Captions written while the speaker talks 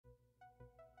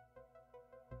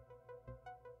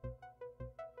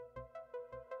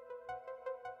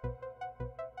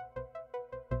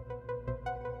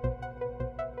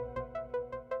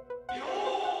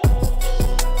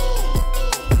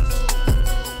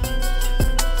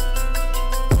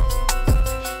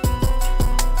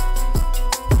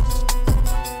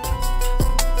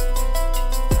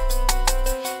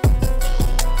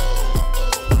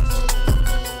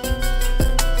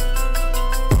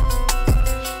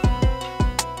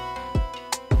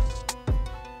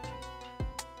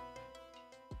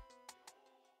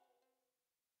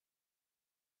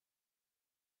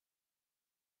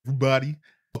everybody.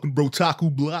 Welcome,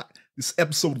 Brotaku Block. This is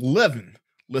episode 11.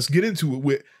 Let's get into it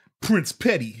with Prince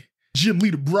Petty, Jim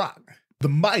Leader Brock, the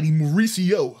mighty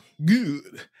Mauricio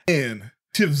Good, and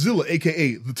Tiffzilla,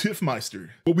 a.k.a. the Tiffmeister.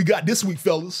 What we got this week,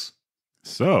 fellas?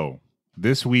 So,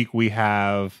 this week we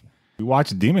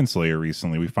watched Demon Slayer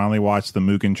recently. We finally watched the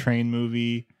Mugen Train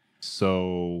movie.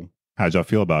 So, how'd y'all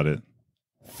feel about it?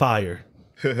 Fire.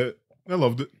 I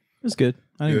loved it. It was good.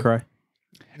 I didn't cry.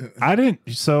 I didn't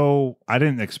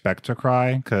expect to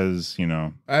cry because,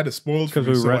 I had it spoiled for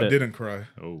me, so I didn't cry.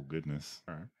 Oh, goodness.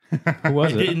 All right. Who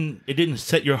was it? It didn't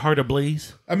set your heart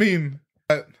ablaze? I mean,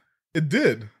 it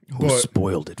did. Who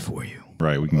spoiled it for you?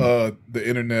 Right. We can... the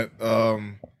internet.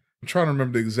 I'm trying to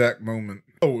remember the exact moment.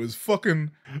 Oh, it's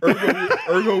fucking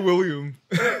Ergo William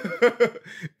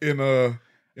in our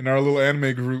little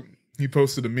anime group. He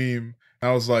posted a meme.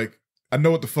 I was like, I know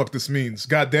what the fuck this means.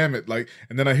 God damn it!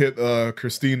 And then I hit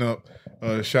Christine up.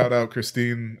 Shout out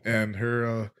Christine and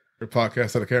her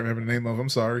podcast that I can't remember the name of. I'm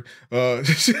sorry.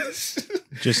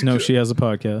 Just know she has a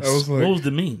podcast. I was like, what was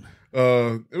the meme?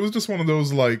 It was just one of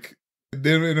those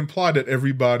it implied that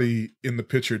everybody in the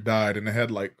picture died, and it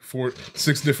had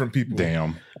 6 different people.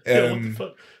 Damn. And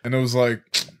it was like,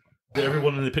 did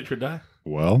everyone in the picture die?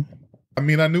 Well, I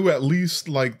mean, I knew at least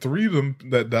 3 of them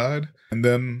that died, and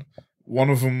then one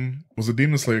of them was a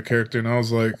Demon Slayer character, and I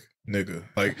was like, nigga.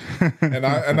 And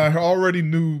I already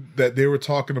knew that they were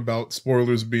talking about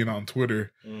spoilers being on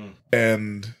Twitter,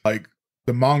 and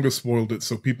the manga spoiled it,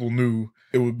 so people knew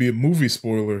it would be a movie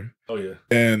spoiler. Oh yeah.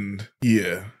 And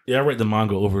yeah, I read the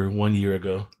manga over 1 year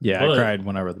ago. Yeah, I cried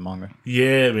when I read the manga.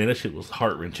 Yeah, man, that shit was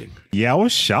heart wrenching. Yeah, I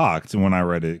was shocked when I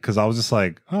read it because I was just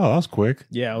like, oh, that was quick.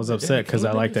 Yeah, I was upset because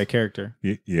I like that character.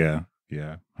 Yeah.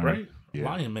 Right? Yeah.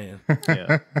 Lion Man.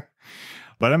 Yeah.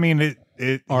 But I mean,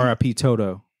 it R.I.P.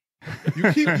 Toto.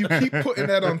 You keep putting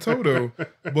that on Toto,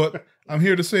 but I'm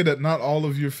here to say that not all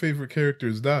of your favorite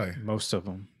characters die. Most of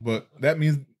them. But that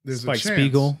means there's Spike a chance.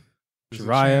 Spiegel,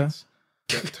 Jiraiya.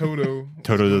 That Toto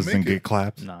doesn't get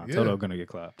clapped. Nah, Toto gonna get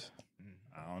clapped.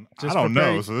 I don't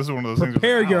know. So this is one of those things.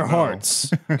 Prepare your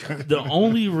hearts. The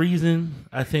only reason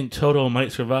I think Toto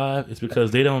might survive is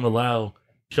because they don't allow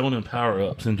shonen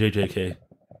power-ups in JJK.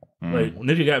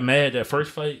 Nigga got mad that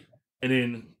first fight and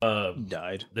then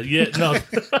died.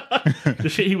 The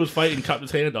shit he was fighting chopped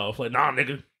his hand off. Nah,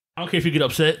 nigga. I don't care if you get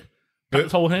upset. Cut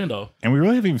his whole hand off. And we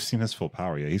really haven't even seen his full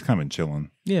power yet. He's kind of been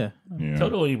chilling. Yeah.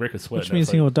 Toto ain't break a sweat. Which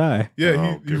means he'll die.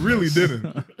 Yeah, he really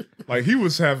didn't. He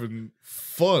was having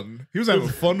fun. He was having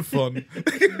fun.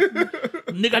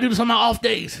 Nigga, I do this on my off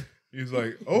days. He's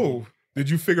like, oh, did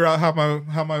you figure out how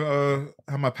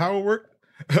my power worked?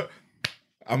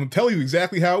 I'm gonna tell you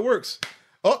exactly how it works.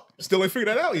 Oh, still ain't figured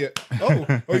that out yet. Oh,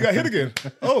 you got hit again.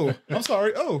 Oh, I'm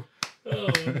sorry. Oh.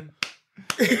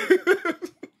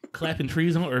 Clapping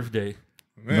trees on Earth Day.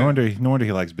 Man. No wonder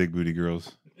he likes big booty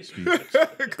girls.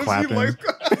 Clapping,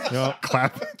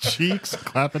 clapping cheeks,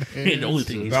 clapping hands. The only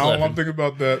thing he's I'm thinking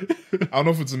about that. I don't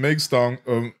know if it's a Meg song,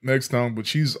 but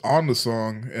she's on the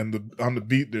song, and on the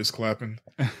beat there's clapping.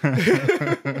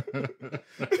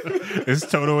 It's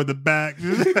Toto in the back.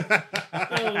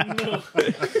 Oh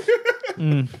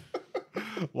no!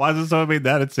 Why hasn't someone made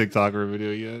that a TikToker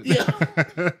video yet? Yeah.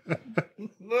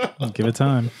 Give it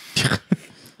time.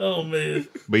 Oh man!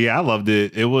 But yeah, I loved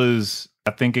it.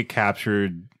 I think it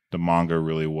captured the manga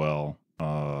really well.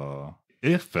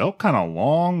 It felt kind of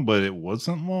long, but it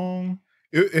wasn't long.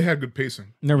 It had good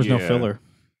pacing. There was no filler.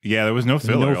 Yeah, there was no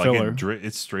filler. No filler.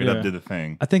 It straight up did the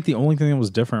thing. I think the only thing that was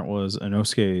different was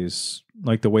Inosuke's,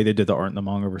 the way they did the art in the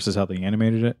manga versus how they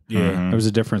animated it. Yeah. There was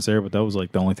a difference there, but that was the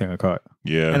only thing I caught.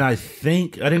 Yeah. And I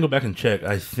didn't go back and check.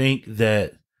 I think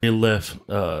that they left,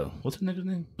 what's the nigga's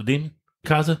name? The demon?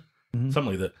 Kaza? Something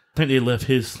like that. I think they left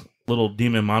his little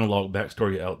demon monologue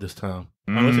backstory out this time.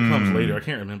 Unless it comes later. I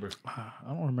can't remember. I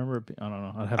don't remember. I don't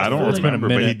know. I don't remember,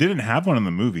 but he didn't have one in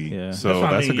the movie. Yeah. So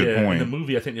that's a good point. In the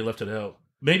movie, I think they left it out.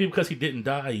 Maybe because he didn't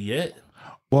die yet.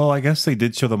 Well, I guess they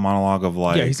did show the monologue of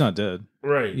yeah, he's not dead.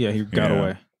 Right. Yeah, he got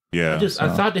away. Yeah.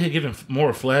 I thought they had given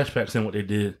more flashbacks than what they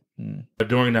did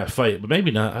during that fight, but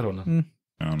maybe not. I don't know.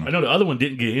 I know the other one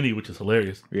didn't get any, which is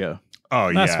hilarious. Yeah.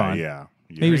 Oh, that's yeah, fine. Yeah.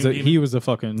 He was the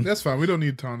fucking. That's fine. We don't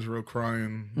need Tanjiro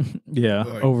crying.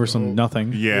 Over some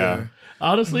nothing. Yeah.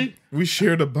 Honestly, we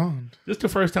shared a bond. This is the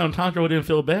first time Tanjiro didn't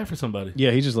feel bad for somebody. Yeah,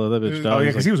 he just let that bitch die. Oh yeah,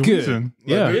 because he was wheezing.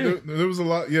 There was a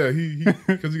lot. Yeah, he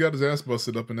because he got his ass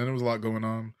busted up, and then there was a lot going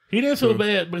on. He didn't feel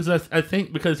bad because I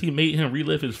think because he made him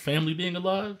relive his family being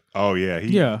alive. Oh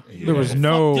yeah, there was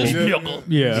no. He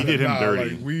did him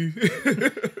dirty.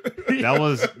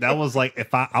 that was like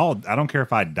if I don't care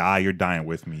if I die, you're dying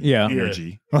with me. Yeah.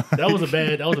 Energy. That was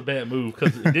a bad move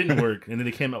because it didn't work, and then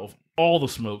it came out with all the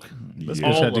smoke. This Yeah.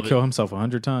 bitch All had to of it. kill himself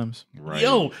 100 times. Right.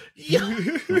 Yo,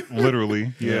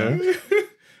 Literally. Yeah.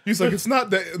 He's like, it's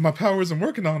not that my power isn't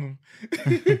working on him.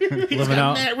 he's Living got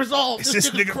out. mad resolve. It's this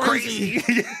nigga crazy.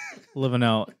 Living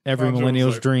out every Andre was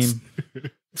millennial's like- dream.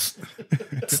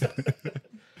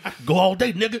 I could go all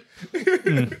day, nigga.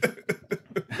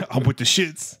 I'm with the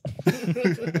shits.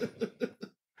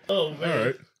 Oh man. All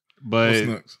right. But What's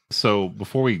next? so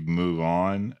before we move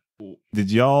on,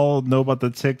 did y'all know about the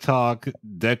TikTok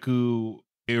Deku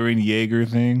Eren Yeager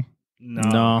thing?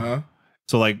 No. Huh?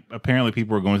 So like apparently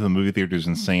people were going to the movie theaters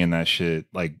and saying that shit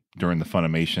like during the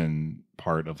Funimation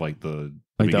part of like the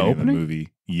Like the beginning of opening? movie.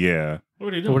 Yeah. What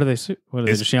are they doing? What are they? What are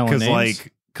they just yelling names?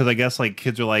 because I guess like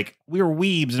kids are like, we're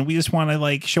weebs and we just want to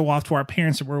like show off to our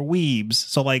parents that we're weebs.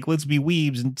 So like let's be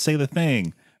weebs and say the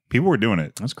thing. People were doing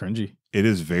it. That's cringy. It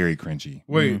is very cringy.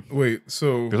 Wait.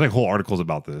 So There's like whole articles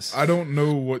about this. I don't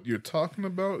know what you're talking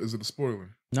about. Is it a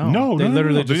spoiler? No, they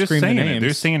literally They're just scream the saying it. names.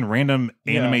 They're saying random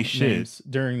anime Yeah, shit. names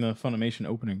during the Funimation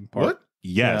opening part. What?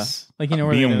 Yes. Like you know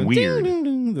where Being they go, weird. ding,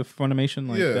 ding, ding, the Funimation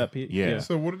like Yeah. that. Yeah.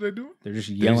 So what are they doing? They're just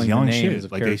They're yelling, just the names shit.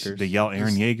 of Like characters. they yell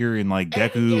Eren Yeager and like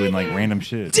Deku and like random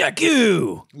shit.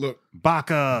 Deku. Look,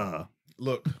 Baka.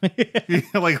 look.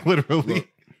 Like literally. Look.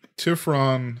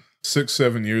 Tifron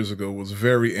 6-7 years ago was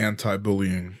very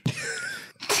anti-bullying,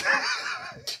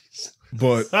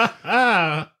 but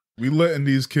we letting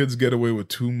these kids get away with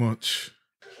too much.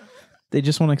 They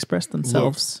just want to express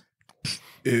themselves.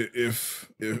 If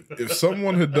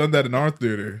someone had done that in our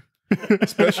theater,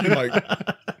 especially like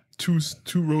two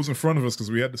rows in front of us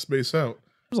because we had to space out,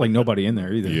 There's like nobody in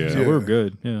there either. Yeah. So we were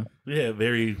good. Yeah. Yeah,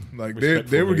 very like they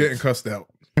respectful were getting names. cussed out.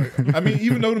 I mean,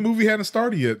 even though the movie hadn't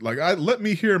started yet, like let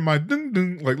me hear my ding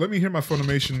ding, like let me hear my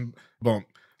Funimation bump,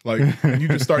 like and you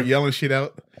just start yelling shit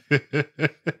out.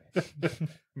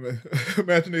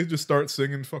 Imagine they just start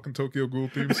singing fucking Tokyo Ghoul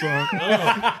theme song.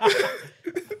 Oh.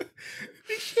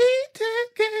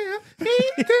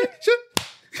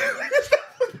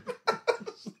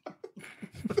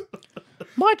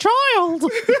 My child.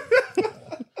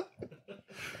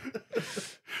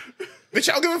 Bitch,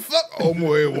 y'all give a fuck. Oh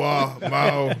boy, wow,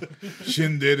 Mao,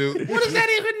 Shinderu. What does that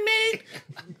even mean?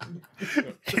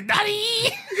 Nani?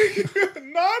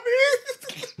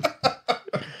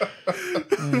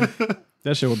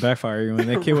 That shit would backfire you, and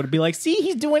that kid would be like, "See,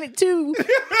 he's doing it too.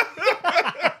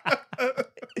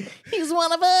 He's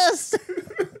one of us."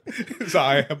 His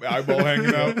eyeball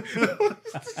hanging out.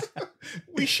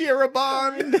 We share a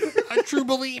bond. A true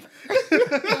believer.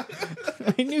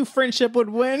 I knew friendship would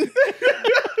win.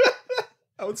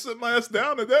 I would sit my ass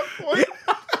down at that point.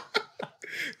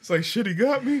 It's like, shit, he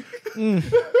got me.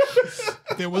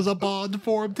 There was a bond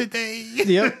formed today.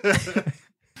 Yep.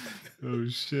 Oh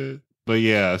shit. But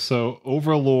yeah, so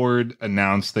Overlord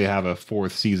announced they have a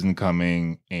 4th season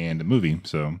coming and a movie.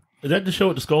 So Is that the show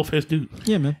with the skull face dude?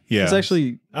 Yeah, man. Yeah. It's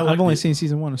actually, I liked I've only it. seen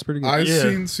season 1. It's pretty good. I've Yeah.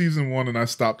 seen season 1 and I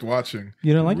stopped watching.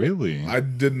 You don't like it? really? I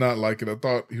did not like it. I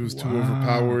thought he was too Wow.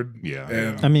 overpowered. Yeah,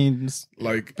 And I mean,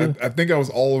 like, I think I was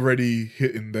already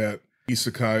hitting that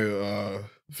isekai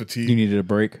fatigue. you needed a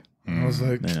break. I was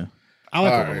like, Yeah. I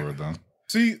like Alright. Overlord though.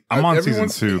 see, I'm on season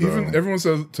everyone's- 2 though.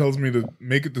 Everyone tells me to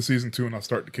make it to season 2 and I'll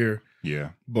start to care. Yeah.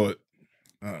 But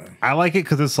I like it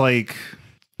because it's like,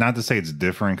 not to say it's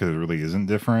different because it really isn't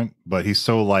different, but he's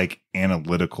so like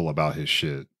analytical about his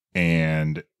shit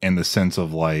and in the sense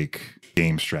of like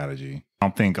game strategy. I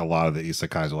don't think a lot of the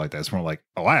isekais are like that. It's more like,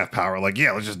 oh, I have power. Like,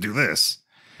 yeah, let's just do this.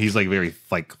 He's like very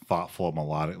like thoughtful and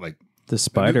melodic. Like, The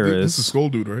spider this is is. Skull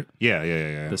Dude, right?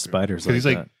 yeah. The spider's 'Cause like he's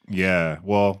like, that. yeah,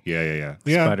 well, yeah.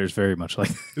 The spider's very much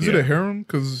like Is it a harem?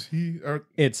 Because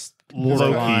It's Low-key.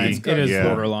 borderline. It is Yeah.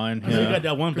 borderline. I know you got Yeah.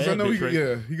 that one Because bad I know bitch,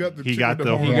 right? he got the he chick got with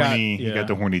the horn. horny, he yeah. got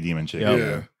the horny demon chick. Yeah.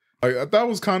 Yeah. I thought it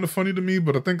was kind of funny to me,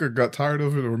 but I think I got tired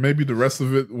of it, or maybe the rest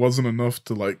of it wasn't enough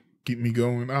to like keep me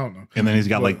going. I don't know. And then he's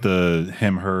got But- like the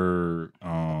him, her,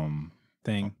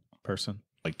 Thing. Person.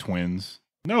 like twins.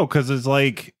 No, because it's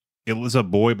like it was a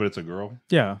boy, but it's a girl.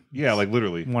 Yeah. Yeah, like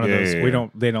literally One of Yeah, those. yeah, We yeah.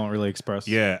 don't. They don't really express.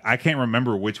 Yeah, I can't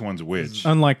remember which one's which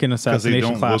Unlike in because they assassination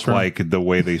don't classroom. look like the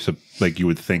way they like you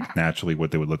would think naturally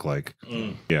what they would look like.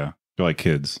 Mm. Yeah, they're like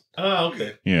kids. Oh,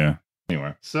 okay. Yeah.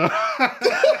 Anyway, so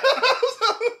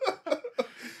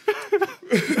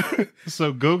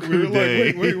so Goku We were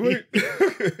Day. like, wait.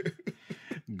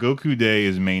 Goku Day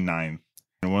is May 9th.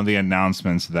 And one of the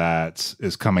announcements that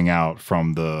is coming out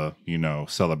from the,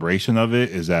 celebration of it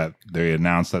is that they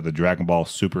announced that the Dragon Ball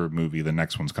Super movie, the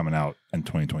next one's coming out in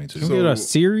 2022. Can we get a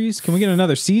series? Can we get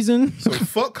another season? So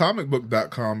fuck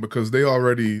comicbook.com because they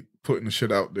already putting the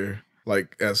shit out there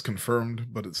like as confirmed,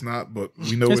 but it's not. But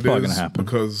we know It's it probably is gonna happen.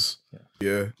 because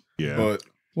Yeah. But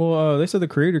Well, they said the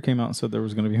creator came out and said there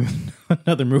was going to be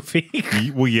another movie.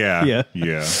 Well, yeah. Yeah.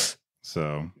 Yeah.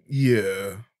 So.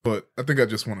 yeah. But I think I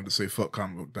just wanted to say fuck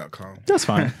comicbook.com. That's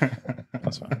fine.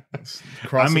 That's fine.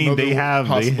 Cross I mean, another they have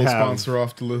sponsor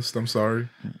off the list. I'm sorry.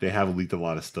 They have leaked a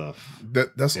lot of stuff.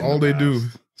 That's in all the they do.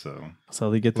 past, So. That's how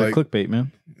they get their Like- clickbait,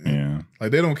 man. Yeah.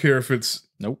 Like they don't care if it's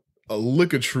Nope. a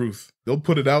lick of truth. They'll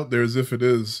put it out there as if it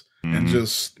is and Mhm.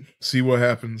 just see what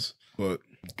happens. But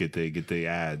Get the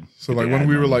ad. so Get like the when ad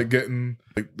we were money. like getting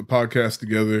like the podcast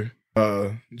together,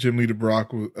 Jim Lee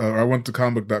DeBrock, I went to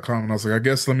comicbook.com and I was like, I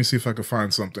guess let me see if I could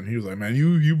find something. He was like, man,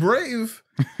 you brave.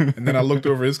 And then I looked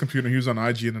over his computer and he was on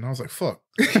IG and then I was like, fuck.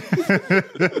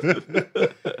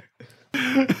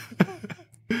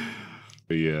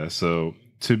 But yeah, so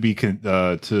to be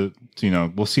to you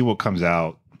know, we'll see what comes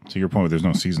out. To your point, there's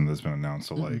no season that's been announced,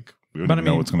 so like we don't But even I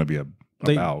know mean, what's going to be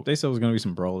about. They said it was going to be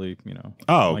some Broly, you know.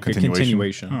 Oh, like a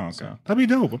continuation. Oh, okay. So. That'd be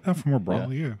dope. I'm down for more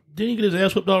Broly. Yeah. Didn't he get his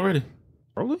ass whipped already?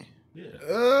 Broly? Yeah.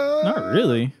 Not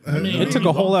really. I mean, It took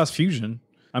a he whole lost. ass fusion.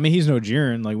 I mean, he's no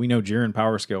Jiren. Like, we know Jiren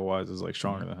power scale wise is like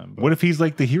stronger than him. But What if he's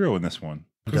like the hero in this one?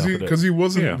 Because he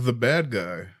wasn't Yeah. the bad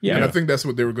guy. Yeah. And I think that's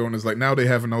what they were going is like now they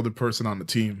have another person on the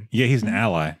team. Yeah, he's an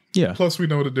ally. yeah. Plus, we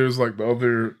know that there's like the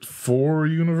other 4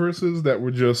 universes that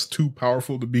were just too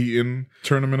powerful to be in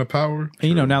Tournament of Power. And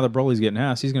you know, now that Broly's getting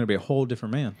ass, he's going to be a whole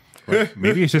different man.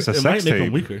 Maybe it's just a It sex might make him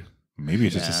tape. weaker. Maybe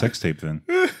it's just a Nah. sex tape then.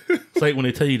 It's like when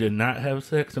they tell you to not have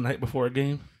sex the night before a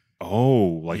game.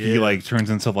 Oh, like he Yeah. like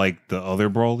turns into like the other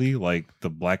Broly, like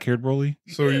the black-haired Broly.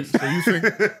 So you think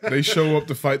they show up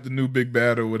to fight the new big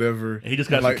bad or whatever, And he just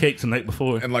got like, some cakes the night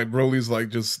before. and like Broly's like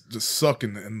just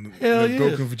sucking, and Hell then yeah.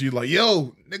 Goku and Vegeta like,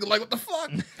 yo, nigga, like what the fuck?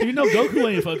 You know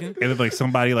Goku ain't fucking. And then like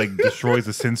somebody like destroys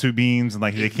the sensu beams and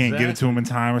like they can't give it to him in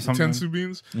time or something. Tensu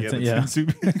beans. Yeah, It's- the yeah. sensu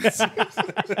beams.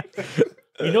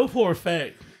 You know for a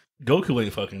fact Goku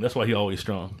ain't fucking. That's why he always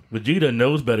strong. Vegeta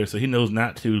knows better, so he knows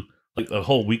not to like a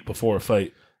whole week before a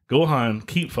fight. Gohan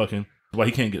keep fucking. That's why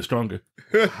he can't get stronger.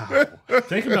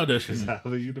 Think about that shit. How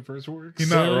the universe works.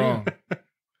 You're not So- wrong.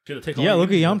 Should've taken Yeah, all look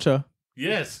at the- Yamcha.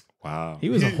 Yes. Wow. He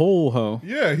was a He- whole hoe.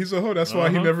 Yeah, he's a hoe. That's why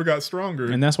he Uh-huh. never got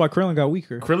stronger. And that's why Krillin got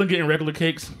weaker. Krillin getting regular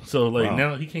cakes, so like Wow.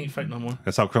 now he can't fight no more.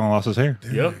 That's how Krillin lost his hair.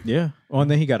 Yep. Yeah. Oh,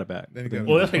 and then he got it back. Then he got it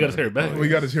Well, that's why he got his hair back. Well, he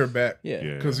got his hair back. Yeah.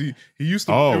 Yeah. Because he used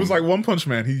to. Oh. It was like One Punch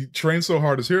Man. He trained so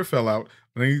hard his hair fell out,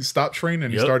 and then he stopped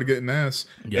training. He Yep. started getting ass,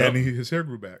 Yep. and his hair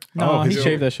grew back. No, Oh, he his-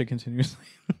 shaved that shit continuously.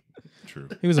 True.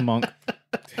 He was a monk.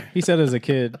 He said as a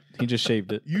kid, he just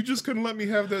shaved it. You just couldn't let me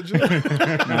have that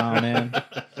joke. Nah, man.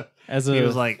 As a He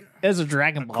was like, as a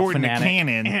Dragon Ball according to fanatic.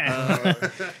 canon.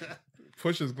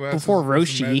 Push his glasses Before with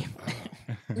some Roshi.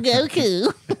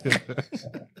 Goku.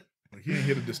 Like, he ain't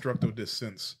hit a destructo disc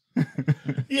since.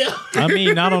 Yeah. I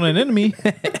mean, not on an enemy.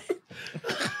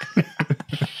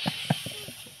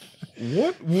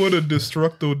 What would a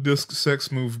destructo disc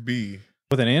sex move be?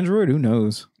 With an android, who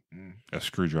knows? A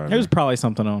screwdriver. There's probably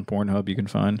something on Pornhub you can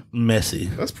find. Messy.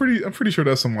 That's pretty. I'm pretty sure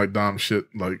that's some like Dom shit.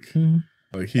 Like, Mhm.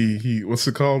 like he. What's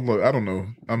it called? Like, I don't know.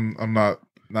 I'm not.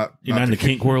 You're not in the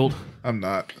kink world. I'm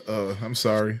not. I'm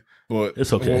sorry. But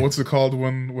It's okay. Well, what's it called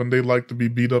when they like to be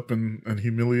beat up and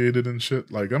humiliated and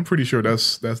shit? Like, I'm pretty sure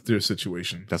that's their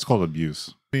situation. That's called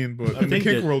abuse. I mean, but I in the think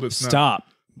kink that- world, it's not. Stop.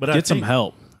 But I Get some think-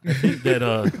 help. I think that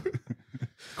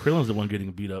Krillin's the one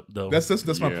getting beat up though. That's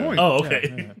my Yeah. point. Oh,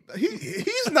 okay.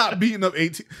 He's not beating up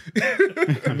 18.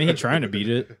 I mean, he's trying to beat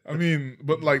it. I mean,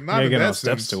 but like not Yeah, in get on that a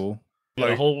step sense. stool. Yeah,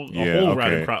 Like- a whole Yeah.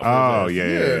 riding Okay. crop. Oh, for his ass.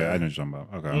 yeah. Yeah. I know what you're talking about.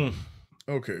 Okay. Mm.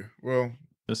 Okay, well,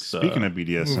 Just, Speaking of moving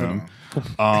BDSM,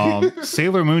 on.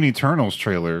 Sailor Moon Eternals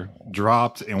trailer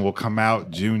dropped and will come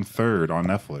out June 3rd on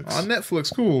Netflix. On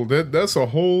Netflix, cool. That's a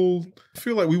whole. I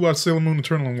feel like we watched Sailor Moon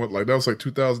Eternal in what, like that was like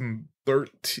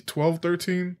 2012,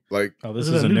 13. Like, oh, this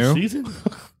Is is it a new. season?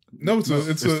 no, it's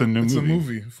the new a movie.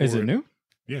 movie. For Is it new?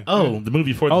 Yeah. Oh, the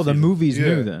movie for Oh, the season. movie's Yeah.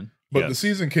 new then. But Yes. the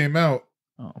season came out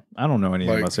Oh, I don't know anything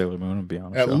Like, about Sailor Moon. I'll be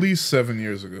honest. at So. least 7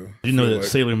 years ago. You know I feel that like.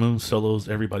 Sailor Moon solos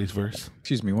everybody's verse.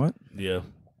 Excuse me, what? Yeah.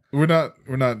 We're not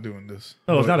doing this.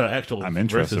 No, it's But- not an actual. I'm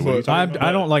interested. versus. What are you But- talking about?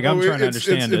 I don't like. I'm Oh, trying to it's-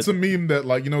 understand it's it. a meme that,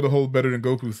 like, you know, the whole better than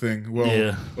Goku thing. Well,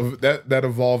 Yeah. that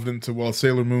evolved into, well,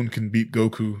 Sailor Moon can beat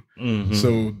Goku, Mhm.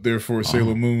 so therefore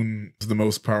Sailor Moon is the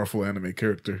most powerful anime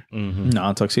character. Mhm.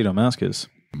 No, Tuxedo Mask is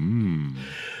Mm.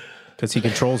 because he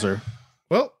controls her.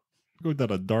 Well, Go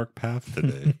down a dark path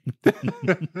today.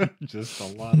 Just a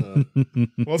lot of.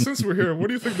 well, since we're here, what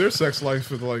do you think their sex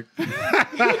life is like?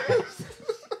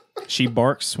 She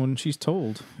barks when she's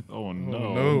told. Oh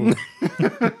No.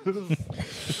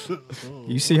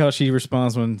 You see how she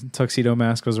responds when Tuxedo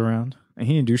Mask was around? and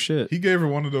he didn't do shit. He gave her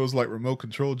one of those like remote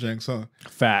control janks, huh?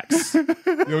 Facts.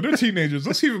 Yo, they're teenagers.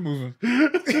 Let's keep it moving.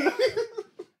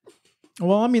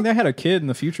 Well, I mean, they had a kid in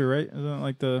the future, right? Isn't that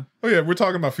like the? Oh yeah, we're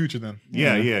talking about future then.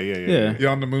 Yeah. Yeah,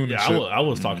 on the moon. Yeah, and shit. I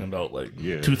was talking about like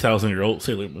Yeah. 2,000-year-old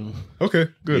Sailor Moon. Okay,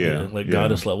 good. Yeah. Like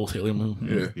goddess level Sailor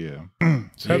Moon. Yeah. Yeah.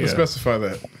 Had to specify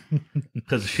that.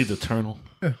 Because she's eternal.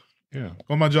 Yeah.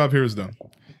 Well, my job here is done.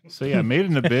 So yeah, Made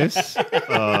in Abyss.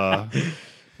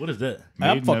 What is that? I'm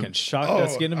Made in fucking Ab- shocked Oh,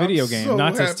 that's getting a I'm video game. so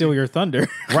Not to happy. steal your thunder.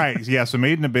 Right. Yeah. So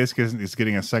Made in Abyss is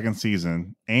getting a second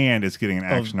season, and it's getting an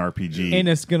action RPG. And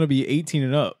it's gonna be 18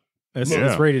 and up. It's,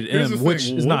 Yeah. it's rated Here's the M, thing. which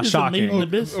is What not is the shocking. main-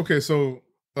 Abyss? Okay, so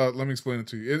let me explain it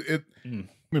to you. It Let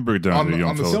me break it down on to the- you,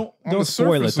 on young the- fella. on Don't the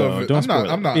spoil it surface though. of it, Don't I'm spoil not.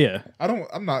 it. I'm not. Yeah.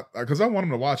 I'm not because I want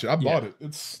him to watch it. I bought it.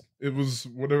 It was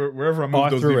wherever I Oh, I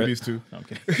moved those threw it. DVDs to.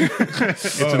 Okay.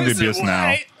 It's in the Abyss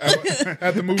now. I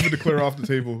had to move it to clear off the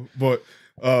table, but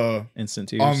Instant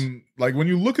tears. like when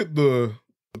you look at the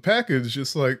package,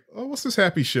 it's like, oh, what's this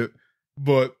happy shit?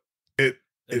 But And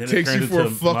it then takes turns you for a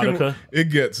into fucking. Madoka? It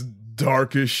gets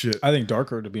dark as shit. I think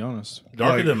darker, to be honest.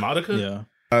 Darker Like- than Madoka?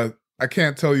 Yeah. I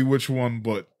can't tell you which one,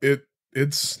 but it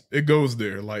goes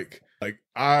there. Like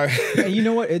And you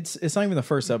know what? It's not even the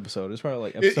first episode. It's probably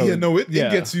like episode. it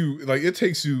gets you like it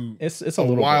takes you It's a a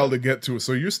little while bit. to get to it.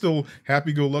 So you're still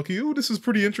happy go lucky. Oh, this is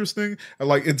pretty interesting.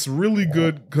 Like it's really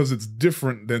good because it's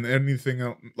different than anything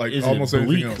else. Like Is almost it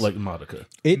anything bleak else. like Madoka?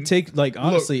 It takes like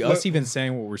honestly, look- us even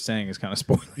saying what we're saying is kind of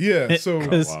spoiling. yeah. So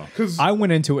Because wow. because I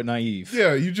went into it naive.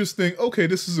 yeah, you just think, okay,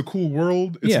 this is a cool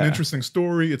world. It's an Yeah. interesting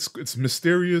story. It's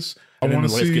mysterious. And I then want the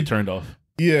to lights see. get turned off.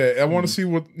 Yeah, I want to see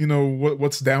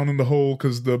what's down in the hole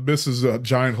because the abyss is a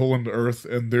giant hole in the earth,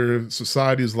 and their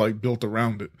society is like built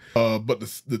around it. But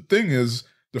the thing is,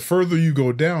 the further you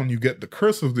go down, you get the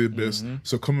curse of the abyss. Mm-hmm.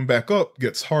 So coming back up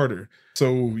gets harder.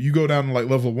 So you go down to like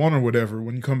level 1 or whatever.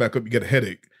 When you come back up, you get a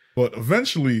headache. But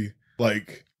eventually,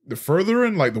 like the further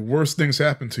in, like the worst things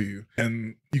happen to you,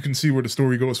 and you can see where the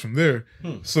story goes from there.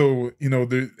 So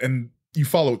and you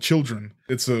follow children.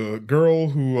 It's a girl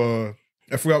who.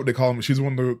 I forgot what they call him. She's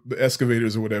one of the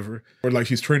excavators or whatever, or like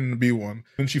she's training to be one.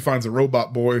 Then she finds a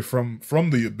robot boy from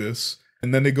the abyss,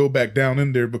 and then they go back down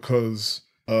in there because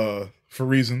for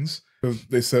reasons. 'Cause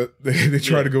they said they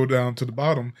try to go down to the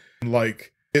bottom, and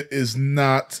like it is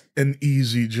not an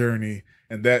easy journey,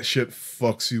 and that shit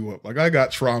fucks you up. Like I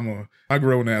got trauma, my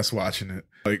grown ass watching it,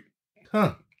 like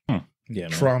Yeah, man.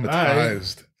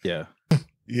 traumatized. Yeah.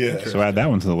 Yeah. So add that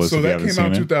one to the list So if you that haven't came seen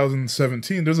out in it.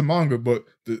 2017. There's a manga, but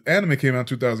the anime came out in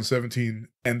 2017,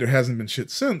 and there hasn't been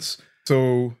shit since.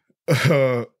 So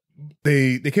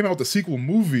they came out with a sequel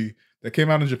movie that came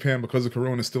out in Japan because of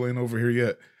Corona, still ain't over here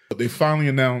yet. But they finally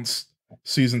announced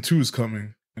season 2 is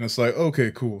coming, and it's like,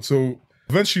 okay, cool. So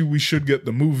eventually we should get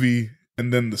the movie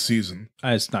and then the season.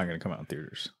 It's not going to come out in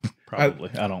theaters. Probably.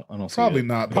 I don't see Probably it.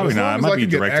 not. but Probably as long not. It as might I be can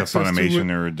get direct to access to Funimation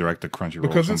it, or direct to Crunchyroll.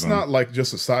 because or it's something. not like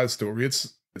just a side story.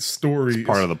 It's story. It's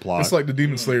part of the plot. It's like the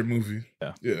Demon Slayer movie.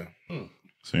 Yeah. Yeah.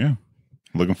 So yeah,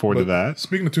 looking forward to that.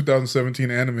 Speaking of 2017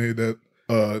 anime that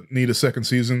need a second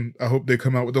season, I hope they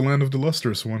come out with the Land of the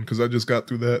Lustrous one because I just got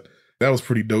through that. That was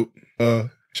pretty dope.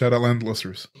 Shout out Land of the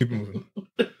Lustrous. Keep it moving.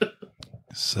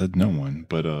 Said no one,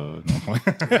 but no.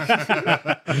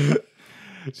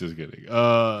 Just kidding.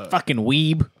 Fucking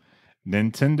weeb.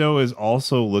 Nintendo is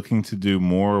also looking to do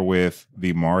more with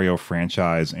the Mario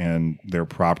franchise and their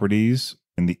properties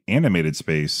in the animated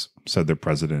space, said their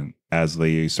president, as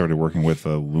they started working with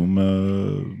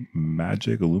Illuma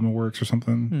Works or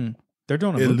something. They're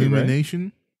doing a movie, right?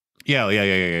 Illumination? Yeah.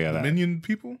 That. Minion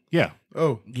people? Yeah.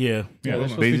 Oh. Yeah. Yeah, they're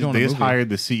supposed to they be doing a just movie. hired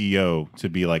the CEO to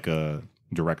be like a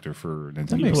director for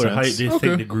Nintendo. makes People are sense. hyped. They Okay.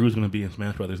 think that Gru's going to be in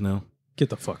Smash Brothers now. Get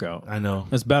the fuck out. I know.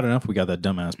 It's bad enough we got that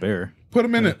dumbass bear. Put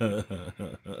him in it.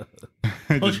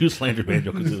 Don't you slander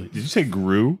Banjo Kazooie? Did you say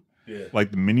Gru? Yeah.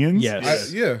 Like the minions?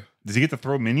 Yes. Yeah. Does he get to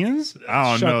throw minions?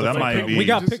 I don't Shut know. the That fuck might up. be. We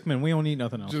got Just- Pikmin. We don't need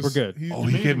nothing else. We're good. Oh,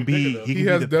 he can be. He He can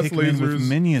has be the death Pikmin lasers with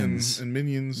minions. and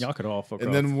minions. Y'all could all fuck And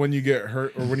off. then when you get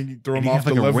hurt or when you throw And him he off have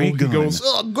the like a level, ray he gun. goes,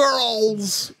 "Oh,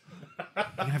 girls!" You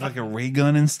can have like a ray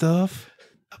gun and stuff.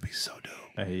 That'd be so dope.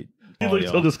 I hate He all looks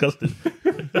so y'all. disgusted.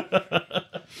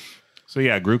 So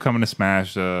yeah, Gru coming to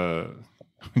Smash.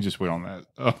 Just wait on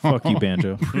that. Fuck you,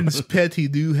 Banjo. Prince Petty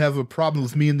do have a problem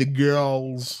with me and the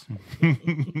girls.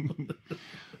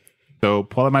 So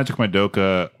Paula Magic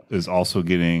Madoka is also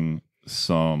getting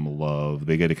some love.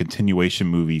 They get a continuation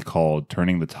movie called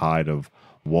Turning the Tide of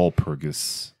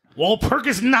Walpurgis.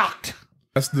 Walpurgis knocked.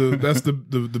 That's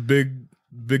the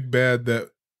big bad that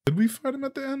did we fight him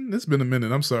at the end? It's been a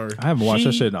minute. I'm sorry. I haven't watched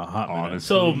that She- shit in a hot minute. Honest.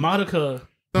 So Madoka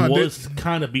No, was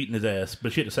kind of beating his ass,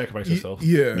 but she had to sacrifice herself.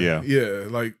 Yeah, Yeah. yeah.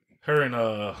 Like Her and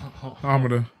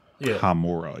Hamada. yeah,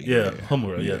 Hamura. yeah,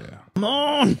 Homura, yeah. Come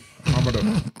on.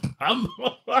 Hamada. I'm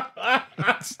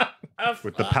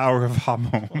With the power of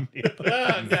Hamon.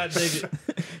 God dang it.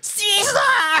 Caesar!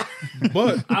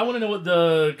 But I want to know what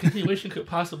the continuation could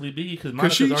possibly be because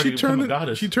Monica's she already become a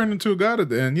goddess. she turned into a god at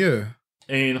the end. Yeah.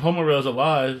 And Homura's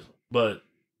alive, but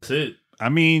that's it. I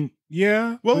mean,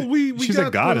 yeah. Well, but we she's got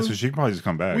a goddess, so she can probably just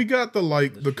come back. We got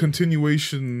the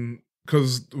continuation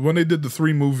because when they did the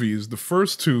 3 movies, the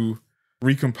first 2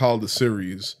 recompiled the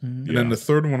series, and then the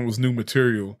third one was new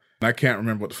material. And I can't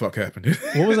remember what the fuck happened.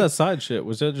 What was that side shit?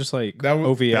 Was that just like That was-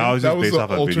 OVA? that was just based the off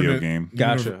a video game.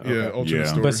 Gotcha, Yeah, okay. alternate Yeah.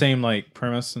 story. but same like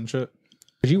premise and shit.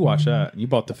 Because you watched that, you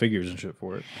bought the figures and shit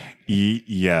for it.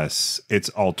 Yes, it's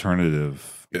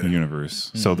alternative Yeah. universe.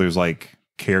 So there's like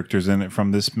characters in it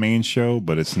from this main show,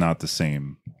 but it's not the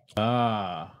same.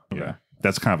 Ah, okay. Yeah,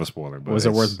 that's kind of a spoiler. But Was it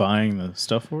it's- worth buying the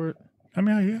stuff for it? I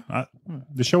mean,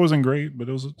 the show wasn't great, but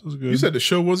it was good. You said the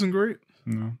show wasn't great,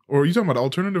 no, or are you talking about the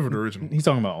alternative or the original? He's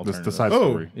talking about the alternative. side Oh,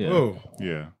 story. Yeah. oh,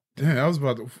 Yeah, damn! I was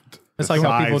about to. It's like how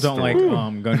side people don't like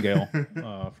story. Gun Gale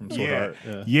from Sword Yeah. Art.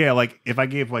 Yeah. yeah. Like if I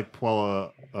gave like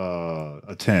Puella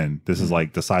a 10, this is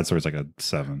like the side story is like a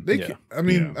 7. They, Yeah.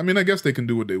 can, I mean, I guess they can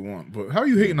do what they want. But how are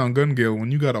you hating on Gun Gale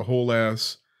when you got a whole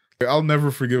ass? Like, I'll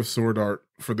never forgive Sword Art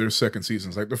for their second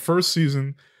seasons. Like the first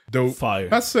season, dope. Fire.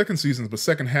 Not second seasons, but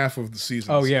second half of the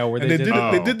season. Oh yeah, where and they they did. did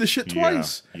it, they did the shit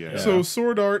twice. Yeah. So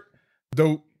Sword Art,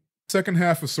 dope. Second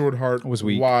half of Sword Art Was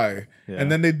weak. Why? Yeah.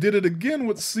 And then they did it again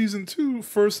with season 2.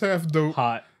 First half dope.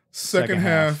 hot. Second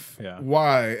half. yeah.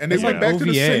 Why? And they It's went like back to the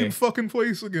OVA. same fucking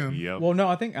place again. Yep. Well, no,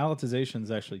 I think Alicization is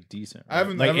actually decent. I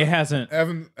haven't- like I haven't- it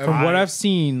hasn't. From what I've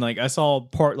seen, like I saw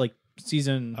part like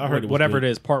season I heard it was whatever good.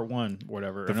 it is, part 1,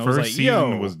 whatever. the and I first was like, season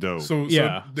yo, was dope. So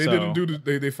Yeah, they so- didn't do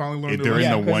they finally learned their during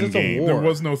lesson. the 'cause one it's a game. war. There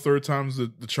was no third times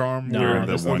the charm. No, where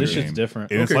the this, one this game. shit's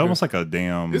different. And it's Okay, almost like a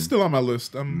damn It's still on my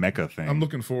list. I'm mecha thing. I'm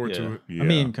looking forward to Yeah. it. Yeah. I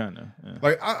mean, kind of. Yeah.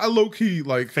 Like I low key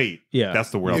like Fate. Yeah. That's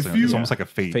the word I was If saying. It's you- almost like a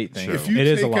Fate thing. show. if you It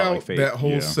is a take lot out like Fate. that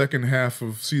whole Yeah. second half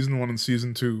of season 1 and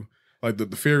season 2, like the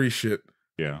fairy shit.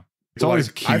 Yeah. It's always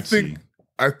like, cutesy.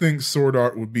 I think Sword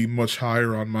Art would be much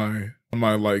higher on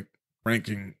my like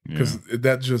ranking because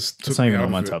that just took It's not me even out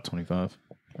on my of it. top 25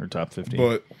 or top 50.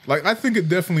 But like I think it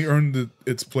definitely earned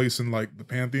its place in like the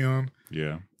pantheon,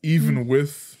 Yeah. even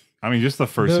with I mean, just the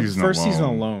first the season first alone. season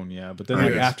alone, yeah. But then I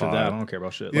like think after it's that, I fine. don't care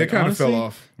about shit. yeah, Like, it kind of honestly, fell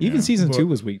off. Even Yeah. season But- 2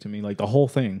 was weak to me. Like the whole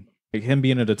thing, like him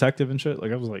being a detective and shit.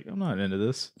 Like I was like, I'm not into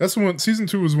this. That's when season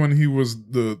 2 was when he was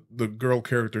the girl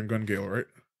character in Gun Gale, right?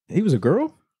 He was a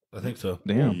girl. I think so.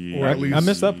 Damn. Yeah. Or at I least-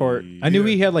 missed that part. I knew Yeah.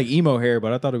 he had like emo hair,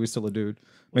 but I thought he was still a dude.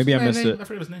 Maybe I What's his missed name? it. I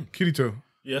forget his name. Kirito.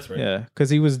 Yeah, that's right. Yeah, because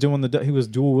he was doing he was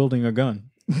dual wielding a gun.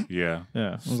 Yeah. Yeah,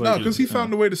 I was No, like, because he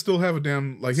found a way to still have a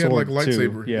damn like he had like a Sword, too.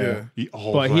 lightsaber. Yeah. Yeah. He,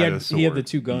 But he had a the sword.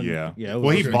 2 guns. Yeah. Yeah, it was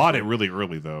Well, he okay. bought it really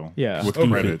early though. Yeah. With Okay.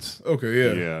 credits. Okay.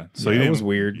 Yeah. Yeah. So Yeah, he it was didn't-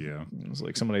 weird. Yeah. It was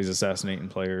like somebody's assassinating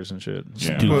players and shit.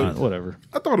 Yeah. But- Whatever.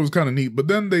 I thought it was kind of neat, but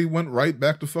then they went right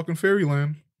back to fucking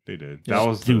Fairyland. They did. Yeah. That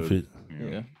was Stupid. The,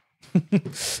 Yeah.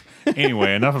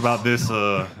 Anyway, enough about this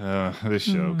this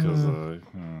show because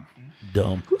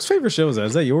Dumb. Whose favorite show is that?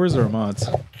 Is that yours or Ahmad's?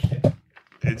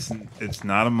 it's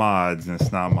not a mod's and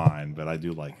it's not mine, but I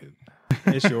do like it.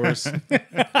 It's yours. So I I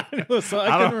couldn't don't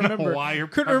know remember. why you're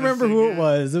Couldn't remember who it prefacing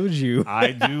was. It was you.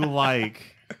 I do like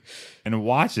and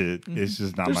watch it. It's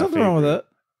just not There's my nothing favorite. wrong with that.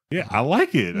 Yeah, I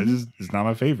like it. I just it's not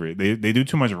my favorite. They do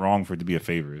too much wrong for it to be a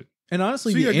favorite. And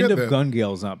honestly, See, I the end get of that. Gun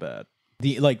Gale is not bad.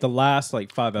 The last 5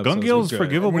 episodes. Gun Gale's was good.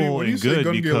 forgivable When you and say good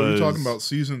Gun Gale, are you because talking about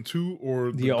season 2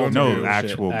 or The Gun No, Gale?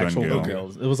 actual Gun Gale.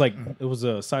 Gales. It was like it was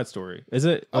a side story. Is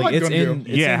it? I like it's Gun in. Gale.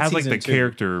 It's yeah, in it has like season the 2.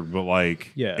 character, but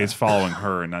like Yeah. it's following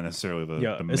her and not necessarily the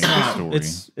Yeah, main it's not. story.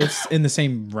 It's in the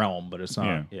same realm, but it's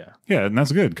not. Yeah. Yeah, and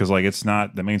that's good because like it's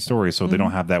not the main story, so they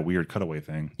don't have that weird cutaway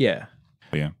thing. Yeah.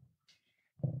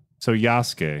 So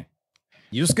Yasuke,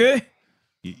 Yusuke.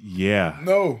 yeah,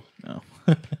 No. No.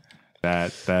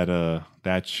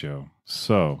 that show.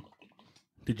 So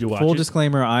Did you watch Full it?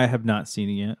 disclaimer: I have not seen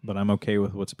it yet, but I'm okay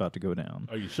with what's about to go down.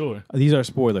 Are you sure? These are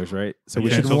spoilers, right? So we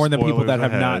Yeah, should so warn the people spoilers that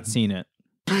have ahead. not seen it.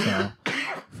 So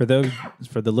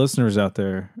for the listeners out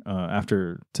there,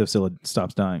 after Tifzilla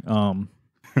stops dying,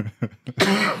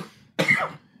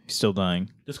 he's still dying.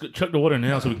 Just chuck the water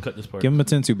now so we can cut this part. Give him a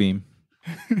Tensu beam.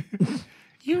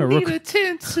 You Or need rec- a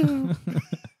Tensu.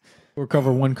 Or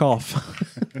cover one cough.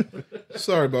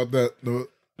 Sorry about that. The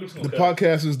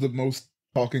podcast is the most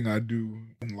talking I do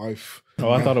in life.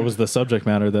 Oh, I thought it was the subject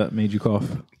matter that made you cough.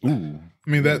 ooh, I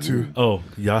mean that too. Oh,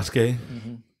 Yasuke.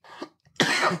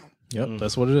 Yep,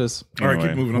 that's what it is. All right,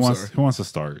 keep anyway, moving. Who I'm wants, sorry. who wants to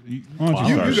start? Why don't Well, you I don't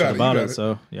start? know got shit it, you about got it, it.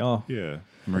 so y'all. Yeah,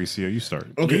 Mauricio, you start.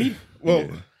 Okay. Me? Well,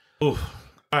 Yeah. Oof.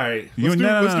 All right. Let's do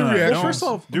reactions. Well, first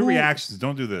off, do who- reactions.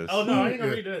 Don't do this. Oh no, I ain't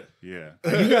gonna read that. Yeah.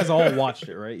 You guys all watched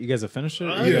it, right? You guys have finished it.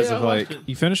 You guys I have watched it.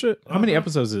 you finished it. How many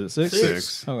episodes is it? 6?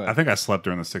 6. Okay. I think I slept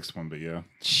during the 6th one, but yeah.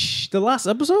 The last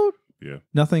episode. Yeah.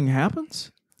 Nothing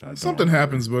happens. I don't Something remember.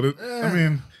 happens, but I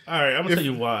mean, All right, I'm gonna tell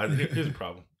you why. Here's the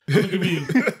problem. I'm gonna give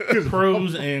you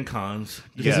pros and cons.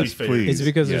 Just Yes, to be fair. please. Is it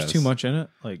because Yes. there's too much in it,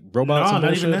 like robots No, and not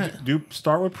bullshit? even that. Do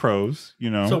start with pros, you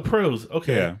know. So pros,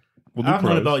 okay. yeah. We'll do I've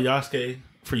known pros. about Yasuke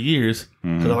for years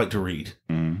because I like to read.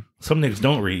 Mhm. Some niggas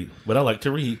don't read, but I like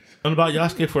to read. I've known about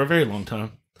Yasuke for a very long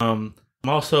time. I'm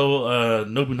also a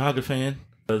Nobunaga fan.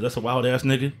 That's a wild ass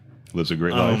nigga. Lives a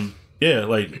great life. Yeah,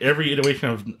 like every iteration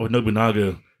of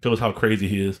Nobunaga shows how crazy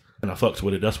he is, and I fucks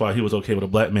with it. That's why he was okay with a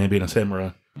black man being a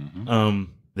samurai.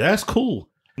 That's cool.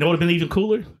 You know what would have been even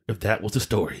cooler? If that was the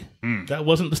story. That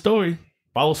wasn't the story.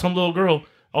 Follow some little girl.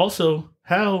 Also,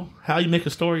 how you make a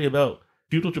story about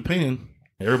feudal Japan,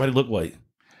 everybody look white.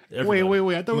 Everybody.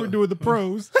 Wait. I thought we were doing the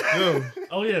pros. yo,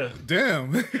 Oh, yeah.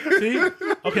 damn. See? Okay,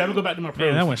 I'm going to go back to my pros.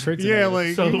 Man, that went straight to yeah, me.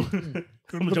 like So, I'm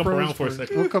going to jump around for a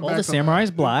second. We'll come Well, back the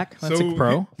samurai's black. That's a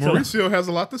pro. Mauricio has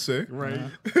a lot to say. Right.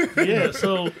 Yeah,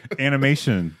 so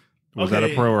Animation. Was that a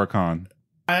Okay. pro or a con?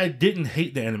 I didn't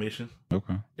hate the animation.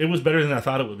 Okay. It was better than I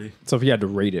thought it would be. So if you had to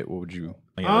rate it, what would you?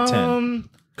 Like out of 10.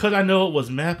 Because I know it was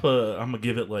Mappa, I'm going to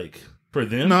give it like, for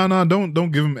them. No,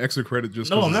 don't give him extra credit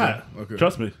just. No, 'cause I'm it's- not. Okay.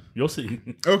 Trust me. You'll see.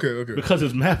 Okay. Because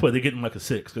it's Mappa, they get him like a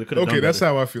 6. They could have Okay, done that's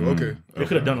better. how I feel. Okay. They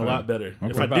could have done a lot better.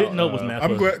 If I What didn't know it about, was Mappa.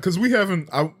 I'm glad because we haven't.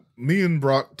 Me and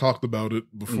Brock talked about it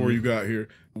before you got here.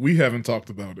 We haven't talked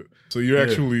about it, so you're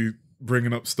actually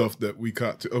bringing up stuff that we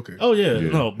caught. To okay. Oh, yeah.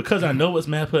 No, because I know it's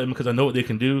Mappa and because I know what they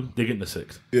can do, they get in the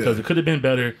 6. Yeah. Because it could have been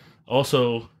better.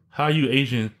 Also, how are you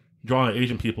Asian, drawing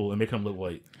Asian people and making them look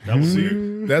white? That was See,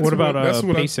 that's What about that's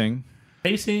what pacing?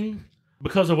 pacing,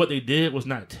 because of what they did, was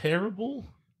not terrible.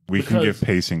 We can Because- give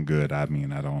pacing good. I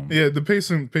mean, I don't. Yeah, the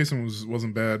pacing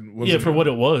wasn't bad. Yeah, for what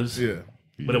it was. Yeah,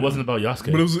 But it wasn't about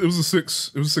Yasuke. but it was a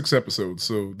 6 episodes,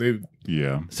 so they.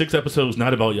 Yeah. 6 episodes,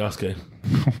 not about Yasuke.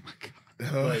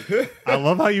 I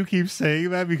love how you keep saying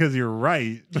that because you're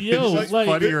right. Yo, it's just like-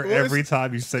 funnier Well, every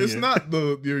time you say It's it. not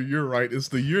the you're right. It's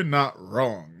the you're not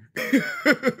wrong.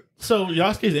 So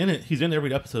Yasuke's in it. He's in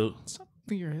every episode. Stop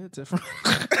moving your head different.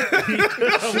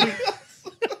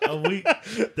 A week.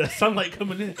 The sunlight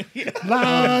coming in.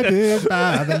 Blinded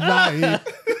by the light.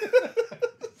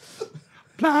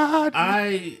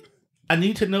 Blinded. I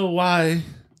need to know why.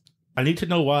 I need to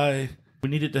know why we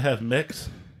needed to have mechs.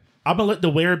 I'm gonna let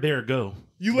the werebear go.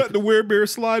 You let the werebear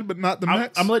slide, but not the I'm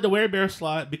Max. gonna let the werebear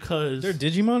slide because There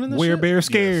Digimon in this We're shit? bear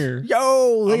scared.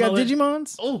 Yo, they I'm got gonna let-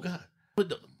 Digimons? oh god.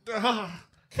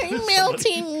 I'm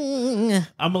melting.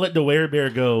 I'm gonna let the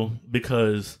werebear go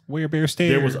because We're bear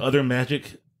scared. there was other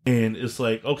magic, and it's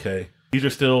like, okay, these are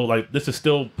still like, this is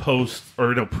still post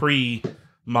or pre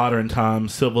modern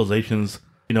times civilizations,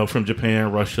 from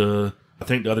Japan, Russia. I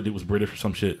think the other dude was British or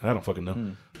some shit. I don't fucking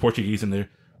know. Portuguese in there.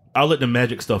 I'll let the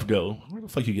magic stuff go. Where the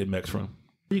fuck you get mechs from?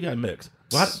 Where you got mechs?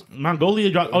 Mongolia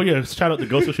dropped. Oh yeah, shout out to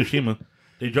Ghost of Tsushima.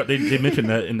 They mentioned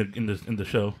that in the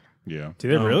show. Yeah.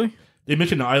 Did they really? They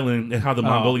mentioned the island and how the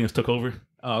Mongolians took over.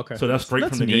 Oh, okay. So that's straight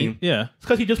from the neat. game. Yeah. It's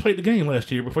because he just played the game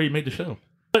last year before he made the show.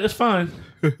 But it's fine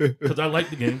because I like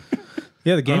the game.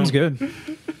 Yeah, the game's good.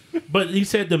 But he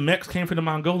said the mechs came from the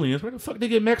Mongolians. Where the fuck they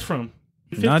get mechs from?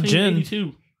 Not Jin.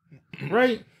 1582.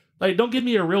 Right? Like, don't give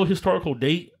me a real historical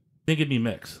date. Then give me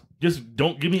mechs. Just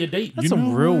don't give me a date. That's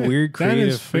some real weird That creative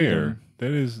is fair.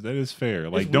 freedom. That is fair.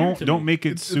 Like weird don't to don't me. make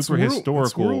it It's super world- it's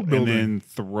historical world and building. then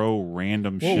throw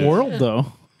random What shit. world,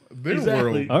 though? Their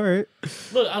Exactly. world. All right.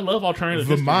 Look, I love alternative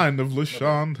The history. mind of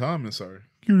LeSean Thomas. Sorry.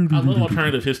 I love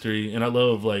alternative history, and I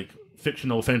love like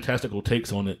fictional, fantastical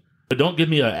takes on it. But don't give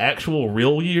me an actual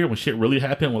real year when shit really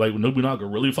happened, when Nobunaga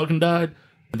really fucking died,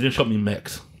 and then show me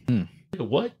mechs. Like,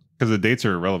 what? Because the dates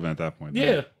are irrelevant at that point.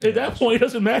 Yeah, at that point, it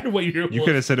doesn't matter what year it You was.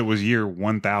 could have said it was year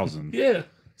 1000. Yeah.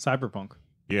 Cyberpunk.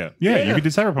 Yeah. Yeah. You could do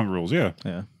cyberpunk rules. Yeah.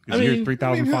 Yeah. It's I year mean,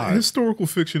 3005. Historical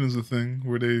fiction is a thing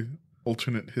where they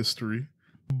alternate history,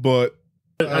 but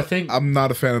I think I'm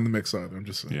not a fan of the mix either. I'm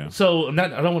just saying. Yeah. so. I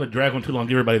don't want to drag on too long,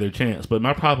 give everybody their chance. But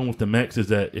my problem with the mechs is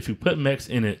that if you put mechs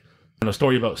in it and a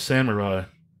story about samurai,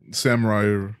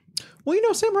 Samurai.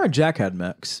 Well, Samurai Jack had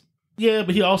mechs. yeah,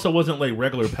 but he also wasn't like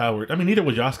regular powered. I mean, neither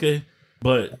was Yasuke,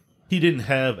 but he didn't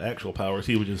have actual powers.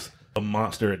 He was just a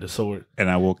monster at the sword. And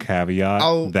I will caveat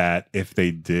I'll- that if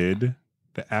they did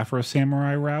the Afro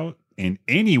Samurai route in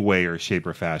any way or shape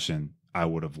or fashion, I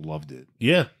would have loved it.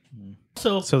 Yeah.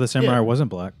 So So the samurai yeah, wasn't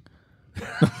black.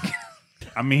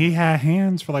 I mean, he had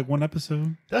hands for like one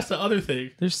episode. that's the other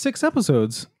thing. There's 6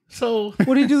 episodes. So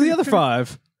What do you do the other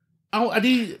 5? I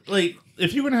need like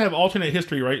if you're gonna have alternate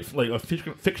history, right? Like a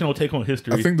fictional take on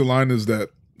history. I think the line is that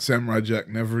Samurai Jack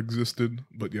never existed,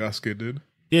 but Yasuke did.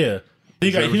 Yeah,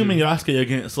 you got that what human you- Yasuke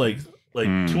against like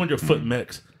 200-foot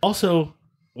mechs. Also,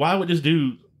 why would this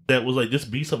dude that was like this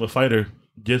beast of a fighter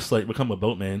just like become a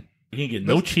boatman? He ain't get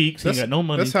no cheeks. He ain't got no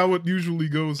money. That's how it usually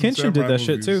goes. in Kenshin did samurai that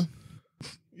shit movies. too.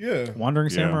 Yeah. Wandering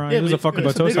Yeah. Samurai. Yeah, He was a but- fucking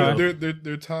yeah, so Batosai.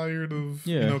 They're tired of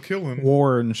Yeah. killing.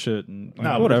 War and shit and like,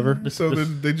 Nah, whatever. This, So this,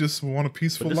 they just want a but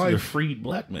peaceful this is a life. freed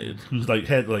black man who's like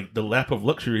had like the lap of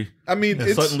luxury. I mean, And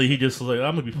it's suddenly he just was like,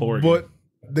 I'm gonna be poor. but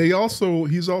he's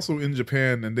also in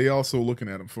Japan, and they also looking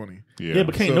at him funny. yeah,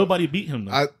 but can't So, nobody beat him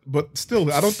though. But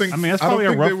still, I don't think. I mean, that's I don't probably a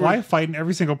think rough they were- life fighting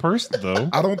every single person, though.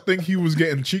 I don't think he was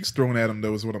getting cheeks thrown at him.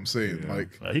 Though, is what I'm saying. Yeah.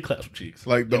 Like, He clapped some cheeks.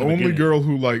 the in the only beginning. girl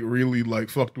who like really like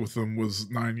fucked with him was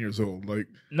 9 years old. Like,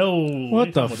 No,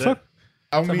 What the fuck?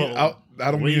 I Talking mean, about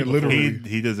I don't way mean it before. literally.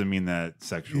 He doesn't mean that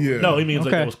sexual. Yeah. No, he means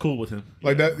like Okay. I was cool with him.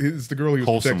 Like that is the girl he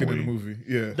was protecting in the Wholesomely. movie.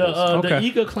 Yeah. The Okay.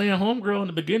 Ego Clan homegirl in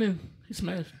the beginning, he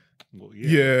smashed. Well,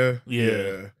 Yeah.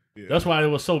 Yeah. That's why it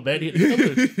was so bad. He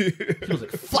was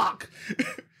like, "Fuck."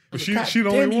 But she God the damn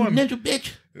only you, one. ninja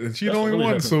bitch. And she That's the only what really one.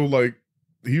 happened. So like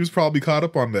he was probably caught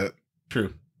up on that.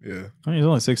 True. Yeah. I mean, it's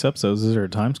only 6 episodes. Is there a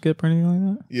time skip or anything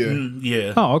like that? Yeah.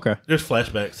 Yeah. Oh, okay. There's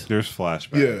flashbacks. There's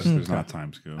flashbacks. Yeah. There's not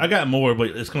time skip. I got more, but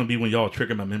it's gonna be when y'all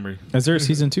trigger my memory. Is there a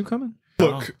season 2 coming?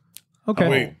 Look, Okay.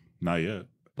 wait. Not yet.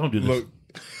 Don't do this. look.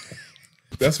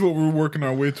 That's what we're working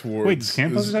our way towards. Wait, does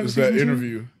Campus is, have a is that season two?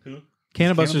 interview?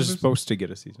 Cannabis Cannabis? is supposed to get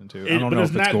a season 2. I It- don't but know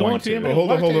it's if it's not going going to. to. I But mean, hold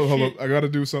watch up. that I shit. got to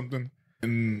do something.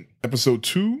 In episode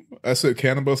 2, I said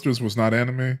Cannabusters was not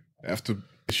anime. After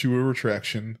issue a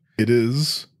retraction, it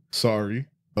is. Sorry.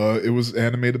 It was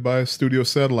animated by Studio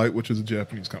Satellite, which is a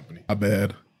Japanese company. My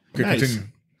bad. Okay, Nice. continue.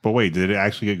 But wait, did it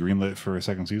actually get greenlit for a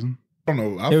second season? I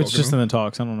don't know. It was just in the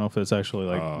talks. I don't know if it's actually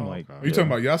like Oh, like okay. Are you talking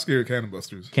about Yasuke or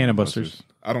Cannabusters? Cannabusters.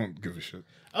 I don't give a shit.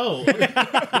 Oh,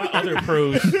 my other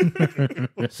pros.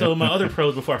 So my other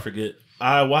pros, before I forget,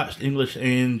 I watched English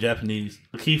and Japanese.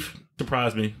 Lakeith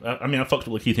surprised me. I mean, I fucked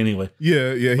with Lakeith anyway.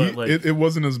 Yeah, But, like- it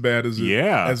wasn't as bad as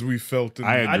Yeah. as we felt. In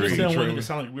I I just agree. didn't want it trailer. to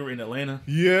sound like we were in Atlanta,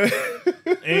 Yeah,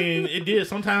 and it did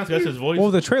sometimes. That's his voice.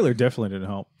 Well, the trailer definitely didn't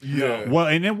help. yeah. Well,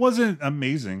 and it wasn't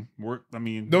amazing. I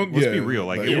mean, let's be real.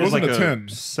 Like, like, it it was wasn't like a 10.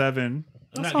 7.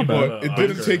 I'm That's not not giving But a it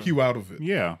didn't Oscar. take you out of it.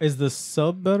 Yeah. Is the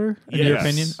sub better in your Yes.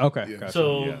 opinion? Okay. Yeah. Gotcha.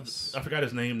 So Yes. I forgot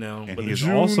his name now, And but he's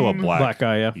June- also a Black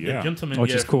guy, yeah. the Yeah. gentleman,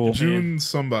 Which is from cool. Japan, June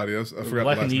somebody. I the forgot the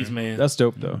last Blackanese name. man. That's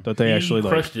dope though. That they he actually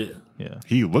like. crushed it. Yeah.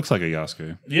 He looks like a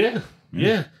Yasuke. Yeah,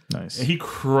 yeah, Nice. and he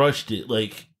crushed it.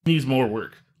 Like he needs more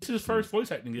work. This is his first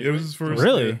voice acting gig. It was his first.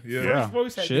 Really? Yeah. Yeah. first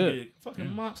voice acting Shit. gig.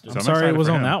 Fucking monster. I'm I'm sorry it excited was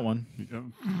for on him. that one.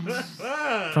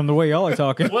 From the way y'all are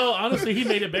talking. Well, honestly, he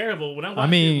made it bearable. When I watched I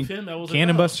mean, it with him, that was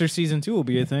Cannon Buster season 2 will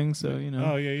be a thing, so you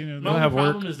know. Oh, yeah, you know. My They'll only have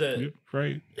work. problem is that Yep,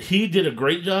 right. he did a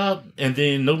great job, and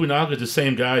then Nobunaga is the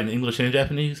same guy in English and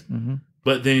Japanese. Mhm.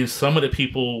 But then some of the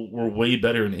people were way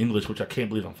better in English, which I can't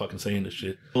believe I'm fucking saying this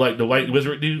shit. Like the white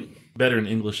wizard dude, better in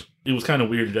English. It was kind of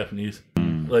weird in Japanese.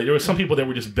 Like there were some people that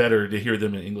were just better to hear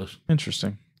them in English.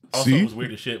 Interesting. Also, See? it was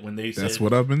weird as shit when they That's said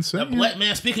what I've been a saying. black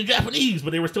man speaking Japanese,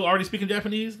 but they were still already speaking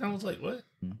Japanese. And I was like, what?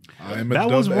 I'm a That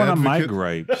was dub one of my advocate.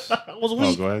 gripes. I was Oh,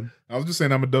 weak. go ahead. I was just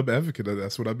saying I'm a dub advocate.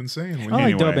 That's what I've been saying. When I like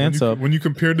Anyway, dub and you, sub. when you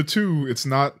compare the two, it's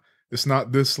not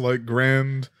this like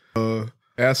grand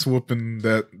ass whooping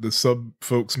that the sub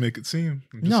folks make it seem.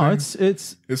 I'm just No, saying.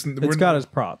 it's we're got its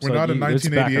props. We're Like, not in it's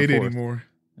back and 1988 forth. anymore.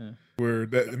 Yeah. Where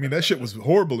that shit was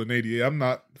horrible in '88. I'm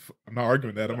not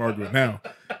arguing that. I'm arguing now.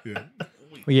 Yeah.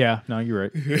 Yeah, no, you're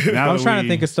right. Now I was that trying to we-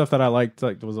 think of stuff that I liked.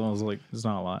 Like, I was like, there's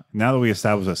not a lot. Now that we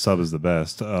established that sub is the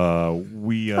best,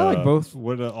 we I like both.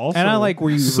 Would also, And I like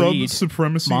where you Sub read.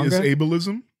 supremacy manga? is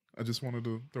ableism. I just wanted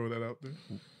to throw that out there.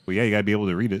 Well, yeah, you gotta be able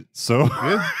to read it. So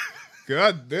Yeah.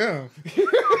 God damn.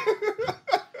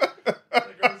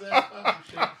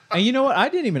 And you know what? I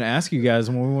didn't even ask you guys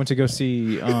when we went to go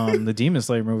see the Demon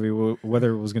Slayer movie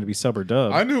whether it was going to be sub or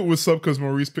dub. I knew it was sub because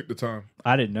Maurice picked the time.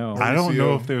 I didn't know. I don't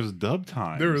know RCO. if there's dub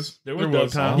time. There is. There was dub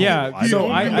time. Yeah, I He so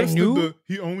don't only know. I listed knew.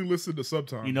 he only listed the sub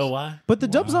times. You know why? But the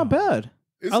dub's not bad.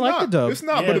 It's I like not. the dub. It's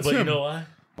not, Yeah, but it's you him. know why?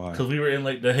 Why? Because we were in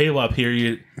like the Heiwa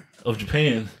period of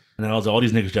Japan, and I was all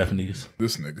these niggas Japanese.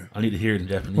 This nigga. I need to hear it in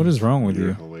Japanese. What is wrong with You're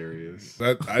you? hilarious.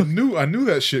 That I knew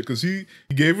that shit because he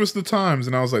gave us the times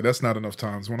and I was like, that's not enough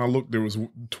times. When I looked, there was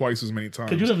twice as many times.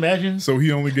 Could you imagine? So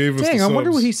he only gave us. Dang, the I wonder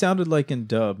subs. what he sounded like in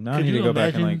dub. Now I Could need to you go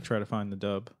back and imagine- like try to find the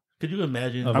dub. Could you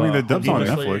imagine? Of, I mean, the dub's on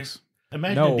Demon Slayer. Netflix.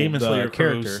 Imagine No, Demon the Slayer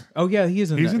character. pros. Oh yeah,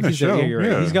 he's in He's that. in the show, Yeah, you're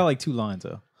right. yeah. He's got like 2 lines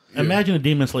though. Imagine a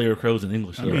Demon Slayer Crows in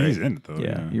English. I mean, he's in it though.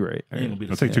 Yeah, you're right. Ain't gonna be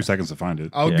the It'll take same. 2 seconds to find it.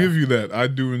 I'll Yeah. give you that. I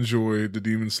do enjoy the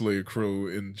Demon Slayer Crow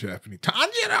in Japanese.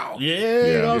 Tanjiro! Yeah,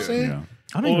 you know what I'm saying? yeah.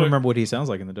 I don't even Or- remember what he sounds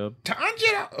like in the dub.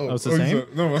 Tanjiro! Oh, it's the he's same?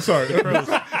 no, I'm sorry.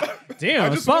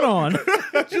 Damn, just spot want- on.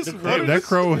 That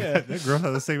crow has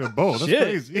the same in both. That's Shit.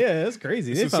 crazy. Yeah, that's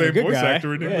crazy. They It's the found a same good voice guy.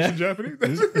 actor in English Yeah. and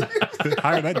Japanese.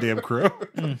 Hire that damn crow.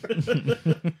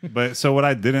 But so what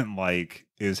I didn't like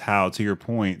is how, to your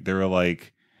point, they were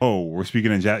like, "Oh, you're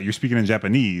speaking in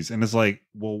Japanese," and it's like,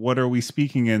 "Well, what are we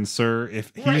speaking in, sir?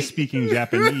 If he's Right. speaking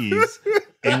Japanese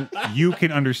and you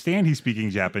can understand he's speaking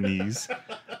Japanese,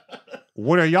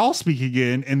 what are y'all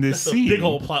speaking in this That's a scene? big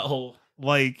old plot hole.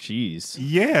 Like, Jeez.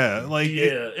 yeah, like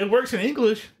Yeah, it works in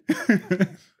English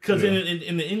because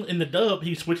in the dub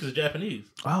he switches to Japanese.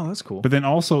 Oh, that's cool. But then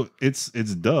also it's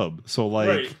dub, so like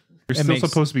Right. you're It still makes-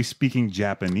 supposed to be speaking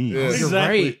Japanese. Yeah. You're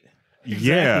Exactly. right. Yeah.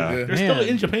 Yeah. They're still Man.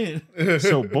 in Japan.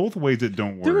 So both ways it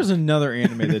don't work. There was another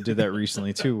anime that did that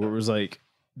recently too, where it was like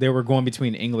they were going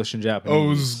between English and Japanese. Oh, it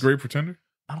was Great Pretender?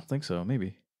 I don't think so.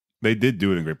 Maybe. They did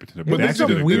do it in Great Pretender, But they they that's did,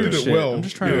 actually some it, they weird did it shit. well. I'm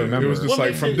just trying to Yeah, remember. It was just What like,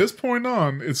 makes from it- this point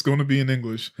on, it's going to be in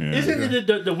English. Yeah. Isn't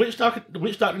it the witch doctor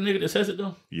nigga that says it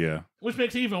though? Yeah. Which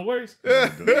makes it even worse.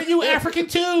 Yeah, you African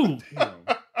too.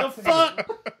 The fuck?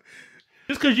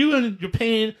 Just because you in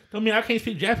Japan don't mean I can't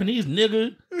speak Japanese,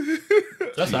 nigga.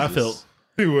 That's how I felt.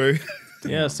 Anyway,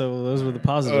 Yeah, so those were the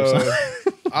positives.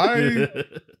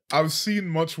 I've seen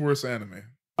much worse anime.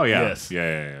 Oh yeah. Yes.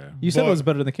 Yeah. You said it But- was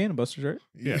better than Cannon Busters, right?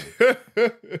 Yeah.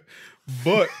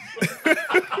 But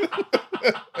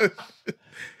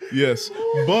yes,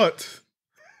 but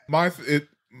my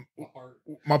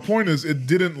point is it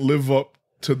didn't live up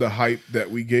to the hype that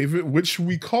we gave it, which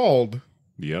we called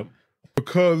Yep.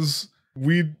 because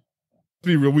we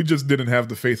be real, we just didn't have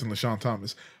the faith in LeSean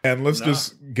Thomas. And let's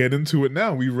just get into it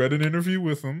now. We read an interview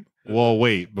with him. Well,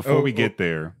 wait, before Oh, we get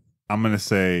there, I'm gonna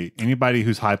say anybody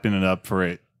who's hyping it up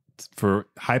for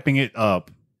hyping it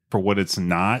up for what it's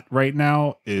not right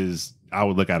now is I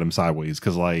would look at him sideways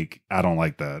because like I don't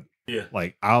like that. Yeah.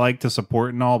 Like I like to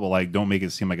support and all, but like don't make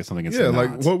it seem like it's something it's Yeah, not.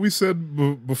 like what we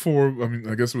said before, I mean,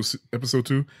 I guess it was episode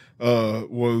 2,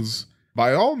 was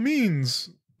by all means,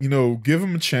 give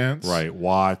him a chance. right.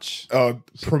 Watch,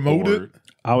 Promote it, support.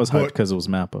 I was hyped But- because it was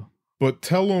Mappa. but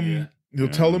tell him,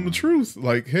 tell him the truth.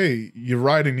 Like, hey, your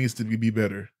writing needs to be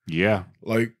better. Yeah.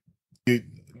 Like,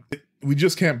 we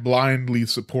just can't blindly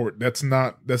support. That's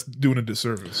doing a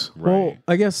disservice. Right. Well,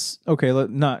 I guess okay.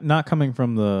 Not coming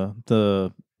from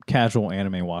the casual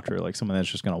anime watcher, like someone that's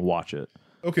just gonna watch it.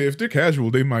 Okay, if they're casual,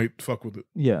 they might fuck with it.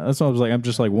 Yeah, that's what I was like. I'm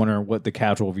just like wondering what the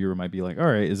casual viewer might be like. All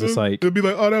right, is this like? They'll be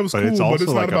like, oh, that was but cool, it's but also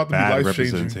it's not like a about to be bad life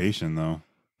changing. representation though,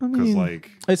 I because mean,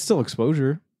 like it's still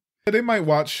exposure. They might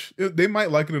watch. They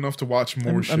might like it enough to watch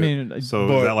more shit. I mean, so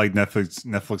But- is that like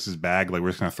Netflix's bag? Like we're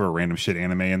just gonna throw a random shit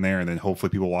anime in there and then hopefully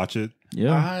people watch it.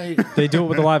 yeah, they do it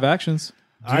with the live actions.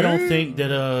 I don't think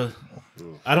that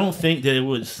it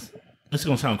was. This is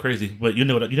gonna sound crazy, but you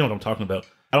know what I'm talking about.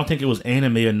 I don't think it was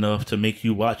anime enough to make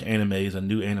you watch anime as a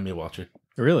new anime watcher.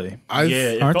 Really?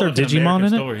 It Aren't felt there like an Digimon American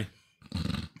in it? story.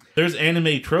 There's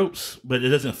anime tropes, but it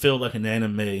doesn't feel like an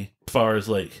anime as far as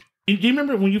like. Do you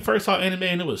remember when you first saw anime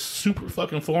and it was super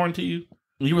fucking foreign to you?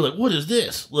 And you were like, "What is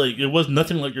this?" Like it was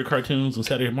nothing like your cartoons on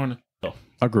Saturday morning.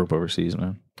 I grew up overseas,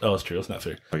 man. Oh, it's true. It's not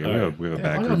fair. Oh, yeah, All we have a right.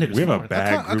 bad Why y'all group. niggas We have a foreign?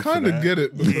 bad I group. kind of get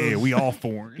it. Yeah, because we all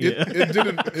foreign. it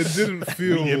didn't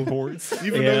feel imports.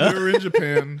 even Yeah. though they were in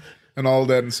Japan and all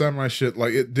that and samurai shit.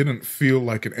 Like it didn't feel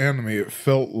like an anime. It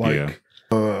felt like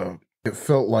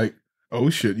oh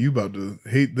shit, you about to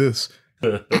hate this.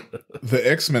 The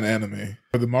X-Men anime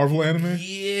or the Marvel anime.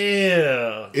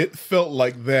 Yeah. It felt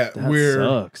like that, That where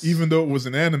sucks. even though it was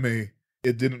an anime,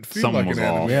 it didn't feel Something like was an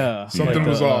anime. off. Yeah, Something like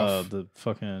was the, off. The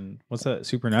fucking what's that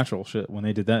supernatural shit when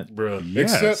they did that? Bro.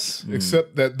 Yes.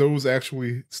 Except that those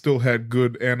actually still had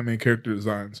good anime character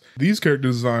designs. These character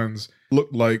designs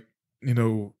looked like,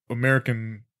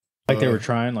 American. Like they were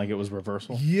trying, like it was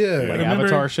reversal, Yeah. like Remember-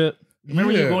 Avatar shit.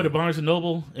 Remember yeah. you going to Barnes and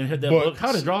Noble and had that But- book,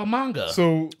 How to Draw a Manga?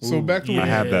 So back to I what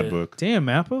have that Yeah. book. Damn,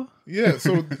 Mappa. yeah.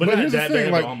 So but not here's the that thing,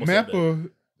 bad, like but almost that Mappa,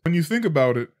 when you think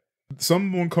about it,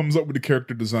 someone comes up with the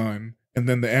character design, and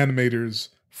then the animators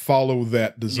follow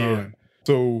that design.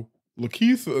 So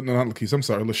LaKeith, no, not LaKeith. I'm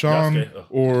sorry, LeSean, Yasuke. Oh.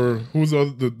 or who's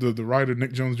the writer,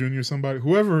 Nick Jones Jr. Somebody,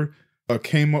 whoever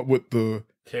came up with the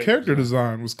character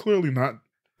design was clearly not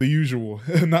the usual,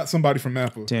 not somebody from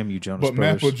Mappa. Damn you, Jonas But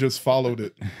Brothers. Mappa just followed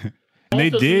it. And they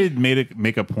Also- did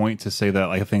make a point to say that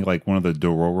I think like one of the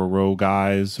Dororo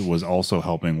guys was also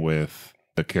helping with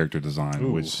the character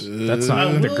design, which That's I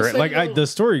not will the say great. Like though- the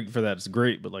story for that is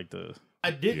great, but like the I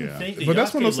didn't think that But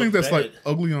that's one of those things that's bad. like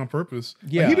ugly on purpose.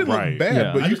 Yeah, Like, he didn't right. look bad,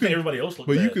 Yeah. but I you just think could, everybody else looked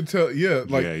but bad. you could tell,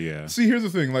 like, yeah. see, here's the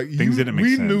thing, like, Things didn't make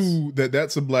we sense. knew that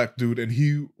that's a black dude, and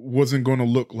he wasn't going to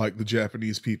look like the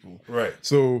Japanese people, Right.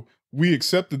 so we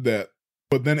accepted that.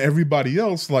 But then everybody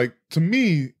else, like, to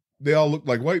me, they all looked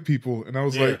like white people, and I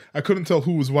was Yeah. like, I couldn't tell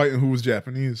who was white and who was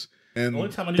Japanese. And The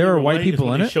only time I knew There they were were white white is people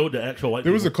when in they it? showed the actual white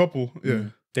there was a people. couple, yeah.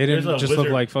 They There's didn't a just look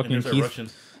wizard like and fucking there's a Keith, Russian.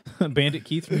 Bandit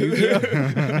Keith from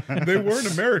Yu-Gi-Oh. They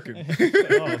weren't American.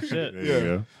 Oh shit! There you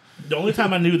go. The only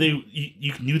time I knew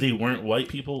you knew they weren't white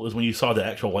people is when you saw the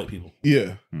actual white people.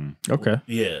 Yeah, Okay,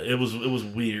 Yeah, it was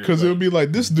weird. because it would be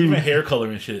like this dude. even hair color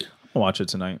and shit. I'll watch it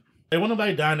tonight. Hey, wasn't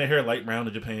nobody dyeing their hair light brown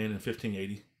in Japan in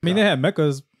 1580? I mean, they had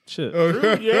mechas. Shit.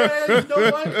 True, yeah, you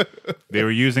know what? They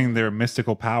were using their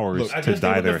mystical powers Look, I to guess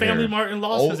dye they their were the family hair. Martin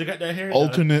lost because they got that hair. dye.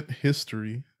 Alternate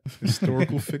history,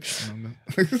 historical fiction.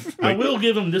 I will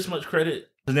give them this much credit.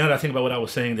 'Cause now that I think about what I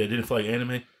was saying, that it didn't feel like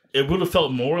anime. It would have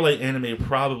felt more like anime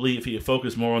probably if he had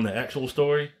focused more on the actual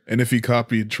story. And if he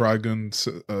copied Trigun,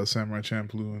 Samurai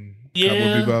Champloo, and Yeah.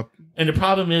 Cowboy Bebop, And the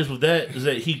problem is with that is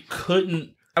that he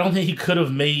couldn't. I don't think he could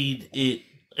have made it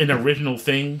an original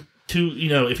thing.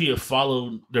 If he had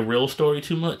followed the real story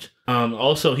too much.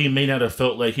 Also, he may not have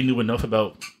felt like he knew enough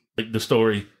about like the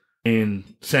story in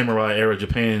samurai era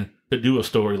Japan to do a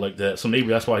story like that. So maybe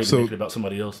that's why he didn't make it about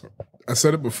somebody else. I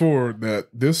said it before that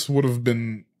this would have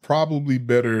been probably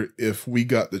better if we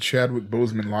got the Chadwick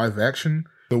Boseman live action,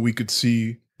 so we could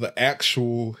see the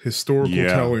actual historical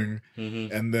Yeah. telling,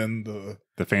 Mm-hmm. and then the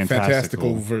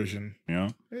fantastical version.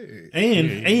 Yeah. Hey.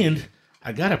 And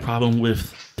I got a problem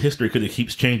with history because it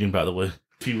keeps changing. By the way,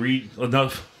 if you read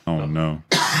enough, Oh no.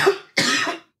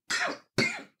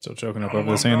 So choking up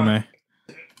over this anime.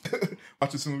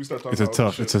 Watch it soon as we start talking. It's a about all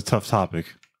tough. the It's a tough topic.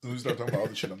 shit. As soon as we start talking about all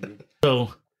the shit I'm doing.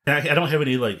 so I don't have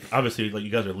any obviously you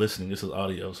guys are listening. This is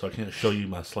audio, so I can't show you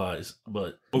my slides.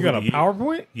 But You got a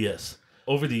PowerPoint? Yes,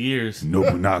 over the years,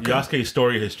 Nobunaga. Yasuke's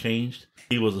story has changed.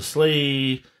 He was a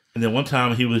slave, and then one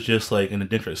time he was just like an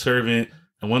indentured servant,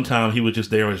 and one time he was just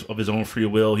there of his own free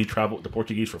will. He traveled with the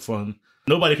Portuguese for fun.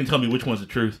 Nobody can tell me which one's the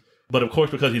truth. But of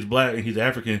course, because he's black and he's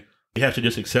African, you have to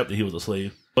just accept that he was a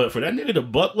slave. But for that nigga to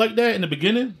buck like that in the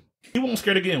beginning, he wasn't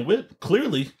scared of getting whipped,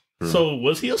 clearly. True. So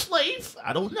was he a slave?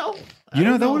 I don't know.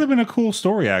 That would have been a cool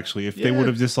story actually if they Yeah. would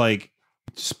have just like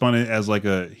spun it as like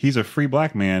he's a free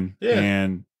black man Yeah.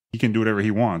 and he can do whatever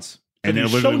he wants. And he it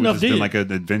sure literally would enough have been did. like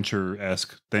an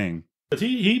adventure-esque thing. Because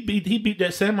he beat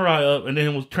that samurai up and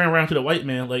then was turned around to the white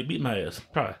man like, beat my ass.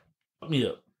 Try. Fuck me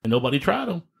up. And nobody tried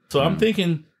him. So I'm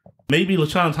thinking maybe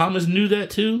LeSean Thomas knew that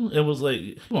too and was like,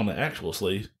 he wasn't an actual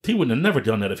slave. He wouldn't have never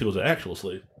done that if he was an actual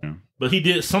slave. Yeah. But he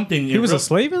did something. He was a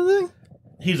slave in the thing?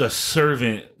 He's a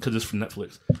servant because it's from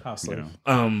Netflix. Oh, slave.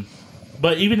 Yeah.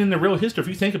 But even in the real history, if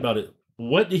you think about it,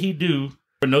 what did he do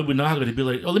for Nobunaga to be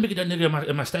like, oh, let me get that nigga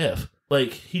in my staff?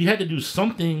 Like, he had to do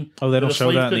something. Oh, they don't a show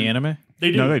slave that in the couldn't- anime?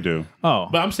 They do. No, they do. Oh.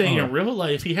 But I'm saying Oh. in real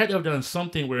life, he had to have done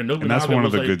something where Nobunaga that's one of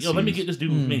was the like, good yo, let me scenes. get this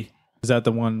dude with me. Is that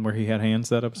the one where he had hands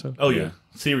that episode? Oh, yeah.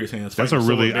 Serious hands. That's a fighting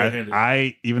really someone barehanded.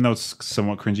 I even though it's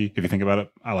somewhat cringy if you think about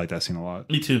it, I like that scene a lot.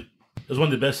 Me too. It was one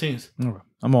of the best scenes. Okay.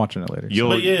 I'm watching it later.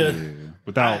 But yeah.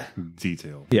 without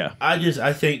detail. Yeah. I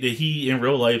think that he, in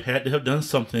real life, had to have done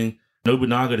something,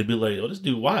 Nobunaga, to be like, oh, this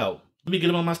dude wild. Let me get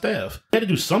him on my staff. He had to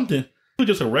do something. He was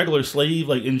just a regular slave,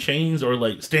 like in chains or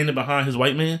like standing behind his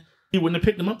white man. He wouldn't have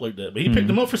picked him up like that. But he picked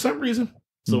him up for some reason.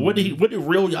 So what did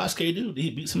real Yasuke do? Did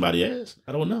he beat somebody's ass?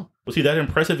 I don't know. Was he that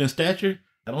impressive in stature?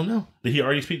 I don't know. Did he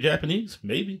already speak Japanese?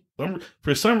 Maybe.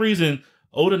 For some reason,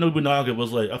 Oda Nobunaga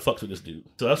was like, I fucked with this dude.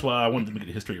 So that's why I wanted to make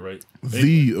the history right.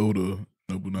 The Oda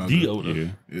Nobunaga. The Oda. Yeah.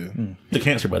 Yeah. The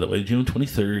cancer, by the way, June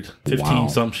 23rd. 15 Wow.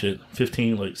 some shit.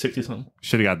 15, like 60 something.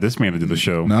 Should have got this man to do the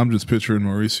show. Now I'm just picturing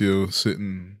Mauricio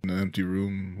sitting in an empty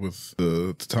room with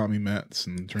the tatami mats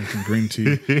and drinking green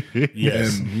tea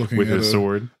Yes. and looking With at his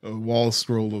sword. a wall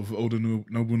scroll of Oda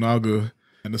Nobunaga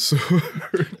and a sword.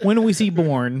 When was he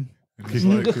born? And he's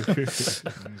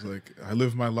like, I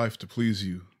live my life to please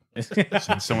you. And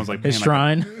someone's like His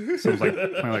playing shrine. someone's like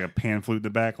playing like a pan flute in the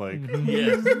back, like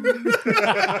Yes.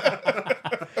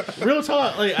 Real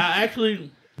talk. Like,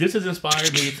 this has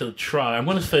inspired me to try. I'm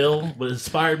going to fail, but it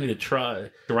inspired me to try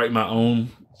to write my own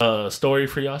story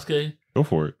for Yasuke. go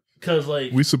for it. Because,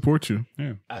 like, We support you.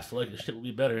 I feel like this shit will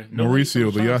be better.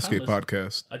 Mauricio, the Sean Yasuke Thomas,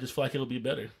 podcast. I just feel like it'll be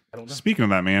better. I don't know. Speaking of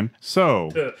that, man,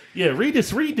 so Yeah, read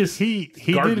this. he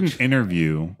did Garbage. an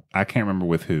interview. I can't remember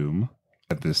with whom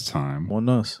at this time, One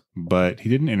knows. but he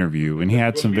did an interview and he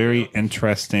had some very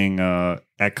interesting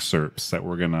excerpts that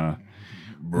we're gonna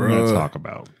Bruh. talk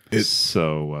about. It's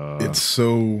so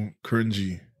so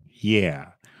cringy. yeah.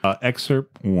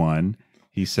 Excerpt 1.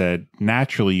 He said,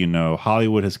 naturally,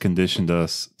 Hollywood has conditioned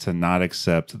us to not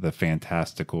accept the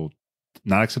fantastical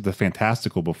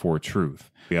before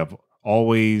truth. We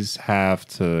always have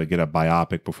to get a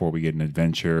biopic before we get an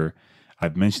adventure.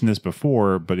 I've mentioned this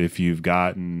before, but if you've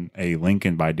gotten a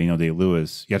Lincoln by Daniel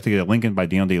Day-Lewis, you have to get a Lincoln by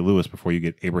Daniel Day-Lewis before you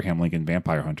get Abraham Lincoln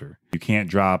Vampire Hunter. You can't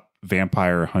drop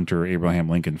Vampire Hunter Abraham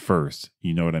Lincoln first.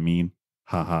 You know what I mean?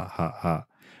 Ha ha ha ha.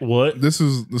 What? This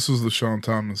is the Sean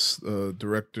Thomas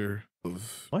director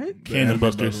of What? Cannon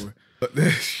Busters.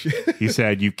 He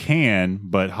said you can,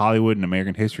 but Hollywood and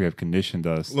American history have conditioned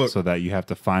us so that you have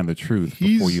to find the truth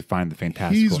before you find the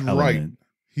fantastical element. Right.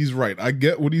 He's right. I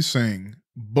get what he's saying,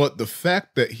 but the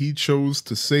fact that he chose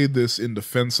to say this in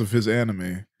defense of his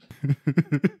anime.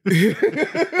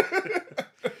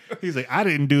 He's like, I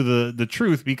didn't do the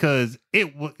truth because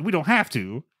we don't have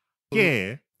to.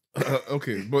 Yeah.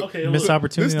 Okay, but missed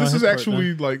opportunity. This is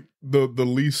actually like the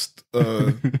least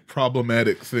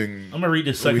problematic thing. I'm gonna read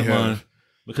this second line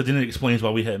because then it explains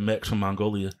why we had mechs from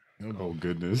Mongolia. Oh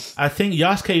goodness! I think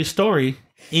Yasuke's story,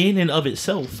 in and of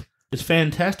itself, is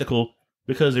fantastical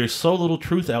because there's so little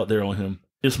truth out there on him.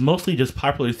 It's mostly just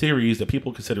popular theories that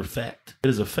people consider fact. It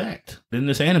is a fact. In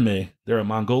this anime, there are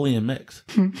Mongolian mechs.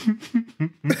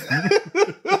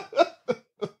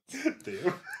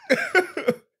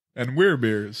 And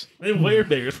werebears. And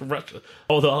werebears from Russia.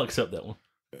 Although I'll accept that one.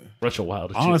 Russia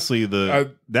wild. Honestly,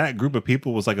 that group of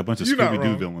people was like a bunch of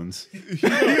Scooby-Doo villains.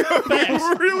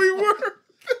 You really were.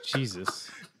 Jesus.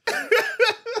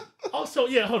 Also,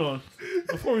 yeah, hold on.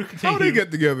 Before we continue. How they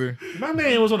get together? My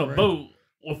man was on a boat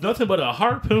with nothing but a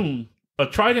harpoon, a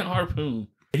trident harpoon.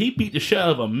 He beat the shit out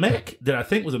of a mech that I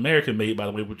think was American made, by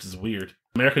the way, which is weird.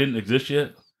 America didn't exist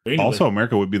yet. Anyway, also,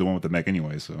 America would be the one with the mech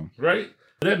anyway, so. Right?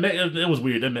 That mech, it was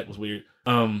weird. That mech was weird.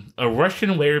 A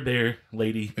Russian werebear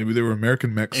lady. Maybe they were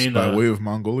American mechs by way of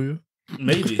Mongolia?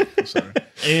 Maybe. Sorry.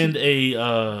 And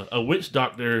a witch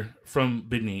doctor from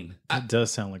Benin. That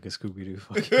does sound like a Scooby-Doo.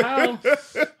 How?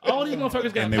 All these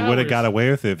motherfuckers got And they would have got away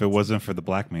with it if it wasn't for the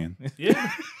black man.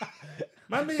 Yeah.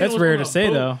 My man That's was rare on to a say,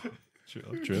 boat. though.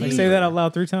 They say that out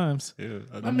loud 3 times. Yeah,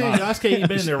 My man Yasuke ain't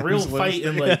been in a real fight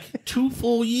in like 2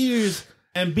 full years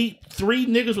and beat 3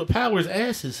 niggas with powers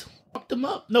asses. Fucked them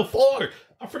up. No, 4.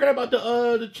 I forgot about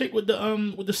the chick with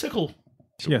the sickle.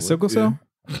 Yeah, sickle cell?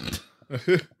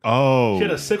 Oh. She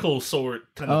had a sickle sword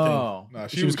kind of thing. Nah,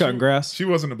 she was cutting grass. She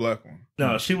wasn't a black one.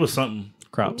 No, she was something.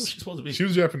 Crops. What was she supposed to be? She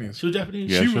was Japanese. She was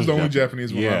Japanese? Yeah, she was the only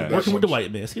Japanese one. Yeah. Working with the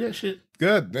white man. See that shit?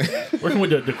 God damn. Working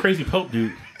with the crazy Pope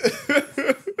dude.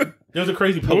 There was a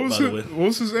crazy Pope, by the way. What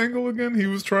was his angle again? He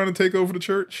was trying to take over the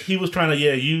church? He was trying to,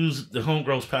 use the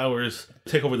homegirl's powers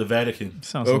to take over the Vatican.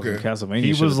 Sounds like Castlevania.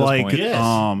 He was like,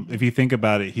 Yes. if you think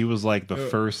about it, he was like the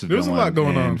first there's a lot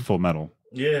villain going in on. Full Metal.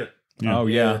 Yeah. Oh,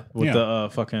 yeah. With Yeah. the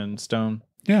fucking stone.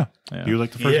 Yeah. Yeah. He was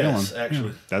like the first Yes, villain.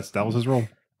 actually. Yeah. That was his role.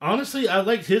 Honestly, I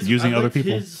liked his Using other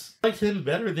people. I liked him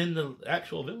better than the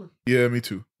actual villain. Yeah, me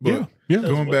too. But Yeah.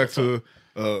 going What back the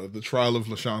to the trial of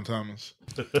LeSean Thomas.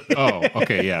 Oh,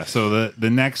 okay, yeah. So the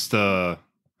next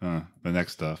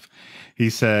stuff, he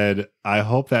said, "I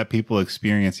hope that people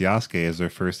experience Yasuke as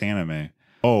their first anime.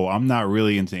 Oh, I'm not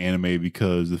really into anime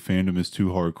because the fandom is too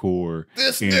hardcore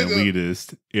and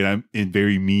elitist, and I'm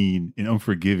very mean and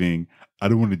unforgiving. I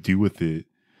don't want to deal with it.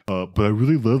 But I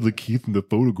really love the Keith in the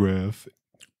photograph.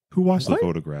 Who watched the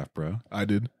photograph, bro? I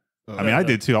did. I mean, I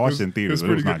did too. I watched it in theaters,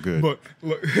 but it was not good. But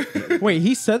look, Wait,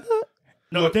 he said that?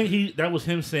 No, I think that was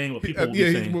him saying what people would be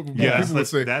saying. what Yeah, people would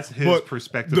say. that's his But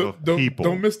perspective of people.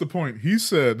 Don't miss the point. He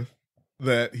said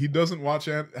that he doesn't watch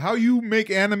how you make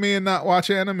anime and not watch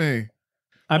anime.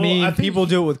 I mean, I think people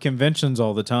do it with conventions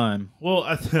all the time. Well,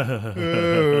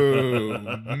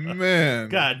 Oh man,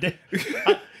 God damn.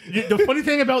 The funny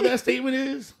thing about that statement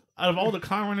is, out of all the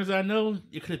con runners I know,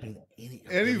 it could have been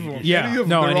any of them. Yeah, Any of them.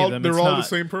 no, They're any all, of them. they're It's all not- the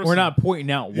same person. We're not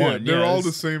pointing out Yeah, one. they're all it's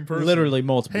the same person. Literally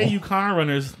multiple. Hey, you con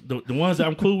runners, the ones that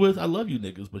I'm cool with, I love you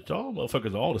niggas, but y'all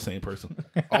motherfuckers are all the same person.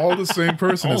 all the same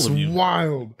person. All It's of you.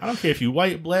 wild. I don't care if you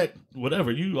white, black,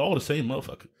 whatever, you all the same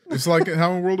motherfucker. It's like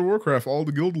how in World of Warcraft, all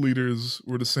the guild leaders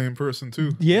were the same person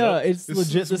too. Yeah, Yep. it's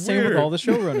legit the same weird. with all the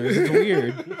showrunners. It's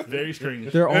weird. Very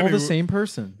strange. They're all Anyway. the same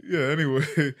person. Yeah. Anyway,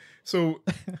 so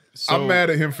I'm mad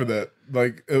at him for that.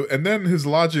 Like, and then his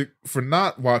logic for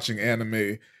not watching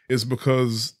anime is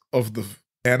because of the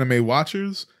anime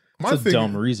watchers. It's a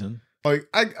dumb reason. Like,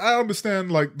 I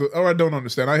understand, like, I don't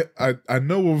understand. I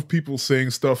know of people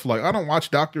saying stuff like, I don't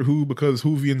watch Doctor Who because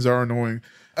Whovians are annoying.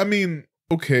 I mean,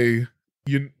 okay,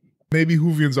 maybe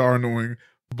Whovians are annoying,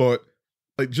 but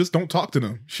like, just don't talk to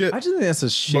them. Shit. I just think that's a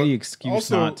shitty excuse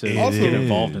also- not to also- get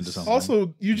involved into something.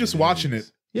 Also, you just watching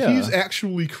it. Yeah. He's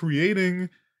actually creating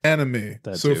anime.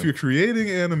 That So if too. you're creating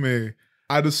anime,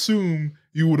 I'd assume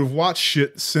you would have watched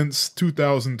shit since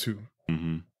 2002.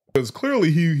 Mm-hmm. Because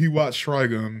clearly he watched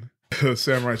Trigun,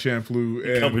 Samurai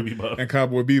Champloo, Cowboy Bebop. and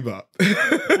Cowboy Bebop.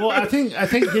 Well, I think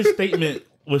his statement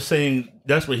was saying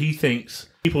that's what he thinks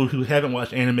people who haven't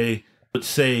watched anime would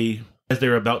say as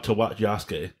they're about to watch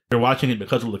Yasuke. They're watching it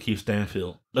because of Lakeith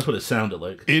Stanfield. That's what it sounded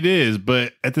like. It is,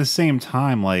 but at the same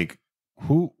time, like,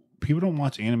 people don't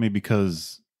watch anime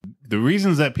because the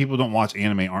reasons that people don't watch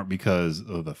anime aren't because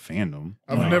of the fandom.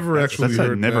 I've Like, never actually I've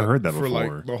heard never heard that for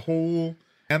before. like the whole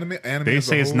anime. They as a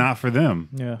say it's whole. not for them.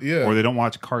 Yeah. Yeah. Or they don't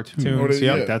watch cartoons. Tunes, Or they-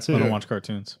 yep. yeah. That's I it. don't watch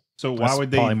cartoons. So why That's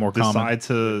would they probably more common. decide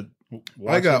to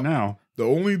watch got- it now? The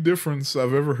only difference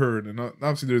I've ever heard, and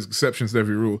obviously there's exceptions to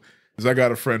every rule, is I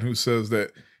got a friend who says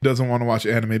that he doesn't want to watch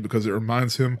anime because it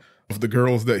reminds him of the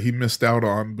girls that he missed out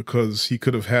on because he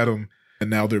could have had them and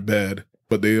now they're bad.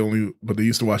 But they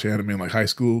used to watch anime in like high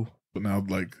school, but now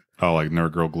like Oh, like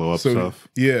nerd girl glow up so stuff.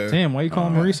 yeah, Damn, why you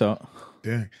calling Maurice out?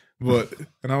 dang. But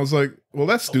and I was like, well,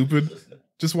 that's stupid.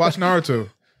 Just watch Naruto.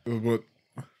 But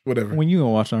whatever. When you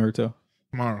gonna watch Naruto?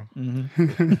 Tomorrow.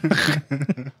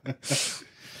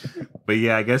 But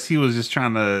yeah, I guess he was just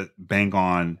trying to bank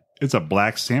on it's a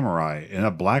black samurai and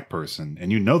a black person,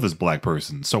 and you know this black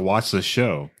person, so watch this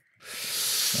show.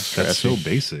 That's so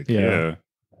basic. Yeah.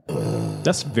 Yeah.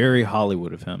 That's very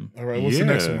Hollywood of him. All right, what's the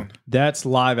next Yeah. one? That's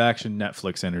live action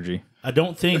Netflix energy. I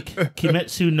don't think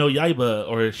Kimetsu no Yaiba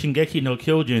or Shingeki no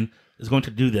Kyojin is going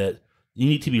to do that. You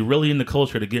need to be really in the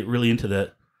culture to get really into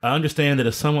that. I understand that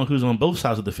as someone who's on both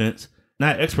sides of the fence,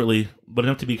 not expertly, but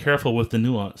enough to be careful with the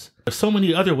nuance. There's so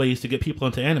many other ways to get people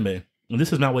into anime, and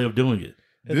this is my way of doing it.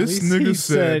 At This least nigga he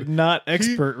said not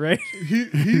expert, right?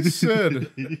 He said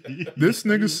this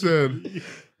nigga said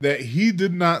that he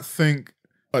did not think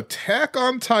Attack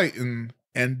on Titan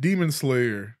and Demon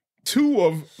Slayer, two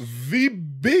of the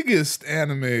biggest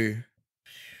anime,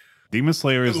 Demon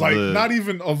Slayer is like the not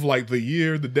even of like the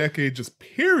year, the decade, just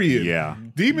period. yeah,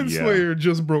 Demon Yeah. Slayer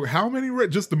just broke how many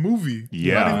just the movie?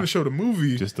 Yeah. Not even the show, the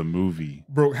movie just a movie.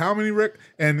 broke how many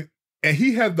and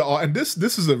he had the and this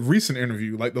is a recent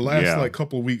interview, like the last Yeah. like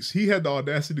couple of weeks. He had the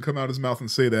audacity to come out of his mouth and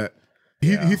say that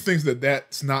Yeah. he thinks that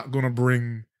that's not going to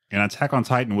bring. And Attack on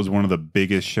Titan was one of the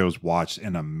biggest shows watched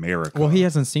in America. Well, he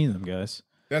hasn't seen them, guys.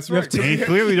 That's You have right. to- They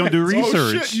clearly don't do Oh,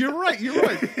 research. shit, you're right.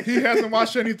 He hasn't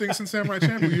watched anything since Samurai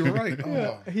Champloo. You're right.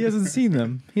 Oh, He hasn't seen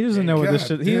them. He doesn't know what this God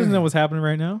shit. He doesn't damn. know what's happening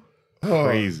right now. oh,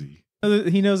 Crazy.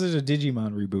 He knows there's a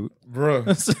Digimon reboot. bruh.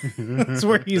 That's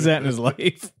where he's at in his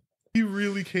life. He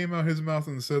really came out his mouth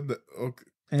and said that. Okay.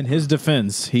 In his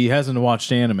defense, he hasn't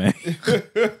watched anime.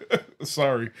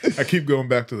 Sorry, I keep going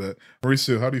back to that.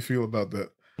 Mauricio, how do you feel about that?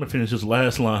 I'm going to finish this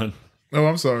last line. Oh,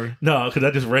 I'm sorry. No, because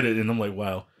I just read it and I'm like,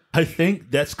 wow. I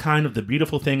think that's kind of the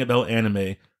beautiful thing about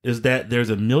anime is that there's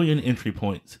a million entry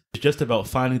points. It's just about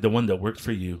finding the one that works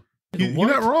for you. You're What?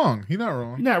 not wrong. You're not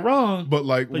wrong. You're not wrong. But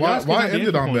like, But why Yasuke's why not the end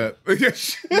it on entry that?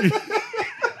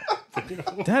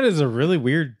 That is a really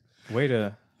weird way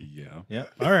to. Yeah. Yeah.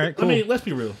 All right. I Cool. mean, let's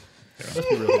be real. Let's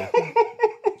be real here.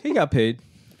 he got paid.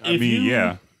 I mean,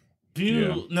 yeah. If you,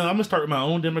 Yeah. No, I'm going to start with my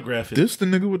own demographic. This the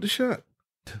nigga with the shot.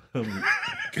 Um,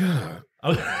 God.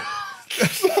 I'm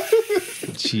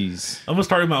Jeez. going to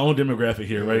start with my own demographic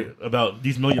here, right? About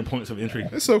these million points of entry.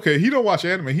 It's okay. He don't watch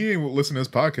anime. He ain't listen to this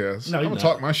podcast. No, I'm he gonna not.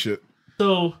 talk my shit.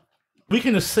 So we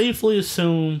can safely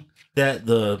assume that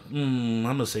I'm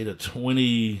going to say the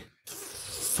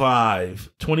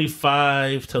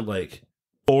 25 to like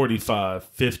 45,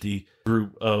 50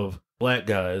 group of black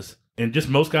guys, and just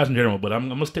most guys in general, but I'm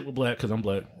going to stick with black because I'm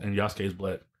black and Yasuke is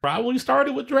black. Probably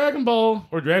started with Dragon Ball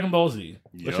or Dragon Ball Z.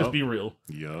 Let's Yup. just be real.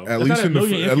 Yup. At That's least not a in the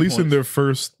million at entry least in points. their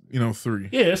first 3.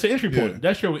 Yeah, it's an entry point. Yeah.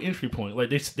 That's your entry point.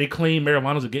 Like they claim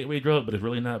marijuana's a gateway drug, but it's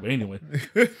really not. But anyway,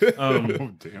 Oh,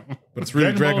 damn. But it's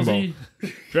really Dragon Ball.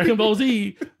 Z, Dragon Ball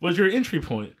Z was your entry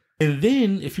point. And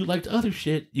then if you liked other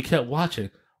shit, you kept watching.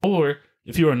 Or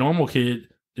if you were a normal kid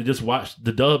that just watched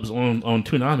the dubs on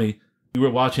Toonami, you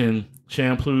were watching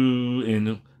Champloo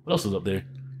and what else was up there?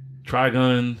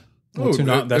 Trigun, Well, Oh,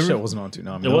 that every- shit wasn't on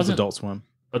Toonami. It That was wasn't? Adult Swim.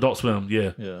 Adult Swim,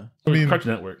 yeah. Yeah. I mean,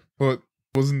 Cartoon Network. But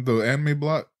wasn't the anime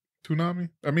block Toonami?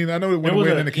 I mean, I know it went There was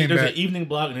away and then it came there's back. an evening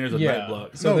block and there's a night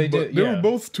block. So no, they but did. they yeah. were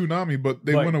both Toonami, but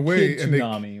they But went away Kid and they.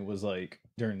 Toonami was like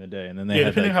during the day, and then they Yeah,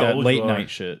 had depending like how that old late you are. night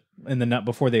shit, and then not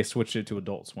before they switched it to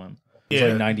Adult Swim. It was Yeah.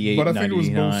 like 98, But I think it was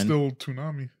 99. both still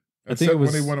Toonami. I think it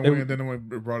was- when they went it- away and then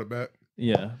they brought it back.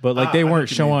 Yeah, but like I they know weren't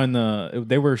what you showing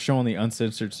they were showing the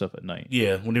uncensored stuff at night.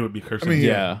 Yeah, when they would be cursing. I mean,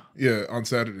 Yeah. Yeah, on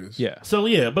Saturdays. Yeah. So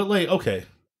yeah, but like okay,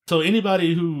 so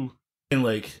anybody who can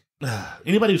like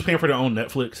anybody who's paying for their own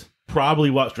Netflix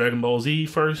probably watch Dragon Ball Z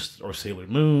first or Sailor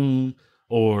Moon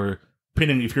or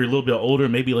depending if you're a little bit older,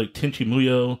 maybe like Tenchi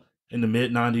Muyo in the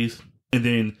mid 90s, and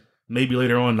then maybe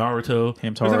later on Naruto.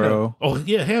 Hamtaro. Oh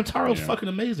yeah, Hamtaro's fucking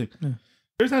amazing. Yeah.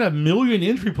 There's not a million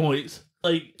entry points.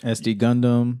 Like SD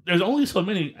Gundam. There's only so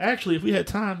many. Actually, if we had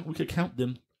time, we could count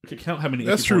them. We could count how many.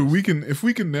 That's true. Points. We can if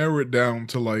we can narrow it down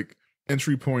to like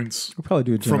entry points. We'll probably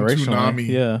do it from Toonami.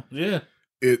 Yeah.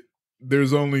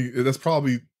 That's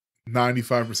probably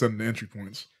 95% of the entry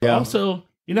points. Yeah. Also,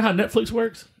 you know how Netflix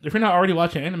works? If you're not already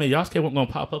watching anime, Yasuke won't gonna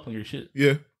pop up on your shit.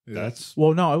 Yeah. That's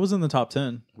no, it was in the top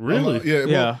 10. Really?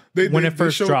 Yeah. Well, when it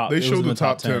first dropped, they it was showed in the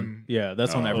top 10. Yeah,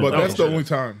 that's on every. But that's the only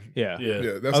time. Yeah. That's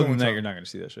Other the only than that, time. you're not going to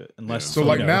see that shit unless. So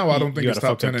like now, I don't think it's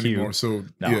top 10 queue. anymore. So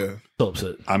No. yeah, So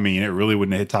upset. I mean, it really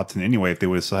wouldn't have hit top 10 anyway if they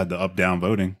would have still had the up down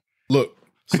voting. Look.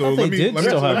 So let me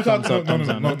talk.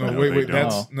 No. Wait. They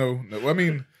That's no. I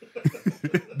mean,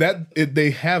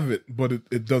 they have it, but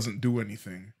it doesn't do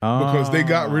anything because they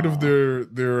got rid of their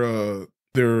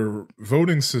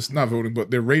voting system, not voting,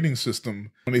 but their rating system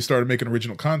when they started making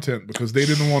original content because they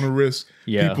didn't want to risk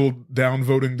people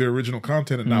downvoting their original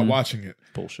content and not watching it.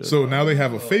 Bullshit. So now they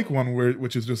have a fake one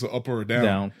which is just an up or a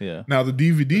down. Yeah. Now the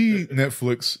DVD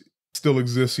Netflix still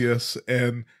exists, yes,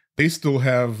 and they still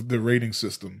have the rating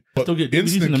system. But still get DVDs in the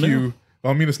Instant mail. Queue,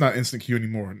 well, I mean, it's not Instant Queue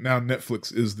anymore. Now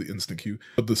Netflix is the Instant Queue.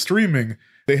 But the streaming,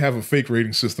 they have a fake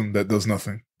rating system that does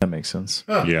nothing. That makes sense.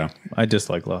 Yeah. I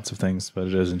dislike lots of things, but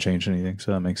it doesn't change anything,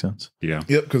 so that makes sense. Yeah.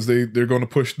 Yep, because they're going to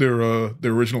push their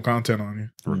original content on you.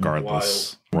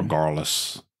 Regardless.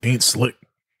 Ain't slick.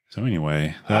 So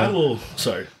anyway. I will.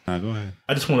 Sorry. Go ahead.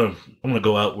 I just want to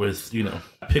go out with,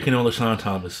 picking on LeSean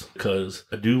Thomas because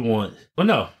I do want. Well,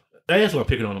 no. That's why I'm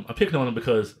picking on him. I'm picking on him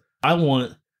because I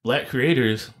want black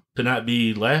creators to not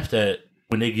be laughed at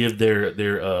when they give their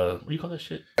what do you call that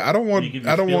shit? I don't want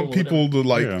people to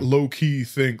low key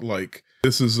think like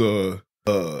this is a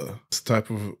this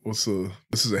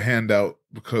is a handout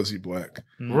because you're black.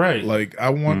 Right. Like I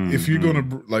want if you're gonna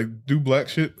do black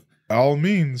shit, by all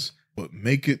means, but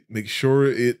make sure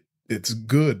it's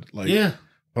good. Like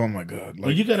oh my god! Like,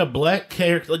 when you got a black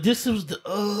character, like this was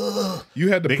the you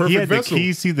had the perfect he had vessel. The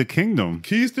keys to the kingdom.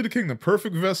 Keys to the kingdom.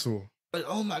 Perfect vessel. Like,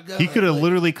 oh my god! He could have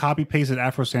literally copy pasted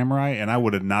Afro Samurai, and I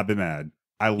would have not been mad.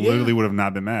 I literally would have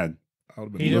not been mad.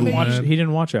 He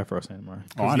didn't watch Afro Samurai.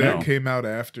 Because that came out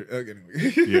after.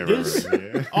 Anyway.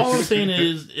 Yeah. All I'm saying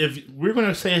is, if we're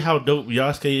gonna say how dope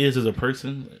Yasuke is as a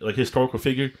person, like historical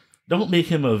figure, don't make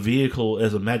him a vehicle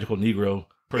as a magical Negro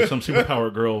for some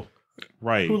superpowered girl.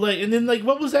 Right. Who and then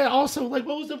what was that also? What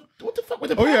the fuck were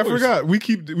the powers? Oh yeah, I forgot. We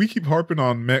keep harping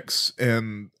on mechs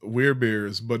and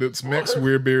werebears, but it's mechs,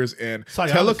 werebears, and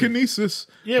telekinesis.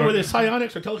 Yeah, were they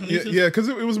psionics or telekinesis? Yeah, because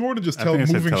it was more than just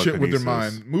moving shit with their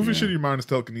mind. Moving shit in your mind is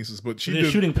telekinesis, but she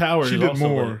did shooting powers. She did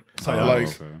more,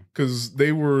 because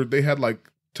they had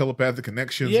telepathic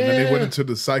connections, and then they went into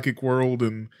the psychic world,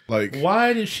 and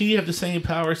why did she have the same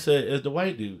power set as the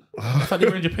white dude? I thought they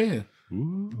were in Japan.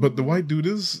 But the white dude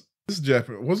is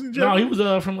Japanese. Wasn't he Japanese? No, he was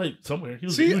from somewhere. He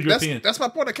was European. That's my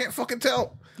point. I can't fucking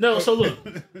tell. No, so look,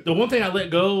 the one thing I let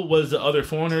go was the other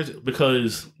foreigners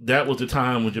because that was the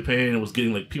time when Japan was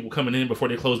getting people coming in before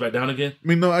they closed back down again. I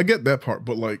mean, no, I get that part,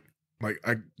 but I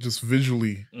just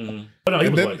visually. Mm-hmm. But no,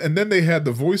 and then they had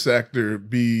the voice actor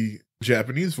be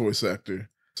Japanese voice actor,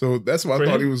 so that's why I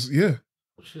thought he was. Yeah.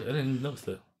 Oh, shit, I didn't even notice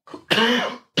that.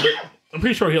 I'm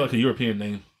pretty sure he had a European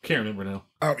name. Can't remember now.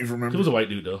 I don't even remember. He was a white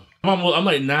dude though. I'm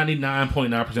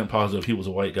 99.9% positive he was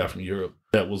a white guy from Europe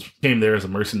that came there as a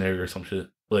mercenary or some shit.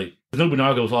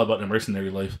 Nobunaga was all about the mercenary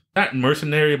life. Not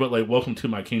mercenary, but welcome to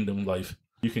my kingdom life.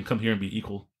 You can come here and be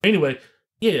equal. Anyway,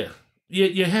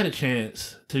 you had a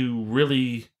chance to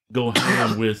really go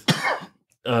ham with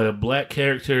a black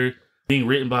character being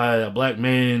written by a black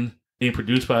man, being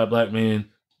produced by a black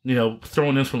man,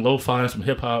 throwing in some lo-fi and some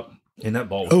hip-hop, and that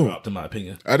ball was dropped, in my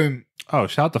opinion. I didn't... Oh,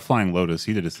 shout out to Flying Lotus.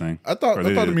 He did his thing. I thought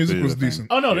the music was decent.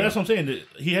 Oh, no, that's what I'm saying.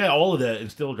 He had all of that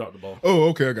and still dropped the ball. Oh,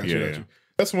 okay, I got you.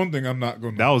 That's one thing I'm not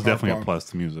going to... That was definitely a plus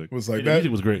to music. Was the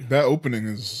music was great. That opening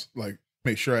is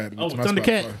make sure I had to go to my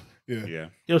Thundercat. Spotify. Yeah.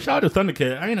 Yo, shout out to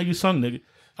Thundercat. I ain't know you sung, nigga.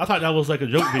 I thought that was a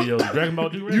joke video. Dragon Ball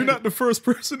Dude. You're not the first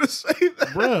person to say that.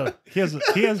 Bruh.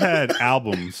 He has had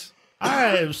albums.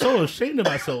 I am so ashamed of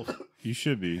myself. You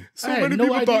should be. So many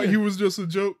people thought he was just a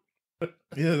joke.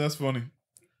 Yeah, that's funny.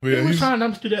 But he was trying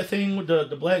not to do that thing with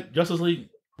the Black Justice League.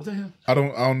 Was that him? I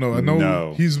don't know. I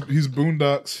know he's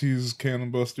Boondocks. He's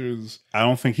Cannon Busters. I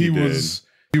don't think he did.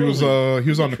 He was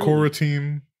on the Korra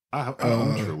team.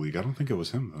 Ultra League. I don't think it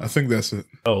was him though. I think that's it.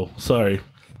 Oh, sorry.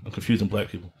 I'm confusing black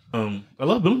people. I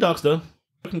love Boondocks though.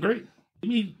 Looking great.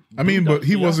 But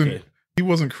he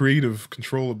wasn't creative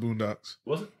control of Boondocks.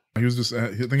 Was it? He was just I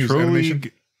think he was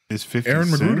animation. Is 50 Aaron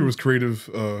Cent? Magruder was creative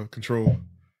control.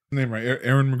 His name right?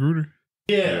 Aaron Magruder.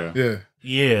 Yeah.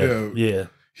 Yeah.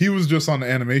 He was just on the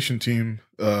animation team,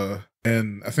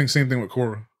 and I think same thing with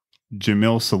Korra.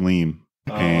 Jamil Salim.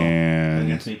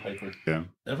 And Anthony Piper. yeah.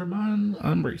 Never mind,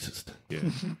 I'm racist. Yeah.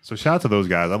 So shout out to those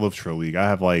guys. I love Trill League. I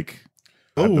have like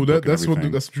I have the book and that's what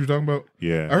everything. you're talking about.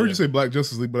 Yeah. I heard you say Black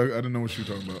Justice League, but I didn't know what you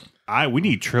were talking about. We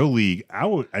need Trill League.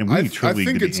 We need Trill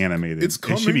League to be animated. It's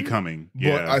coming. It should be coming. But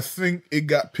Yeah. I think it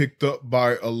got picked up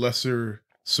by a lesser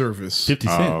service. 50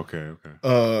 Cent. Oh,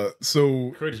 okay.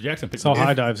 So Curtis Jackson picked So up.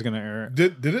 High Dive's gonna air it.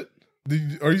 did it?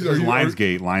 Are you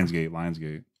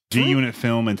Lionsgate. G Unit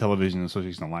Film and Television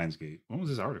Association of Lionsgate. When was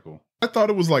this article? I thought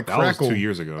it was like That Crackle. was 2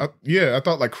 years ago. I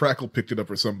thought like Crackle picked it up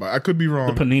or something. I could be The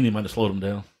wrong. Panini might have slowed him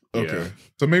down. Okay, Yeah.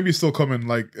 so maybe it's still coming.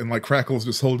 Like Crackle's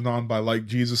just holding on by like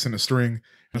Jesus in a string.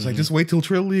 And it's like, just wait till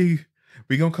Trill League.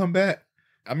 We gonna come back.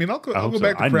 I mean, I'll go hope so.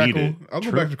 back to I need Crackle. it. I'll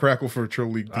go back to Crackle for Trill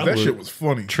League. I That would. shit was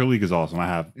funny. Trill League is awesome.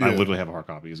 I Yeah. literally have a hard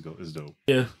copy. It's dope.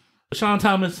 Yeah. Sean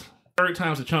Thomas, third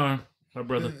time's a charm, my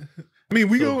brother. I mean,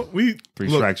 we Three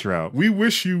strikes, you're out. We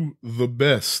wish you the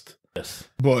best, Yes.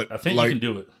 but I think like, you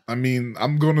can do it. I mean,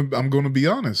 I'm gonna be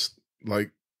honest.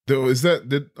 Like,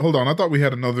 hold on? I thought we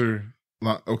had another.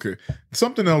 Okay,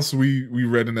 something else we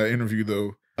read in that interview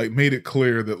though, like made it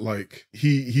clear that like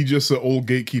he just an old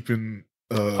gatekeeping.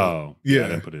 I yeah.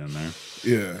 didn't put it in there.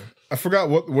 Yeah, I forgot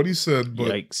what he said,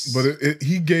 but Yikes. but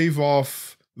he gave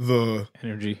off the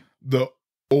Energy.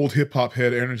 old hip hop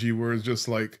head energy, where it's just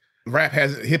like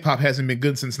hip hop hasn't been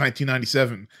good since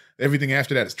 1997. Everything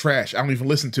after that is trash. I don't even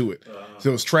listen to it,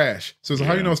 so it's trash. So it's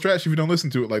how you know it's trash if you don't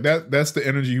listen to it. Like that. That's the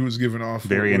energy he was giving off.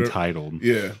 Very entitled.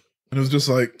 Yeah, and it was just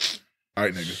like, all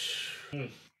right, nigga.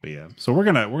 But yeah. So we're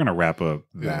gonna wrap up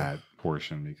that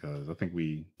portion because I think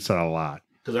we said a lot.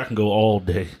 Because I can go all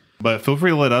day. But feel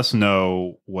free to let us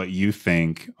know what you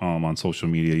think on social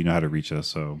media. You know how to reach us.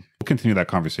 So we'll continue that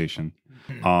conversation.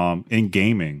 In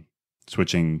gaming,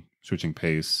 switching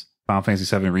pace. Final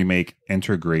Fantasy VII Remake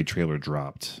Intergrade trailer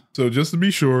dropped. So just to be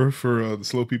sure for the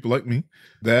slow people like me,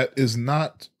 that is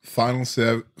not Final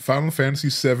Fantasy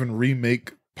VII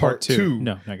Remake Part 2.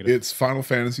 No, negative. It's Final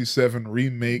Fantasy VII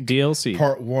Remake DLC.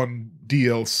 Part 1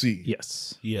 DLC.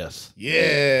 Yes. Yes.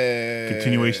 Yeah.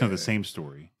 Continuation of the same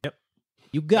story.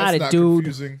 You got That's it, not dude.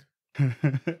 Confusing.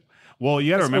 Well,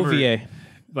 you got to It's remember, OVA.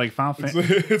 like Final Fantasy.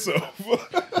 It's over.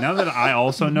 Now that I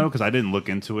also know, because I didn't look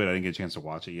into it, I didn't get a chance to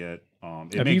watch it yet.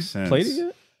 It Have makes you sense. played it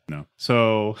yet? No.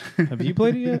 So Have you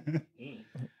played it yet?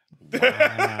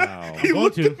 wow. He going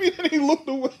looked to. at me and he looked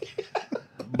away.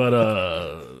 But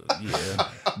yeah.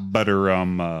 Butter I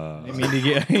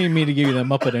didn't mean to give you that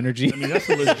Muppet energy. I mean that's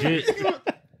a legit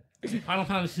Final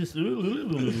Fantasy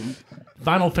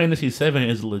VII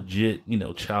is a legit,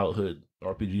 childhood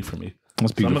RPG for me.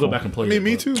 That's So I'm beautiful. gonna go back and play I mean, it.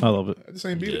 me but- too. I love it. I just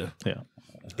ain't beat it. Yeah. Yeah.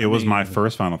 it was my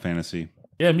first Final Fantasy.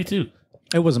 Yeah, me too.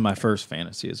 It wasn't my first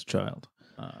fantasy as a child.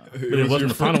 it wasn't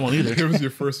the final one either. It was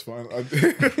your first final.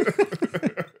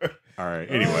 All right.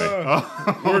 Anyway,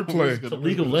 Wordplay. So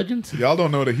League of Legends? Y'all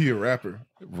don't know that he a rapper.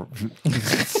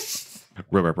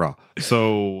 Raw.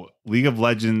 So League of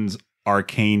Legends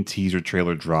Arcane teaser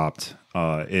trailer dropped.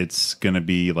 It's gonna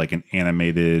be like an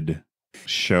animated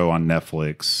show on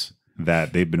Netflix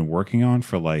that they've been working on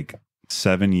for like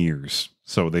 7 years.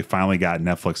 So they finally got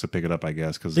Netflix to pick it up, I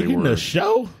guess, because They're they getting were. a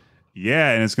show?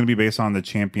 Yeah, and it's gonna be based on the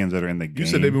champions that are in the game.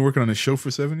 You said they've been working on this show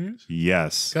for 7 years?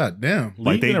 Yes. God damn.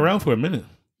 League been around for a minute.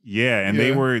 Yeah, and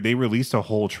Yeah. they released a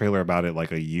whole trailer about it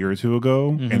like a year or two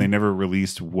ago, Mhm. and they never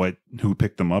released who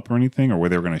picked them up or anything, or where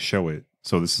they were going to show it.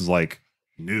 So this is like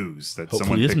news that someone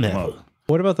Hopefully it's picked them never. up.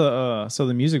 What about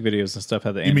the music videos and stuff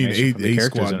have the You mean animation from the A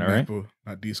characters Squad in it, right? Mappa,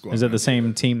 not D Squad. Is that the Mappa.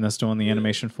 same team that's doing the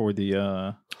animation for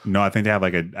the No, I think they have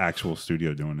like an actual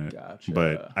studio doing it, Gotcha.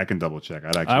 but I can double check.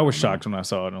 I I was shocked when I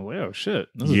saw it and I was like, oh shit,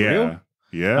 this is Yeah, real?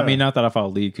 yeah. I mean, not that I follow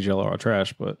League because y'all are all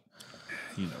trash, but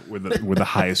you know, we're the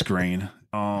highest grain.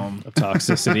 of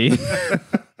toxicity.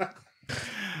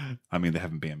 I mean, they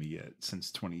haven't banned me yet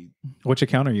since Which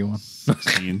account are you on?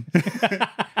 2016.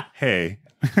 Hey,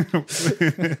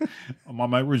 I'm on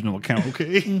my original account.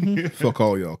 Okay. Fuck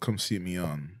all y'all. Come see me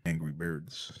on Angry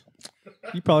Birds.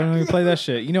 You probably don't even play that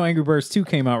shit. You know Angry Birds 2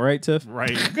 came out, right, Tiff?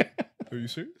 Right. Are you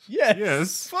serious?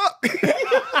 Yes. Fuck.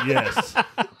 Yes.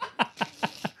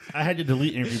 I had to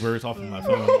delete Angry Birds off of my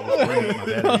phone. It was burning my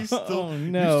battery. Oh, You're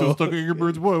no. still stuck in your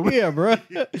bird's wood. Yeah, bro.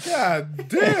 God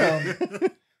damn.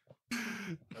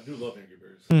 I do love Angry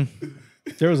Birds.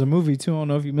 There was a movie, too. I don't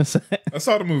know if you missed that. I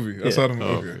saw the movie. I saw the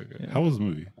movie. Oh, Okay. okay. How was the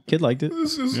movie? Kid liked it.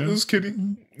 It was kiddie.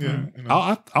 Yeah. You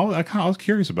know. I was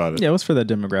curious about it. Yeah, it was for that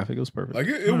demographic. It was perfect. Like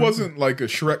it wasn't like a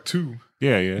Shrek 2.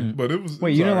 Yeah, yeah. but it was. Wait,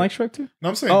 it was you didn't alright. like Shrek 2? No,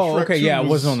 I'm saying. Oh, Shrek okay. 2 Yeah, it was,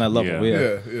 wasn't on that level. yeah. Yeah.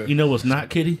 Yeah, yeah. You know what's not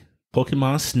kitty?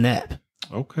 Pokemon Snap.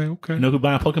 Okay, okay. You know who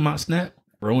buying Pokemon Snap?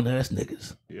 Grown ass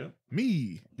niggas. Yeah.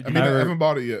 Me. Did I you mean, I ever- haven't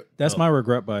bought it yet. That's my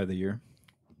regret buy of the year.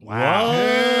 Wow.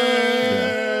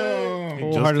 Damn. It just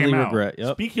Wholeheartedly came out. regret.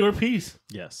 Yep. Speak your piece.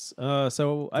 Yes.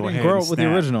 So I Go didn't ahead grow and up with the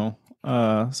snap. original.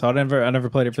 So I never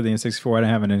played it for the N64. I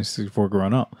didn't have an N64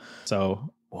 growing up. So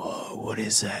whoa, what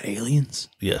is that? Aliens?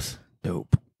 Yes.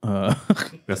 Dope.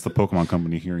 That's the Pokemon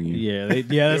company hearing you. Yeah,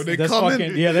 that's, they that's coming.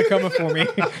 fucking, yeah, they're coming for me.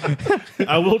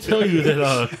 I will tell you that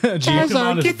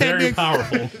Pokemon is get that very nigga.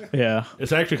 powerful. Yeah,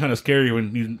 It's actually kind of scary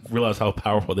when you realize how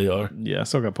powerful they are. yeah. I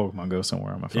still got Pokemon Go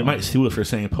somewhere on my They phone. might sue us for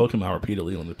saying Pokemon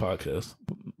repeatedly on the podcast.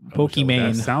 That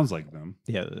Pokemon. sounds like them.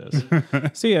 Yeah, it is.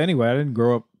 So yeah. Anyway, I didn't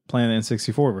grow up playing the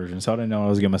N64 version, so I didn't know what I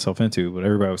was getting myself into. But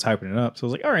everybody was hyping it up, so I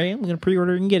was like, "All right, I'm gonna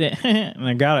pre-order and get it." And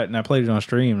I got it, and I played it on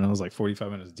stream, and I was like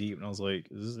 45 minutes deep, and I was like,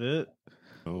 "Is this it?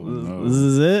 Oh, This no.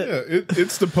 is it?" Yeah,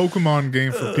 it's the Pokemon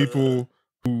game for people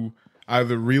who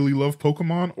either really love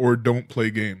Pokemon or don't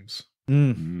play games.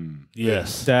 Mm. Mm.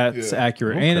 Yes. That's Yeah.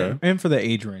 accurate, Okay. and for the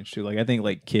age range too. Like I think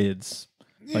like kids,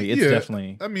 like it's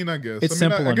definitely I mean, I guess it's I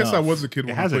mean, simple I guess I enough. was a kid It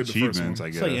when has I played the first achievements, one. I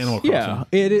It's guess. like Animal Crossing.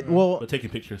 yeah. It well But taking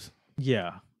pictures.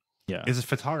 yeah. It's a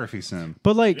photography sim.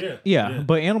 But like, Yeah, yeah, yeah.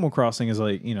 but Animal Crossing is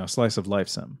like, slice of life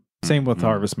sim. Same with Mhm.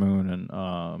 Harvest Moon and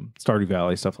Stardew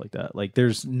Valley, stuff like that. Like,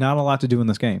 there's not a lot to do in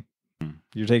this game. Mm.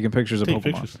 You're taking pictures of Take Pokemon,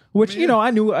 pictures. which Yeah.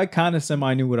 I kind of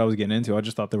semi knew what I was getting into. I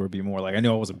just thought there would be more. Like, I knew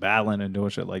I wasn't battling and doing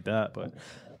shit like that, but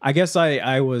I guess I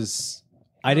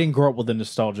didn't grow up with the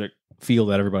nostalgic feel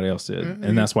that everybody else did, Mhm.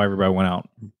 and that's why everybody went out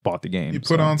and bought the game. You put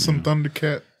So, on some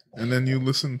Thundercat, and then you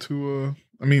listen to.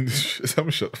 I mean, shut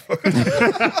the fuck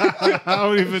up. I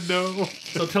don't even know.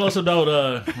 So tell us about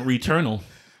Returnal.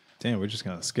 damn, we're just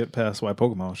gonna skip past why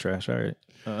Pokemon was trash. All right.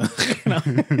 I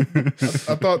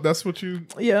thought that's what you.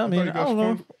 Yeah, I thought mean, you I got don't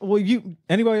know. fun. Well,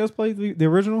 anybody else play the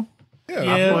original? Yeah,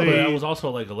 Yeah, but played- I was also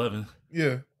like 11.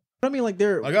 yeah. But I mean, like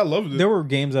there Like I loved it. there were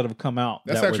games that have come out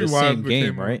That's that were actually the why I same game,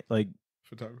 became a- right? Like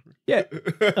Photography. Yeah.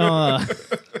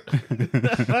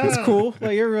 It's cool.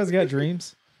 Like everyone's got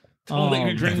dreams. Don't let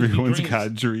your dreams be Everyone's dreams.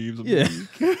 got dreams. Yeah.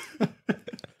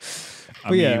 I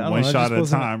But yeah, I mean, don't one know, I shot just at a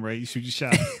wasn't- time, right? You shoot your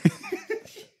shot.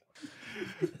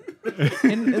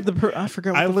 And I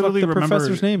forgot what I the fuck literally the remember-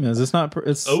 professor's name is. It's not.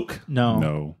 It's Oak? No,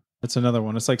 No. it's another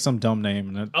one. It's like some dumb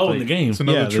name. And Oh, like, in the game. It's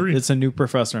another yeah, tree. it's a new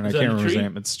professor, and I Is that can't a remember his tree?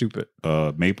 name. It's stupid.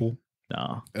 Maple.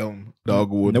 No, Elm,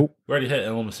 dogwood, nope. We already had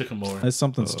Elm and Sycamore. It's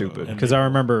something stupid. and Because I Maple.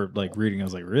 remember like reading. I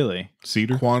was like, really?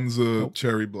 Cedar. Kwanzaa,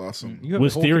 cherry blossom. You have a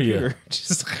whole Wisteria. computer.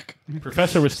 Just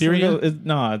Professor Wisteria.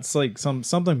 it's like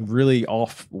something really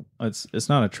off. It's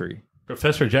not a tree.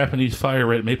 Professor Japanese Fire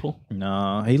Red Maple.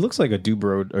 No, he looks like a dude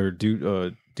bro or dude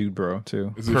bro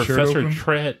too. Is it shirt Professor open?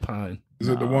 Trad Pine. Is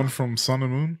it the one from Sun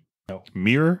and Moon?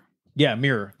 Mirror. Yeah,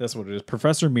 Mirror. That's what it is.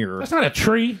 Professor Mirror. That's not a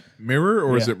tree. Mirror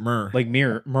or is Yeah. it Myrrh? Like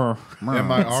Mirror.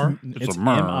 M-I-R? It's a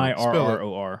Mir.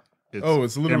 M-I-R-R-O-R. Oh,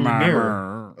 it's literally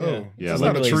mirror. Oh, Yeah, it's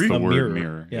not a literally tree. the a word mirror.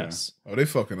 mirror, yeah. Yes. Oh, they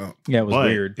fucking up. Yeah, it was But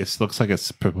weird. it looks like it's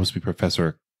supposed to be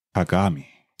Professor Kagami.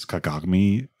 Is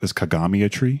Kagami a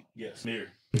tree? Yes. Mirror.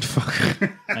 Fuck.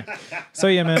 So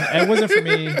yeah, man, it wasn't for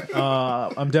me.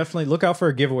 I'm definitely look out for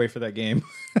a giveaway for that game.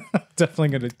 Definitely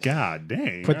gonna God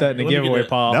dang. put that in a Let me get giveaway that.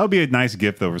 pop. That would be a nice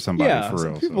gift though for somebody Yeah, for some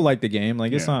real. people so. like the game.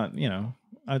 Like it's Yeah. not,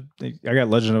 I got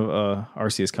Legend of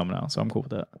Arceus coming out, so I'm cool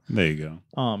with that. There you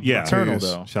go. Yeah. Returnal yes.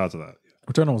 though. Shout out to that.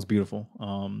 Returnal was beautiful.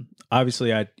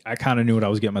 Obviously, I kind of knew what I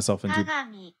was getting myself into.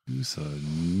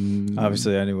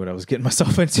 Obviously, I knew what I was getting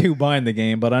myself into buying the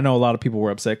game, but I know a lot of people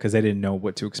were upset because they didn't know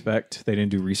what to expect. They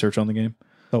didn't do research on the game.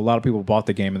 So a lot of people bought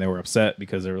the game and they were upset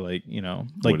because they were like, like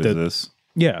What is this?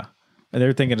 yeah, and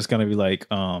they're thinking it's gonna be like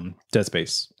Dead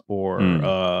Space or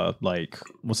like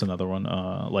what's another one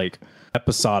like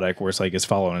episodic where it's like it's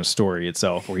following a story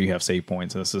itself where you have save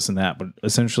points and this and that, but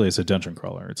essentially it's a dungeon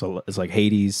crawler. It's like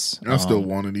Hades. I still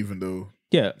want it, even though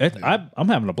Yeah, I'm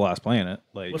having a blast playing it.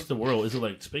 Like What's the world? Is it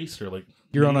like space or like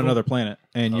you're on medieval? another planet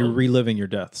and you're Oh. reliving your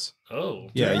deaths. Oh.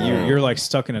 Yeah, Damn. you're like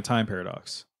stuck in a time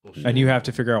paradox. Well, shit. And you have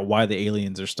to figure out why the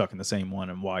aliens are stuck in the same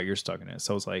one and why you're stuck in it.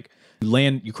 So it's like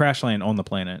you crash land on the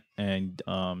planet, and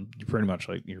you pretty much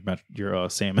like you're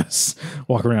Samus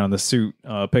walking around in the suit,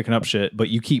 picking up shit. But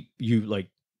you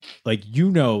like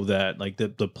that like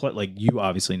like you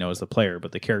obviously know as the player,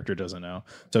 but the character doesn't know.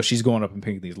 So she's going up and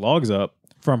picking these logs up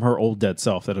from her old dead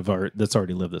self that's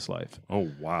already lived this life.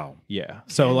 Oh wow. Yeah.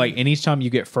 So like, and each time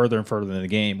you get further and further in the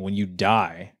game, when you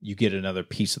die, you get another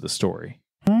piece of the story.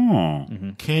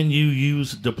 Oh. Can you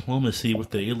use diplomacy with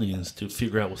the aliens to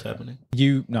figure out what's happening?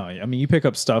 You pick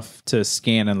up stuff to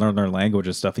scan and learn their language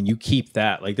and stuff, and you keep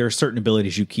that. Like there are certain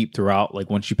abilities you keep throughout, like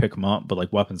once you pick them up, but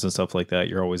like weapons and stuff like that,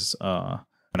 you're always gonna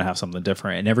have something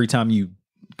different. And every time you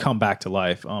come back to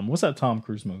life, what's that Tom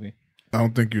Cruise movie? I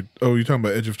don't think you're. Oh, you're talking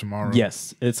about Edge of Tomorrow?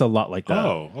 Yes, it's a lot like that.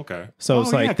 Oh, okay. So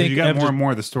it's like you got more and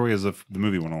more of the story as if the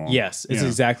movie went along. Yes, it's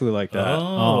exactly like that.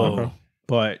 Oh.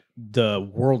 But the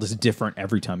world is different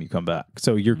every time you come back.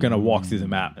 So you're gonna walk through the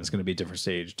map, and it's gonna be a different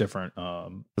stage, different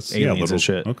aliens and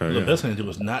shit. Okay. The best thing to do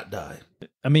is not die.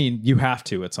 I mean, you have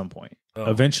to at some point. Oh.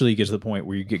 Eventually, you get to the point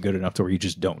where you get good enough to where you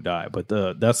just don't die. But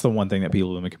that's the one thing that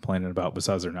people have been complaining about,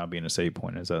 besides there not being a save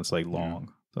point, is that it's like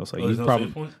long. So it's like There's you no probably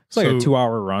save point? it's like a So-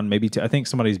 2-hour run, maybe. I think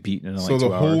somebody's beaten in like So 2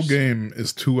 the hours. whole game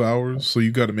is 2 hours. So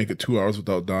you got to make it 2 hours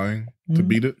without dying to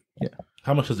beat it.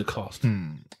 How much does it cost?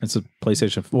 It's a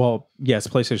PlayStation. Well, yeah, it's a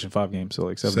PlayStation 5 game, so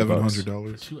like $700.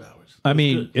 $700. 2 hours. I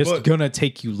mean, Good. it's But- gonna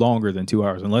take you longer than 2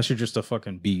 hours, unless you're just a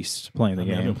fucking beast playing the I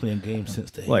mean, I've game. been playing games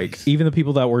since the 80s. Like even the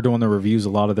people that were doing the reviews, a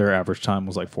lot of their average time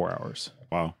was like 4 hours.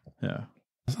 Wow. Yeah.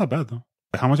 That's not bad though.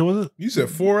 How much was it? You said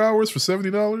 4 hours for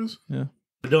 $70? No,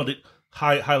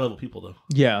 high level people though.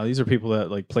 Yeah, these are people that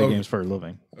like play Okay. games for a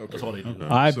living. That's all they do.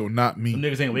 Okay. So not Them me.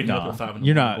 niggas ain't waking up Nah, at 5 in the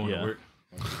you're morning not, going yeah. to work.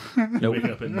 Nope.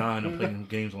 Waking up at 9 and playing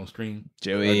games on stream.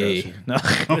 Joey. No.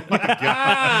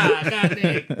 God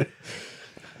dang.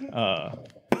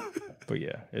 But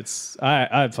yeah, it's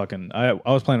I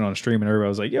was playing on a stream and everybody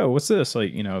was like, "Yo, what's this?"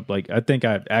 Like, like I think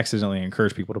I accidentally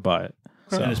encouraged people to buy it.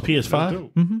 So And it's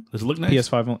PS5. Does it look nice?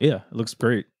 PS5, yeah, it looks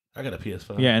great. I got a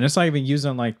PS5. Yeah, and it's not even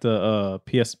using like the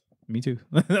PS. Me too.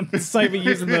 It's not even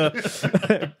using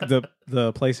the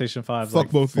PlayStation 5 Fuck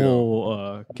like both of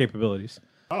y'all. full capabilities,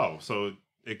 Oh, so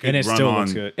it could and it run still on.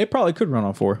 looks good. It probably could run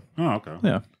on 4. Oh, okay.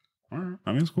 Yeah. All right.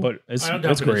 I mean, it's cool. But it's I'm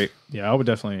down for this. great. Yeah, I would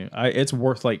definitely. It's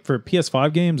worth like for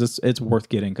PS5 games. It's worth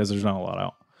getting because there's not a lot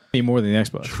out. I mean, more than the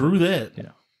Xbox. True that. Yeah.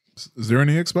 Is there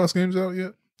any Xbox games out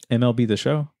yet? MLB The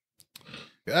Show.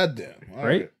 God damn. All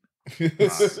Right? right.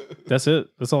 That's it.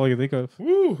 That's all I can think of.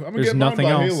 Woo, I'm gonna There's get mine nothing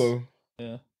by else. Halo.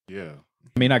 Yeah.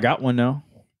 I mean, I got one now,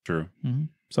 True.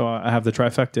 so I have the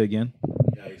trifecta again.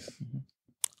 Nice.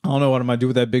 I don't know what I'm gonna do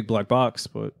with that big black box,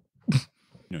 but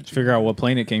You know, figure out what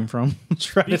plane it came from.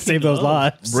 Try to Speaking save those of-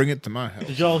 lives. Bring it to my house.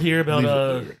 Did y'all hear about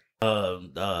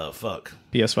Leave fuck?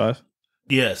 PS5.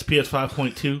 Yes,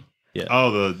 PS5.2.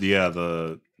 Oh,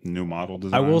 the new model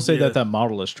design. I will say Yeah. that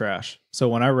model is trash. So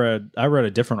when I read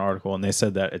a different article and they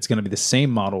said that it's going to be the same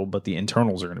model, but the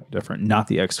internals are going to be different, not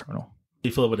the external. How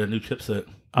you feel about that new chipset?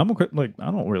 I'm okay, like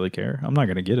I don't really care. I'm not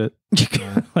going to get it.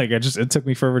 Like it took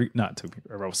me forever. Not took me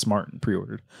forever. I was smart and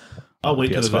pre-ordered. I'll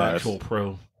wait till the PS5. actual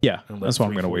Pro. Yeah, In like that's what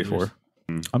I'm going to 3-4 wait years. for.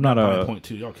 I'm not a.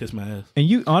 5.2. Y'all kiss my ass. And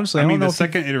you honestly, I I don't mean, know. the if you-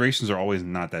 second iterations are always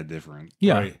not that different.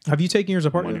 yeah. Right. Have you taken yours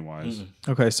apart? Money Yet? wise.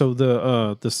 Okay, so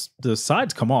the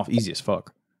sides come off easy as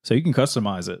fuck. So you can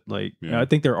customize it. Like Yeah. I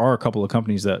think there are a couple of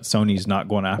companies that Sony's not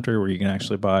going after where you can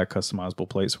actually buy customizable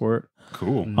plates for it.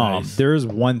 Cool. Nice. There's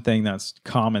one thing that's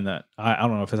common that I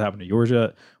don't know if it's happened to yours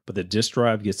yet, but the disk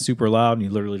drive gets super loud and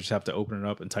you literally just have to open it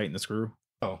up and tighten the screw.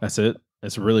 Oh. That's it.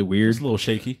 It's really weird. It's a little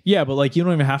shaky. Yeah, but like you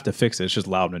don't even have to fix it. It's just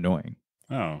loud and annoying.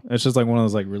 Oh, It's just like one of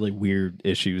those like really weird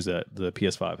issues that the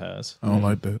PS5 has. I don't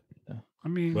like that. I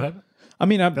mean, What happened? I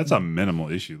mean, that's a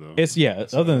minimal issue though. It's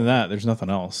other than that, there's nothing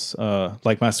else.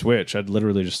 Like my Switch, I'd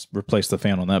literally just replace the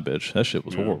fan on that bitch. That shit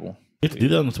was horrible. You have to do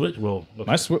that on the Switch? Well,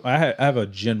 okay. I have a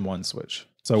Gen 1 Switch.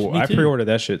 So Me I too. pre-ordered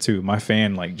that shit too. My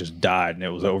fan like just died and it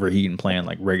was overheating playing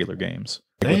like regular games.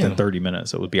 Like, Damn. within 30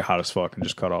 minutes, it would be hot as fuck and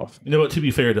just cut off. You know what? To be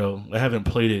fair, though, I haven't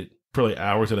played it for like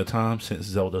hours at a time since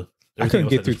Zelda. I couldn't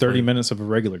get through 30 minutes of a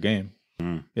regular game.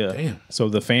 Yeah. Damn. So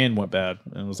the fan went bad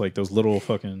and it was like those little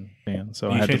fucking fans. So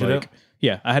You I had changed to it like, up?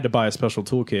 yeah, I had to buy a special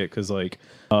toolkit because like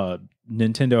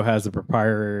Nintendo has the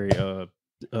proprietary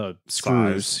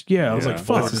screws. Size. Yeah, I was like, Well,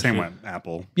 fuck. it's the same with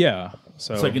Apple. Yeah.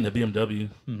 So It's like in the BMW.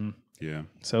 Yeah.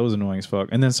 so it was annoying as fuck.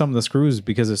 And then some of the screws,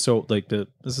 because it's so like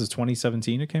this is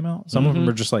 2017 it came out. Some of them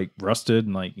are just like rusted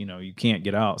and like, you can't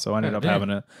get out. So I ended up damn. having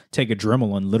to take a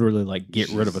Dremel and literally like get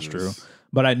rid of a screw. Jesus.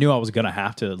 But I knew I was gonna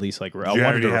have to at least like I You wanted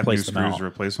already to have new replace them screws out. to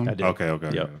replace them? I did. Okay. Yep.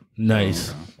 Okay.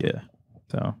 Nice. Okay. Yeah.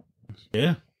 So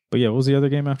Yeah. but yeah, what was the other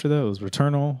game after that? It was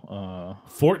Returnal.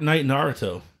 Fortnite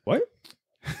Naruto. What?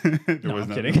 There No, was I'm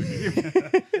no-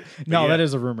 kidding. No, yeah. that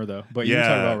is a rumor though. But you can talk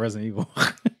Yeah. about Resident Evil.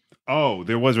 Oh,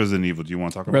 there was Resident Evil. Do you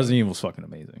want to talk about Resident Evil's fucking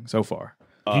amazing so far.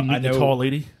 Did you meet the tall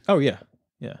lady? Oh yeah,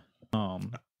 yeah. it?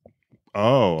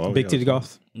 Oh, Big yeah. Titty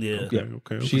Goth. Yeah. Okay. Yeah.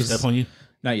 Okay. She's- Step on you?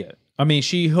 Not yet. I mean,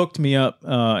 she hooked me up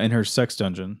in her sex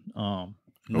dungeon.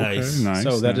 Nice. Okay, nice.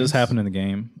 So that does nice. happen in the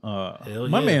game. Hell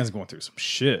My yeah. man's going through some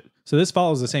shit. So this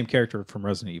follows the same character from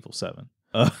Resident Evil 7.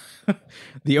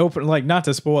 The open, like, not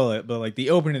to spoil it, but like the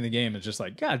opening of the game is just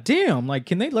like, God damn, like,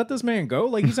 can they let this man go?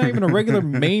 Like, he's not even a regular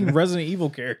main Resident Evil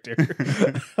character.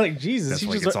 Like, Jesus, That's he's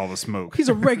why he just gets all the smoke. he's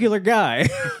a regular guy.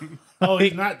 Oh,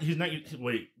 he's not.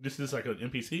 Wait, this is like an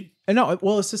NPC. And no,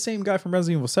 well, it's the same guy from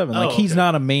Resident Evil 7. Like, Oh, he's okay.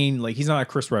 not a main, like, he's not a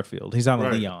Chris Redfield. He's not a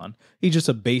Right. Leon. He's just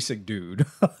a basic dude.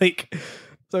 Like,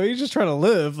 so he's just trying to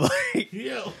live. Like,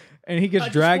 Yeah. and he gets I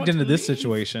just dragged want into to this leave.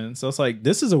 situation. So it's like,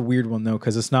 this is a weird one though,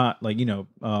 because it's not like,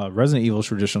 Resident Evil is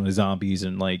traditionally zombies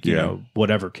and like, you Yeah. know,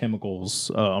 whatever chemicals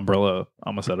Umbrella, I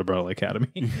almost said Umbrella Academy,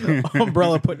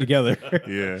 Umbrella put together.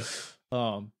 Yeah.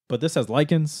 But this has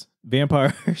lichens,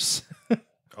 vampires.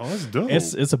 Oh, that's dope.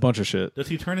 It's a bunch of shit. Does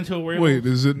he turn into a werewolf? Wait,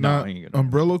 is it No, not he ain't gonna-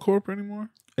 Umbrella Corp anymore?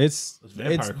 It's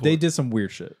Vampire Corp. they did some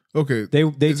weird shit. Okay, They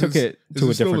Is took this- it to a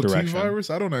is it different still direction. T-virus?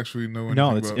 I don't actually know anything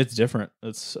No, about. it's different.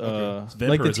 It's It's like the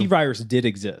vampirism. T virus did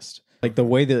exist. Like the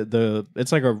way that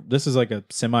it's like this is like a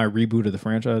semi reboot of the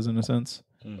franchise in a sense.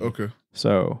 Okay.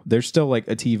 So there's still like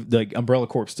like Umbrella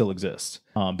Corp still exists.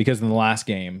 Because in the last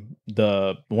game,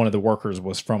 one of the workers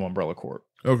was from Umbrella Corp.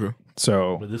 Okay.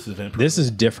 So But this is vampire. this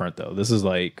is different though. This is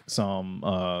like some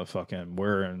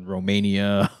we're in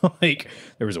Romania. Like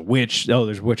there was a witch. Oh,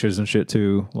 there's witches and shit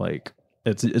too. Like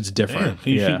it's Damn, different.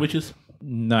 can you Yeah. shoot witches?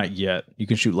 Not yet. You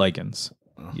can shoot lichens.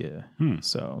 Yeah. Hmm.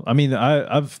 So I mean,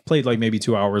 I've played like maybe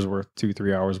 2 hours worth,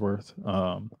 3 hours worth.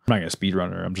 I'm not gonna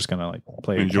speedrunner. I'm just gonna like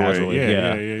play it Enjoy it. casually.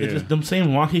 Yeah. It's just them same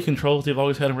wonky controls they've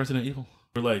always had in Resident Evil.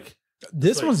 We're like,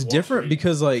 This Like, one's walk different straight.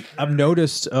 because like I've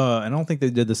noticed, and I don't think they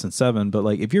did this in 7, but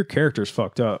like if your character's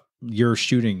fucked up, your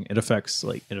shooting it affects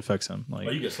him. Like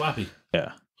oh, you get sloppy.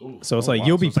 yeah. Ooh. So it's Oh, like wow.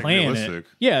 you'll So be it's, like, playing it. realistic.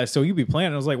 Yeah, so you'll be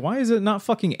playing it. I was like, why is it not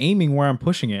fucking aiming where I'm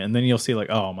pushing it? And then you'll see like,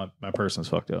 oh, my person's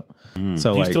fucked up. Mm.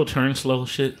 So Do you like, still turn slow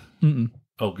shit? mm-mm.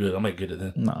 Oh, good. I might get it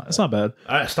then. Nah, it's not bad.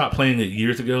 I stopped playing it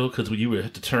years ago because when you would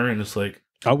have to turn, it's like,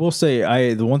 I will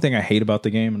say, the one thing I hate about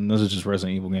the game, and this is just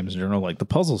Resident Evil games in general, like the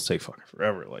puzzles take fucking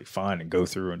forever. Like find and go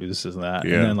through and do this and that.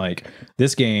 Yeah. And then like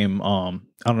this game, I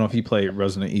don't know if you played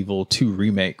Resident Evil 2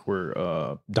 remake where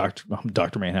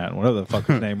Dr. Manhattan, whatever the fuck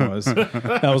his name was,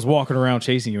 that was walking around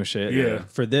chasing you and shit. Yeah.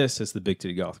 For this, it's the big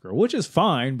titty goth girl, which is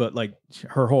fine, but like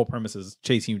her whole premise is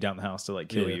chasing you down the house to like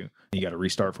kill Yeah. you. You got to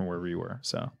restart from wherever you were.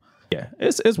 So yeah,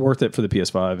 it's worth it for the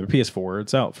PS5 or PS4.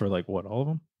 It's out for like what, all of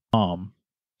them?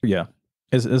 Yeah.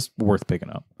 It's worth picking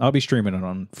up. I'll be streaming it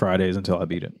on Fridays until I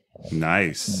beat it.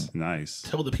 Nice. Nice.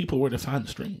 tell the people where to find the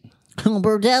stream.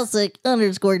 Brotastic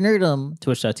 _nerdum.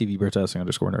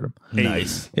 Twitch.tv/Bertastic_nerdum.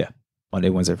 Nice. Monday,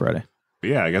 Wednesday, Friday. But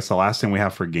yeah, I guess the last thing we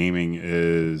have for gaming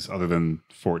is, other than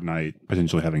Fortnite,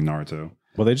 potentially having Naruto.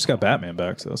 Well, they just got Batman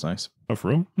back, so that's nice. Oh, for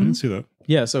real? I didn't see that.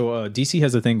 Yeah, so DC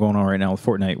has a thing going on right now with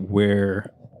Fortnite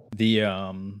where the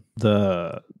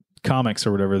comics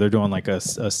or whatever, they're doing like a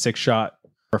 6-shot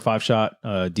or 5-shot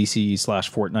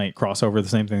DC/Fortnite crossover, the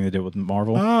same thing they did with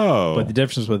Marvel. Oh, But the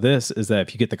difference with this is that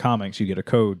if you get the comics, you get a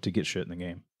code to get shit in the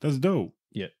game. that's dope.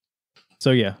 So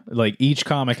yeah, like each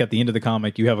comic, at the end of the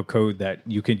comic, you have a code that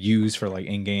you could use for like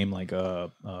in-game, like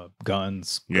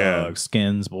guns, Yeah.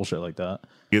 skins, bullshit like that.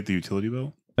 Get the utility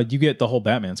belt? You get the whole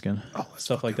Batman skin,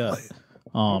 stuff like that.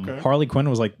 Okay. Harley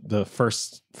Quinn was like the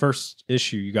first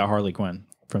issue you got Harley Quinn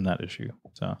from that issue.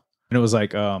 So and it was like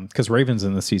because Raven's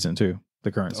in the season too,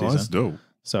 the current Oh, that's season. dope.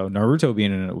 So Naruto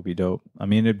being in it would be dope. I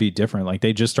mean, it'd be different. Like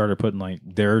they just started putting like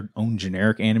their own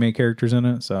generic anime characters in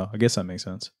it. So I guess that makes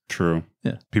sense. True.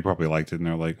 Yeah. People probably liked it, and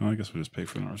they're like, oh, I guess we'll just pay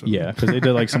for Naruto. Yeah, because they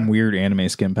did like some weird anime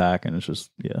skin pack, and it's just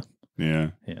yeah. Yeah.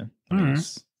 I All mean,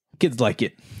 right. kids like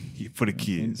it. For the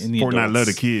kids. And the Fortnite adults. love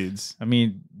the kids. I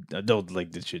mean, adults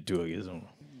like this shit too. I guess. But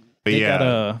They yeah.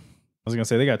 got I was gonna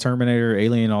say they got Terminator,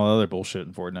 Alien, all the other bullshit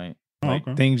in Fortnite. Oh, Like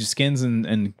okay. things, skins,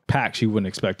 and packs you wouldn't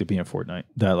expect to be in Fortnite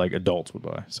that like adults would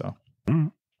buy. So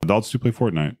Adults do play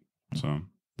Fortnite. So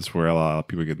that's where a lot of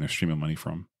people are getting their streaming money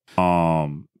from.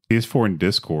 PS4 and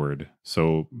Discord.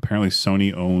 So apparently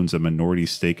Sony owns a minority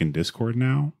stake in Discord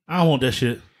now. I don't want that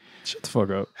shit. shut the fuck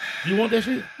up. You want that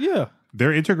shit? Yeah.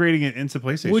 They're integrating it into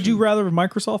PlayStation. Would you rather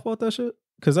Microsoft bought that shit?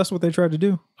 Because that's what they tried to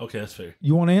do. Okay, that's fair.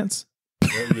 You want ants?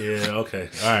 Yeah, okay.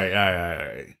 All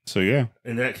right. So yeah.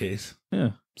 In that case,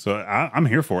 Yeah. So I'm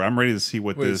here for it. I'm ready to see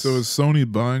what Wait, this. so is Sony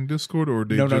buying Discord or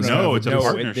they No, just no, have it's a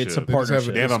Discord? partnership. It's a They just have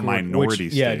partnership. they have a Discord. minority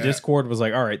Which, stake. yeah, Discord was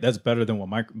like, all right, that's better than what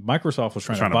Microsoft was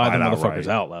trying to buy the it motherfuckers outright.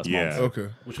 out last Yeah. month. Okay.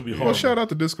 which would be Well, hard. shout out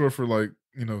to Discord for like,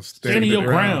 Standing standing your their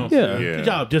ground. Yeah. Yeah. Good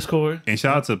job, Discord. And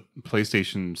shout out to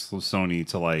PlayStation, Sony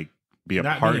to like be a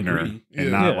Not being partner greedy. and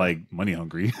Yeah. not Yeah. like money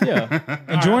hungry. Yeah.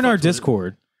 And All join right, our fuck with it.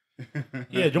 Discord.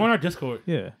 Yeah, join our Discord.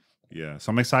 Yeah. Yeah,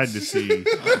 so I'm excited to see.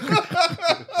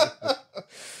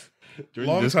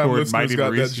 Long time listeners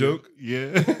got that joke.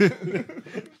 Yeah,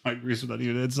 Mike Reese was not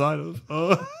even inside of.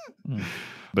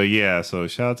 But yeah, so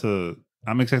shout out to.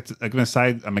 I'm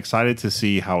excited to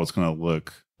see how it's going to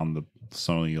look on the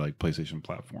Sony like PlayStation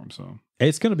platform. So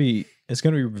it's gonna be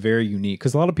very unique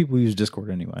because a lot of people use Discord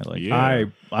anyway. Like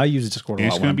I use Discord a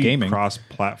and lot it's when I'm going to be gaming.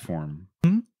 cross-platform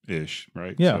ish,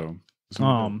 right? Yeah. So it's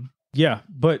gonna be Yeah,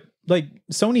 but like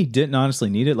Sony didn't honestly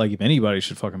need it. Like if anybody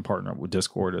should fucking partner up with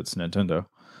Discord, it's Nintendo.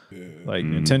 Yeah. Like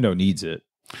Nintendo needs it.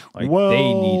 Like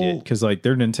they need it because like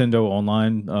their Nintendo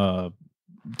Online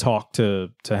talk to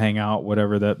hang out,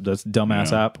 whatever that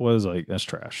dumbass app was, like that's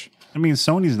trash. I mean,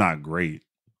 Sony's not great.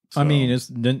 So I mean, it's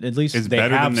at least it's they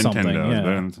better have than something. Nintendo. Yeah. It's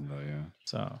better than Nintendo, yeah.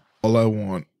 So All I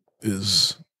want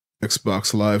is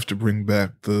Xbox Live to bring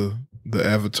back the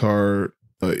Avatar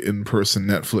in-person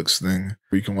Netflix thing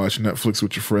where you can watch Netflix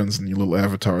with your friends and your little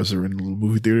avatars are in a little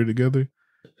movie theater together.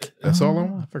 That's all I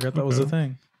want. I forgot that was a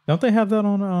thing. Don't they have that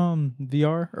on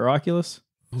VR or Oculus?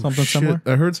 Something Shit. similar?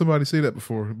 I heard somebody say that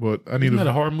before, but I need Isn't that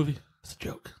a horror movie? It's a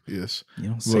joke. Yes. You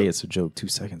don't say it's a joke 2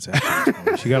 seconds after.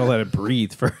 You got to let it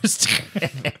breathe first.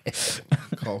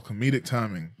 Called comedic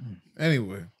timing.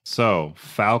 Anyway. So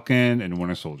Falcon and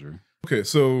Winter Soldier. Okay,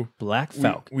 so Black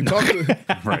Falcon. we talked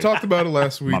we talked about it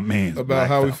last week My man's about Black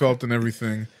how we Falcon. felt and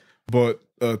everything. But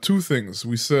two things.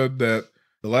 We said that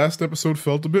the last episode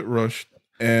felt a bit rushed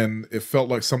and it felt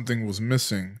like something was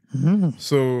missing.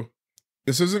 So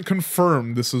this isn't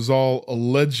confirmed. This is all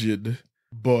alleged,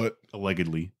 but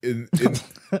Allegedly. in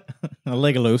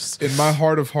Legolos. in my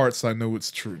heart of hearts, I know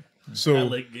it's true. So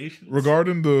Allegations.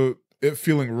 regarding it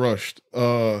feeling rushed,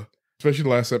 especially the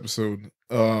last episode,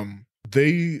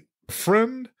 a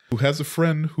friend who has a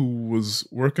friend who was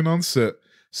working on set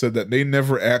said that they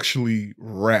never actually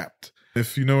wrapped.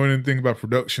 If you know anything about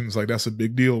productions, like that's a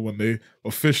big deal when they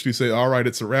officially say, all right,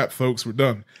 it's a wrap, folks, we're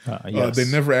done. Yes. They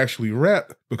never actually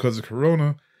wrapped because of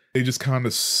Corona. They just kind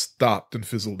of stopped and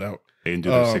fizzled out. They didn't do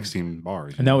their 16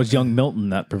 bars. And that was young Milton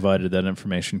that provided that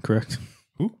information, correct?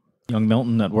 Who? Young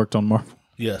Milton that worked on Marvel.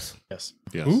 Yes. Yes.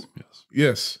 Yes. Who?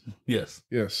 Yes. Yes.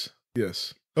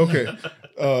 Yes. Okay.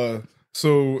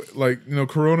 So like,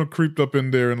 Corona creeped up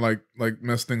in there and like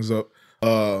messed things up.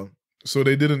 So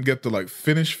they didn't get to like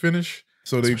finish.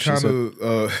 So they kind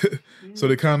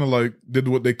of like did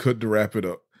what they could to wrap it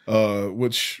up.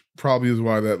 Which probably is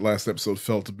why that last episode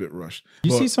felt a bit rushed.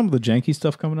 You see some of the janky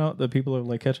stuff coming out that people are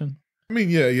like catching? I mean,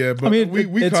 yeah, but we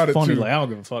it's caught it funny. too. Like, I don't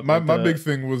give a fuck. My about that. big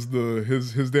thing was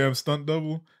his damn stunt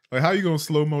double. Like, how you gonna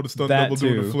slow mo the stunt That double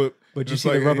doing too. the flip? But you It's see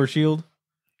like, the rubber shield?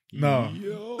 No.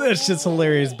 That shit's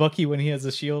hilarious. Bucky, when he has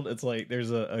a shield, it's like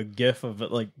there's a gif of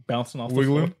it like bouncing off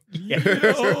Wiggling? the floor.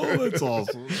 Yeah. Oh, that's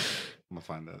awesome. I'm gonna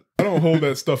find that. I don't hold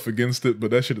that stuff against it, but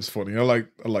that shit is funny. I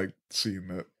like seeing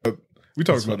that. We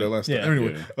talked That's about funny. that last Yeah. time.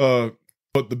 Anyway,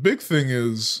 but the big thing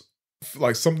is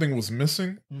like something was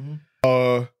missing.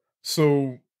 Mhm.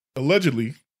 So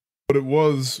allegedly, what it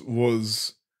was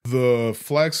the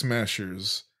Flag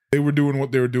Smashers. They were doing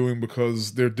what they were doing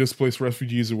because they're displaced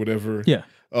refugees or whatever. Yeah.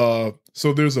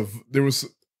 So there was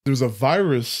a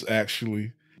virus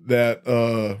actually that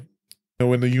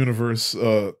in the universe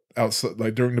outside,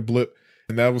 like during the blip,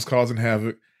 and that was causing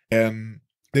havoc, and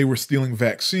they were stealing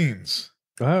vaccines.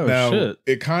 Oh, Now shit.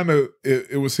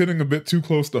 it was hitting a bit too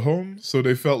close to home, so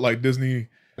they felt like Disney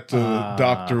had to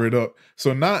doctor it up.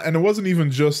 So and it wasn't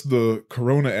even just the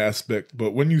Corona aspect,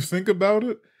 but when you think about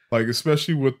it, like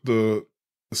especially with the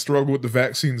struggle with the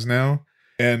vaccines now,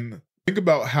 and think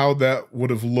about how that would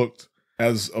have looked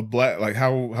as a black, like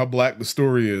how black the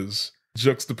story is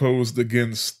juxtaposed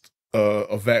against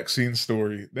a vaccine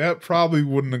story, that probably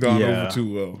wouldn't have gone over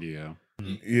too well. Yeah.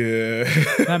 Yeah.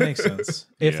 That makes sense.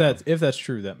 If that's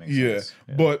true, that makes sense.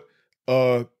 Yeah. But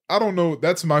I don't know.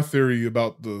 That's my theory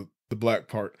about the black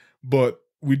part. But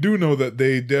we do know that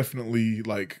they definitely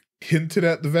like hinted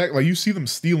at the like you see them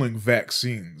stealing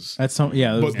vaccines. That's some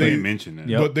But They they mentioned it.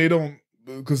 Yep. but they don't,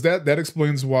 because that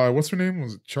explains why. What's her name?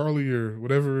 Was it Charlie or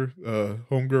whatever?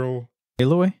 Homegirl.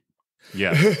 Aloy?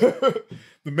 Yeah.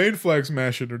 The main Flag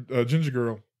Smasher, Ginger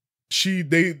Girl.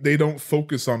 They don't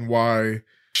focus on why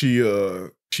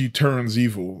she turns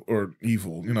evil or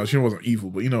evil. She wasn't evil,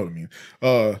 but you know what I mean.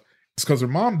 It's because her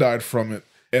mom died from it,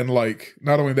 and like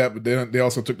not only that, but they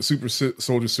also took the super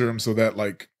soldier serum, so that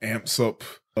like amps up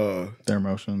Their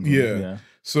emotions. Yeah.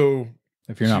 So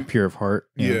If you're not pure of heart.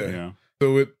 yeah.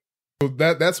 So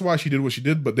that's why she did what she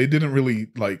did, but they didn't really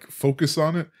like focus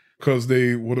on it because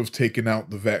they would have taken out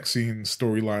the vaccine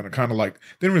storyline, or kind of like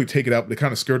they didn't really take it out, but they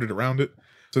kind of skirted around it.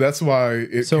 So that's why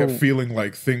it So- kept feeling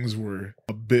like things were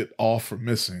a bit off or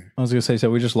missing. I was gonna say,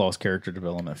 so we just lost character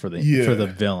development for the Yeah.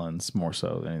 villains more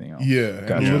so than anything else.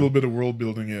 Yeah, and a little bit of world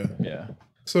building. Yeah. Yeah.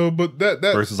 So, but that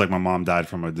Versus like my mom died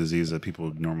from a disease that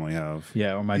people normally have.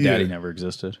 Yeah, or my daddy Yeah. never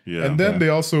existed. Yeah. and then they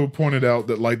also pointed out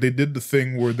that like they did the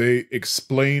thing where they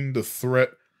explained the threat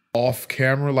off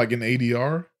camera, like in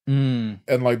ADR. Mm.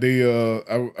 And like they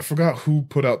I forgot who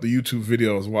put out the YouTube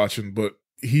video I was watching, but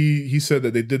he said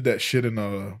that they did that shit in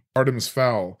Artemis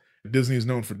Fowl. Disney is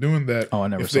known for doing that. Oh, I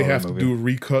never if saw they that have to movie. do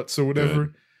recuts or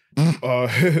whatever.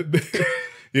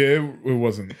 Yeah, it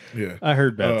wasn't. Yeah. I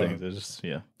heard bad things. It's just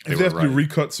If They they have were to do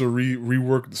recuts or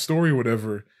rework the story or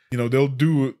whatever, you know, they'll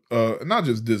do not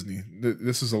just Disney.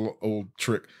 This is an old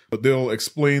trick, but they'll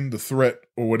explain the threat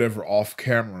or whatever off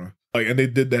camera. Like, and they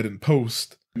did that in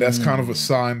post. That's kind of a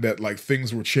sign that like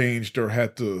things were changed or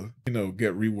had to, you know,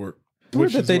 get reworked.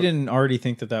 weird that is they what- didn't already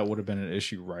think that would have been an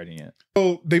issue writing it.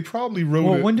 Well, they probably wrote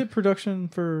Well, it. when did production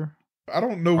for? I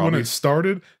don't know when Probably- it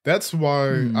started. That's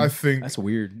why I think That's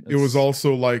weird. it was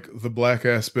also like the black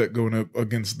aspect going up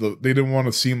against the. They didn't want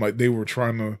to seem like they were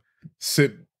trying to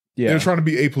sit. yeah. They're trying to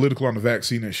be apolitical on the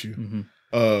vaccine issue.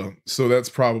 Mhm. So that's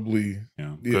probably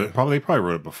Yeah. Yeah. They probably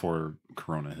wrote it before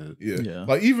Corona hit. yeah. Yeah.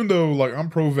 Like even though like I'm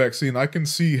pro vaccine, I can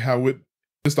see how it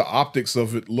just the optics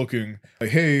of it looking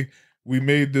like, hey, we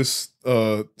made this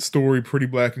story pretty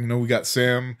black. You know, we got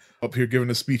Sam up here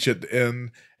giving a speech at the end,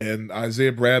 and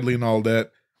Isaiah Bradley and all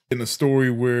that in a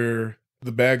story where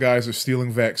the bad guys are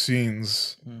stealing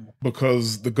vaccines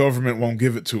because the government won't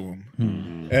give it to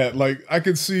them. And like I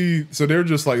could see, so they're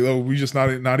just like, oh, we just not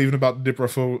even about to dip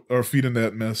our feet in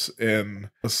that mess,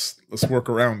 and let's work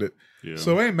around it. Yeah.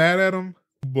 So I ain't mad at them,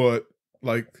 but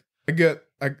like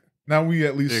now we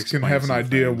at least can explain have an some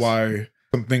idea things. why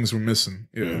some things were missing.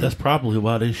 Yeah. That's probably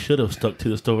why they should have stuck to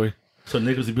the story. So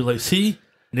niggas would be like, see?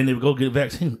 And then they would go get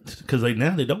vaccines. Because like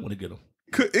now they don't want to get them.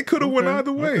 It could have went Okay,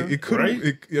 either way. okay. It could have.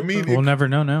 Right? I mean, We'll never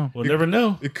know now. We'll never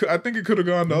know. I think it could have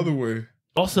gone the other way.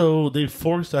 Also, they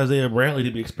forced Isaiah Bradley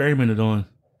to be experimented on.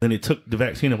 Then they took the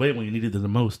vaccine away when you needed it the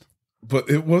most. But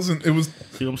it wasn't. It was.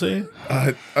 See what I'm saying?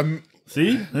 I'm.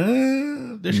 See?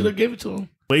 They should have gave it to him.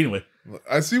 But anyway,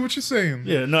 I see what you're saying.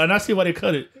 yeah, no, and I see why they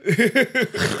cut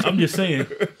it. I'm just saying.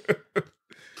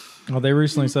 Well, they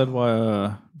recently said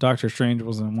why Doctor Strange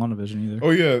wasn't in WandaVision either.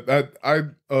 Oh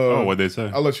yeah. What'd they say?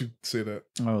 I'll let you say that.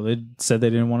 Oh, they said they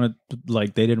didn't want they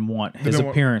didn't want his didn't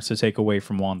want- appearance to take away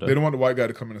from Wanda, They don't want the white guy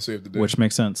to come in and save the day. which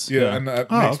makes sense. yeah, and that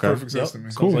Oh, makes okay. perfect sense to me.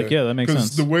 Cool. Like, yeah, that makes Because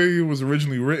sense. the way it was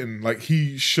originally written, like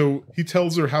he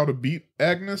tells her how to beat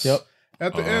Agnes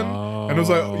at the end, and it was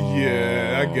like,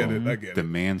 yeah, I get it. The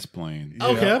mansplain.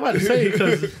 Okay, I'm about to say,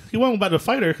 because he wasn't about to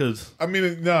fight her, because I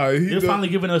mean, nah, they're finally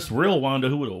giving us real Wanda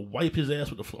who would wipe his ass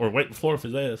with the floor, or wipe the floor with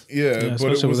his ass. yeah, Yeah, but it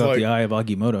especially was without like the eye of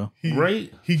Agimoto.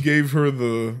 Right? he gave her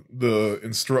the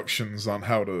instructions on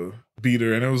how to beat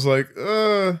her, and it was like,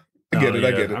 I get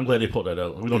it. I'm glad they pulled that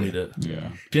out. We don't need that. Yeah.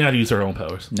 She had to use her own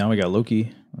powers. Now we got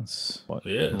Loki. That's what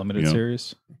Yeah. limited Yeah.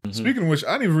 series. Speaking of which,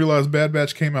 I didn't even realize Bad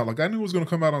Batch came out. Like I knew it was going to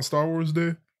come out on Star Wars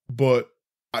Day, but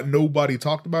nobody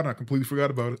talked about it. I completely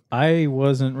forgot about it. I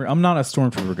wasn't. I'm not a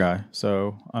Stormtrooper guy,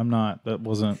 so I'm not. That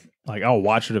wasn't like I'll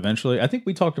watch it eventually. I think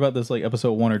we talked about this like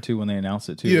episode 1 or 2 when they announced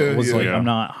it too. Yeah, it was yeah. like Yeah. I'm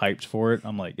not hyped for it.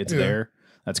 I'm like it's Yeah. there.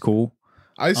 That's cool.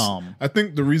 I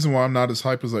think the reason why I'm not as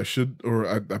hype as I should, or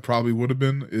I probably would have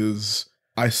been, is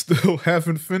I still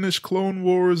haven't finished Clone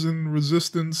Wars and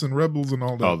Resistance and Rebels and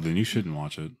all that. Oh, then you shouldn't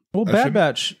watch it. Well, I Bad should-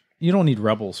 Batch. You don't need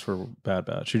Rebels for Bad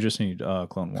Batch. You just need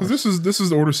Clone Wars. Because this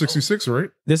is Order 66, right?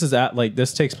 This is at like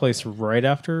this takes place right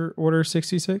after Order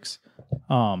 66.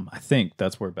 I think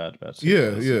that's where Bad Batch. Yeah,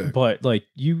 is. yeah. But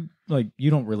you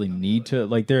don't really need to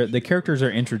like the characters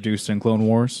are introduced in Clone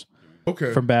Wars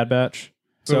Okay. from Bad Batch.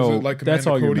 so So is it like that's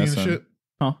all Commander you're Cody and missing. shit?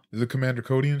 Huh? Is it Commander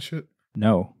Cody and shit?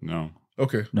 No, No.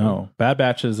 Okay. no. Bad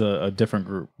Batch is a different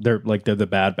group. They're the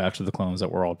Bad Batch of the clones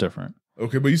that were all different.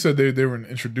 Okay, but you said they were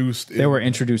introduced. They were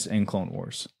introduced in Clone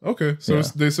Wars. Okay, so Yeah.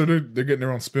 they're getting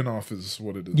their own spin-off is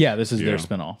what it is. Yeah, this is Yeah. their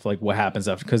spinoff. Like what happens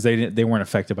after because they weren't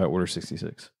affected by Order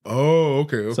 66. Oh,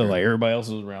 okay. So like everybody else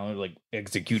was around, they're like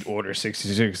execute Order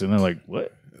 66, and they're like,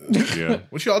 what? Yeah.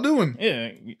 what y'all doing?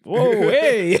 Yeah. Whoa,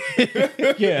 hey.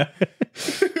 Yeah.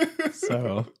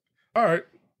 So All right.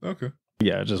 Okay.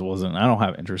 yeah, it just wasn't. I don't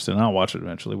have interest in it. I'll watch it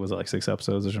eventually. Was it like 6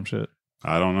 episodes or some shit?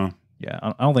 I don't know. Yeah,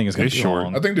 I don't think it's gonna It's be short.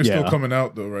 long. I think they're Yeah. still coming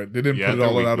out though, right? They didn't Yeah, put it they're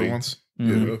all out weekly. at once.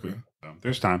 Mhm. Yeah. Okay. So,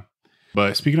 there's time.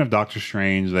 But speaking of Doctor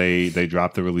Strange, they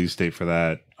dropped the release date for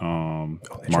that They March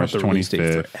dropped the release date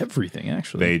 25th. for everything.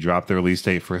 Actually, They dropped the release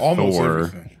date for Almost Thor.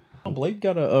 everything. Blade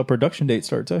got a production date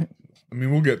start too. I mean,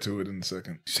 we'll get to it in a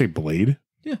second. You say Blade?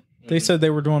 Yeah. They said they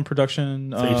were doing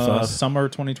production Phase 5. summer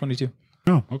 2022.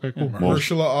 Oh, okay, cool. Well,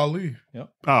 Mahershala Ali,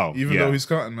 oh, even yeah. though he's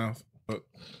Cottonmouth. But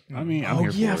I mean, I'm Oh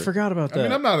here yeah, I for it. forgot about that. I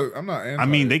mean, I'm not. Anti I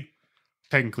mean, they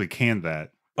technically canned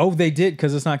that. Oh, they did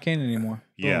because it's not canon anymore.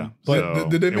 Yeah. Boom. But So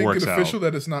did they it make works it official out.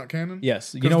 that it's not canon?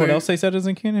 yes, you 'Cause know what they- else they said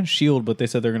isn't canon? Shield, but they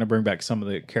said they're going to bring back some of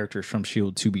the characters from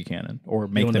Shield to be canon or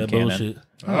make Doing them that canon. bullshit.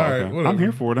 All right, Okay. whatever. I'm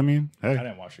here for it. I mean, I hey,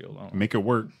 didn't watch Shield. I don't know. make it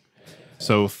work.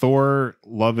 So Thor: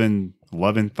 Love and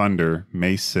Thunder,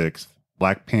 May 6th.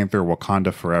 Black Panther: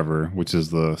 Wakanda Forever, which is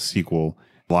the sequel,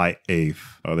 July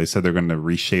 8th. They said they're going to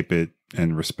reshape it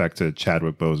in respect to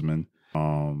Chadwick Boseman.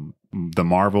 The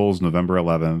Marvels, November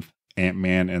 11th.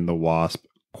 Ant-Man and the Wasp: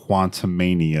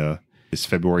 Quantumania is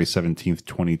February 17th,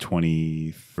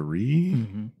 2023.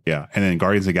 Mm-hmm. Yeah. And then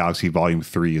Guardians of the Galaxy Volume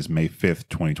 3 is May 5th,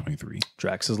 2023.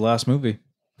 Drax's last movie.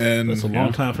 And That's a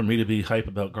long time for me to be hype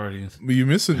about Guardians. you're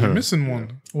missing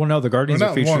one. Well, no, the Guardians Well,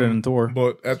 are not featured one, in Thor.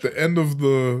 But at the end of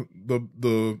the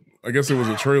I guess it was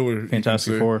a trailer. you can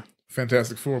Fantastic say. Four,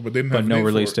 Fantastic Four, but they didn't but have a no name for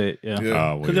release it. date. Yeah. Yeah.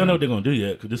 Well, Because they don't know what they're going to do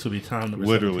yet. Because this will be time number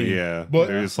Literally, 17. yeah. But-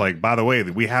 They're just like, by the way,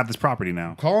 we have this property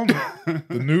now. Call him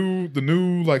the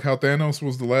new like how Thanos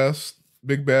was the last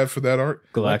big bad for that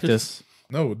arc. Galactus.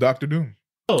 No, Doctor Doom.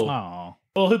 Oh.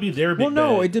 Oh, he'll be there. Well,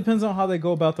 no, it depends on how they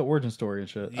go about the origin story and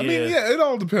shit. I mean, yeah, it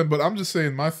all depends. But I'm just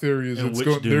saying, my theory is And it's which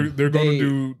going Doom? they're going They- to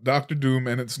do Doctor Doom,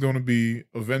 and it's going to be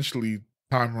eventually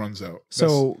time runs out.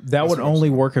 So that that's would what I'm only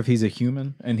saying. work if he's a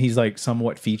human and he's like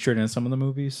somewhat featured in some of the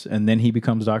movies, and then he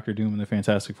becomes Doctor Doom in the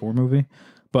Fantastic Four movie.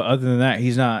 But other than that,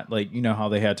 he's not like, you know how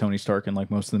they had Tony Stark in like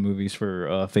most of the movies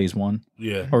for Phase 1,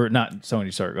 Yeah. or not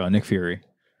Tony Stark, Nick Fury.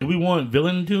 Do we want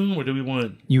villain Doom or do we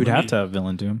want? You would have to have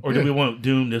villain Doom. Or do we want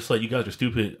Doom that's like, you guys are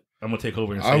stupid. I'm gonna take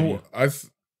over and save you.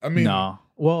 I mean, Nah.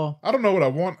 Well, I don't know what I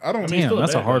want. I don't. I mean, damn, still a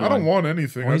that's a bad hard guy. I don't one. want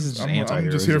anything. Well, he's just an I'm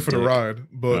anti-hero. just He's here a for the dick. ride.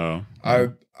 But No.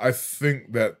 I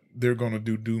think that they're going to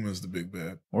do Doom as the big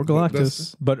bad. Or But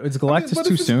Galactus. But is Galactus but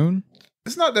too if it's- soon?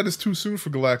 It's not that it's too soon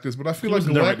for Galactus, but I feel He like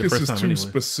wasn't there, like, the Galactus first is time too anyway.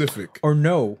 specific. Or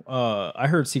no? I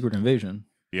heard Secret Invasion,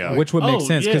 Yeah. which would make Oh,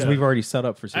 sense because yeah. we've already set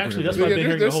up for Secret Actually, that's Invasion. what I've been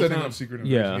hearing they're the whole setting time. up Secret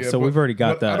Yeah, Invasion. so we've already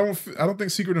got but that. I don't think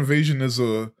Secret Invasion is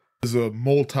a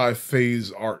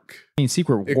multi-phase arc. I mean,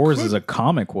 Secret It Wars could- as a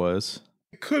comic was.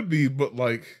 It could be, but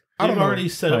like I They've don't know. already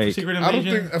set up Like, for Secret I don't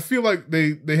Invasion. think. I feel like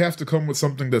they have to come with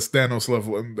something that's Thanos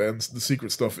level, and the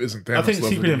secret stuff isn't Thanos I think level.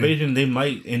 Secret to me. Invasion, they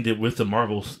might end it with the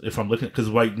Marvels if I'm looking, because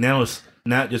like now it's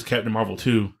not just Captain Marvel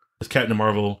 2, it's Captain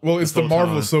Marvel. Well, it's and the Photon.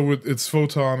 Marvel, so it's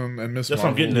Photon and Miss That's Marvel. what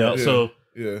I'm getting at. Yeah, So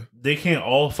yeah, they can't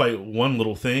all fight one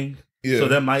little thing. yeah. So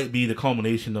that might be the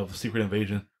culmination of Secret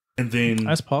Invasion. And then,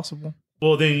 That's possible.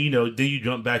 well, then, then you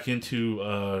jump back into,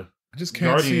 I just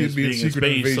can't see Guardians it being being in Secret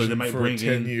space, so Invasion they might for bring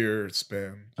a in- 10-year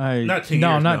span. not 10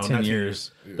 no, years. not no, 10 not 10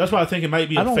 years. That's why I think it might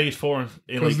be I a don't- phase 4 in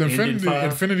Because like the Ending 5,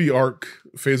 Infinity arc,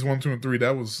 phase 1, 2, and 3,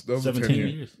 that was a 17 10 year.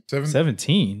 years.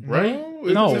 17. Right?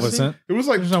 No, it wasn't. It was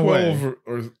like There's no 12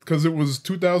 or because it was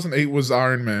 2008 was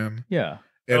Iron Man, Yeah.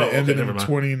 and Oh, it okay, ended never in mind.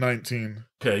 2019.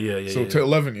 Okay, yeah. So to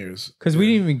 11 years. Because we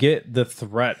didn't even get the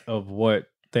threat of what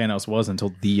Thanos was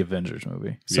until the Avengers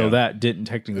movie. So Yeah. that didn't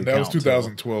technically And that was count, so-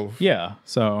 2012. Yeah.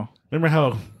 So Remember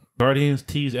how Guardians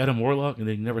teased Adam Warlock and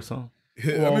they never saw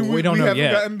him? well, we don't know haven't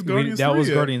yet. gotten Guardians That 3 was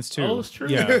yet. Guardians 2. Oh, it's true.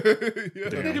 Yeah. yeah.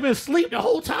 That nigga been asleep the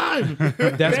whole time. That's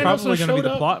Thanos probably going to be showed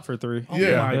the up. plot for 3. Oh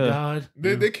Yeah. my god.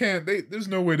 They can't. There's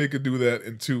no way they could do that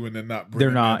in 2 and then not bring They're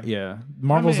it not, in. yeah.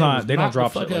 Marvel's man not, was they don't knocked the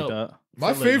drop fuck shit like out. that.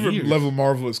 My For, like, favorite years. level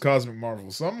Marvel is Cosmic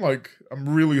Marvel. So I'm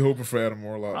really hoping for Adam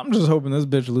Warlock. I'm just hoping this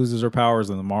bitch loses her powers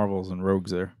in the Marvels and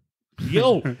Rogue's there.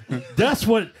 Yo, that's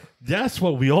what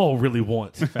we all really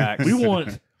want. Facts. We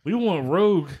want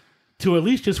Rogue to at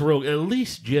least just Rogue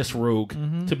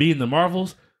Mm-hmm. to be in the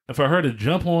Marvels, and for her to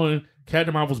jump on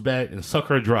Captain Marvel's back and suck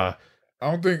her dry.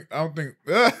 I don't think.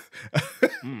 So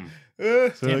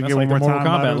Damn, that's get like one the more Mortal time Kombat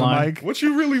out of the line. mic. What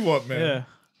you really want, man? Yeah.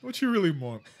 What you really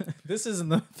want? This isn't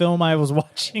the film I was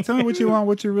watching. Tell me what you want,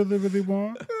 what you really, really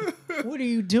want. What are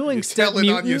you doing, You're step telling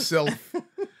on mutant? yourself.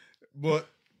 But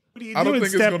What are you I don't doing, think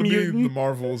it's step going to be mutant? the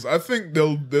Marvels. I think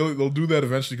they'll do that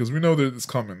eventually because we know that it's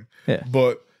coming. Yeah.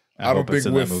 But I don't hope it's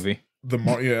think in with that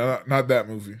movie. not that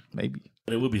movie. Maybe.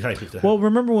 But it would be hype if that. Well,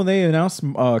 remember when they announced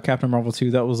Captain Marvel 2?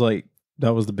 That was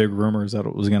the big rumors that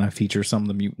it was going to feature some of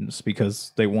the mutants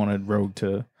because they wanted Rogue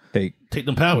to take. take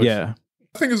them powers. Yeah.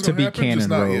 I think it's To going be to happen, just canon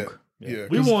not Rogue. yet. Yeah,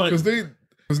 We want-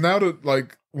 because now that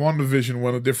like WandaVision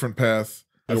went a different path.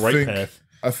 the right path.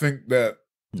 I think that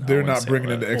No, I they're wouldn't not say bringing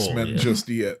that. in the X-Men yeah. just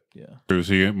yet. Yeah. True,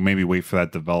 so you maybe wait for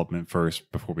that development first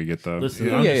before we get the. Listen,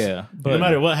 Yeah. I'm Yeah, just- yeah. no But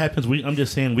matter what happens, I'm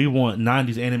just saying we want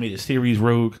 90s animated series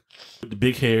Rogue with the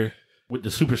big hair, with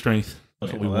the super strength.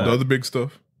 That's what we Wait, want. The other big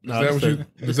stuff. Nah, is that just what the- you?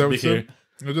 just Is the that what you big said? hair.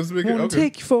 Just a big, Want to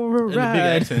take you for a And the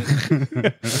ride. big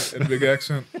accent. and a big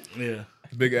accent. Yeah.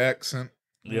 Big accent.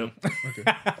 Yep.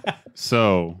 Okay.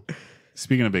 So,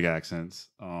 speaking of big accents,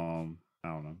 I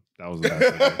don't know. That was the best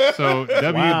segue. So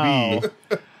WB,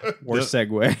 Worst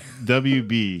segue.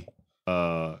 WB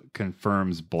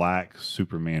confirms Black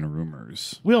Superman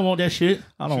rumors. We don't want that shit.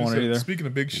 I don't want it either. Speaking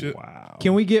of big shit, Wow.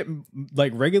 Can we get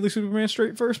like regular Superman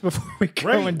straight first before we go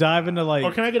Right. and dive into like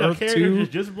Or can I get a Earth character 2? who's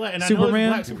just black? And Superman?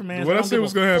 I know it's Black Superman. what I so said don't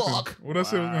was give gonna a happen? fuck. What I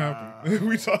said was gonna happen?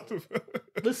 We talked about.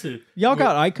 Listen, Y'all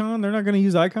got Icon. They're not going to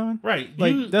use Icon. right?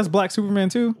 Like you, that's Black Superman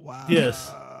too. Wow.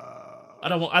 yes. I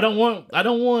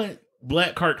don't want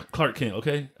Black Clark Kent.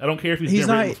 Okay, I don't care if he's He's been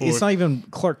not. written before. It's not even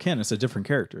Clark Kent. It's a different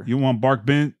character. You want Bark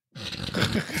Bent?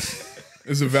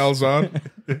 Is it Val Zod?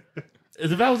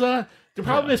 Is it Val Zod? The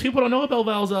problem is people don't know about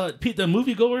Val Zod. The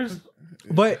moviegoers.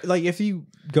 But like, if you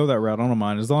go that route, I don't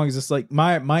mind as long as it's like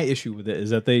my issue with it is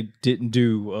that they didn't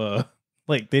do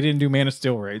they didn't do Man of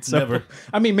Steel right. So Never.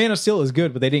 I mean, Man of Steel is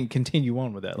good, but they didn't continue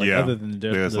on with that. Like Yeah. other than the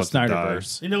just let it die.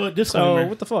 Snyderverse. You know what? So Disclaimer.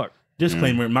 what the fuck?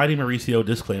 Disclaimer. Mighty Mauricio.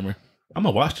 Disclaimer. I'm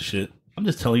gonna watch the shit. I'm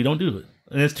just telling you, don't do it.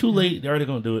 And it's too late. They're already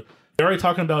gonna do it. They're already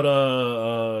talking about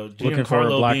Looking for a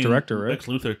Giancarlo black being director, right? Lex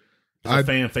Luthor. It's I- a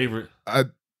fan favorite. I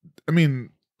mean,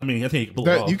 I think he can pull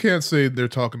it that off. you can't say they're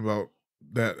talking about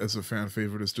that as a fan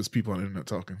favorite. It's just people on the internet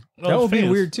talking. Well, That would be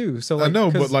fans. weird too. So like, I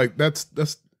know, 'cause but like that's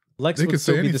Lex they would could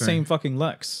still say be the anything. same fucking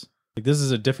Lex. Like this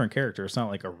is a different character. It's not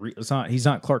like he's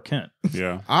not Clark Kent.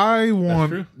 Yeah. I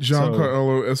want true.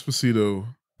 Giancarlo Esposito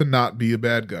to not be a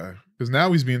bad guy because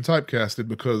now he's being typecasted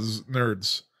because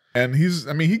nerds, and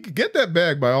he could get that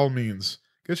bag by all means.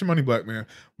 Get your money, black man.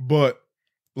 But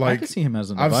I like could see him as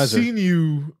an I've advisor. seen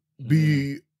you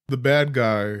be the bad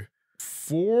guy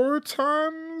 4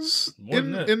 times More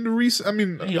than that. in the recent. I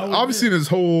mean, He always obviously did. in his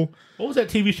whole. What was that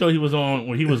TV show he was on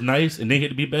where he was nice and they had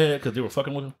to be bad because they were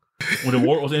fucking with him when the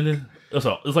war was ending? It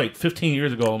was like 15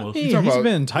 years ago almost. He, talking he's about-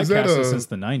 been is that, typecasted since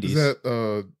the Is 90s.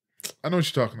 that I know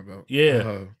what you're talking about.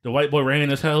 Yeah. The white boy ran in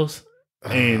his house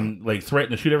and like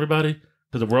threatened to shoot everybody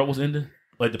because the world was ending.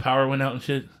 Like the power went out and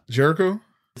shit. Jericho.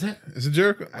 Is it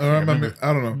Jericho? I can't remember.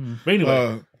 I don't know. But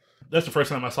anyway, that's the first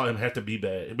time I saw him have to be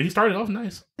bad. But he started off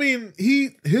nice. I mean,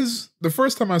 the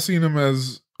first time I seen him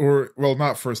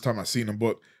not first time I seen him,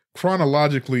 but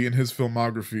chronologically in his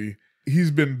filmography, he's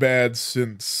been bad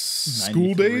since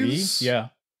School 93? Days. Yeah.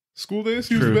 School Days.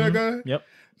 He was True. the bad guy. Yep.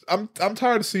 I'm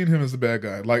tired of seeing him as the bad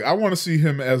guy. Like I want to see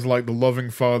him as like the loving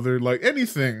father. Like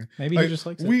anything. Maybe Like, he just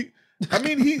likes it. I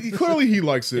mean, he clearly he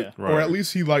likes it, Yeah. or Right. at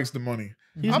least he likes the money.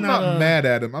 He's I'm not mad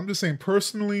at him. I'm just saying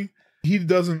personally, he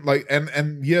doesn't like.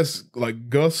 And yes, like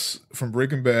Gus from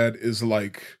Breaking Bad is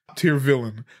like tier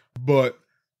villain, but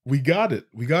we got it.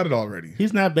 We got it already.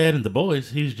 He's not bad in The Boys.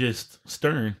 He's just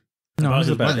stern. No, about he's a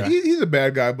his bad money. guy. He's a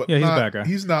bad guy, but Yeah, he's a not- bad guy.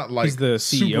 He's not like He's the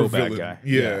CEO super bad villain. guy.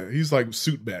 Yeah, Yeah. he's like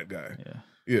suit bad guy. Yeah.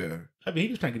 Yeah. I mean, he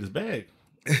just trying to get his bag.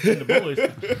 In The Boys.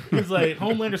 He's like,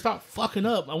 Homelander, stop fucking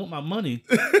up. I want my money.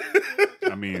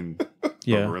 I mean,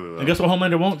 Yeah. but really, And guess what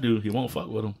Homelander won't do? He won't fuck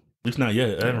with him. At least not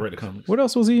yet. I haven't read the comics. What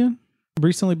else was he in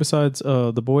recently besides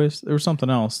The Boys? There was something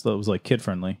else that was like kid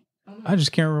friendly. I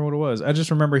just can't remember what it was. I just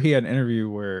remember he had an interview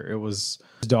where it was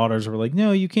his daughters were like,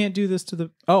 "No, you can't do this to the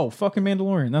fucking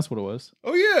Mandalorian." That's what it was.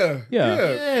 Oh yeah. Yeah.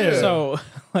 Yeah. So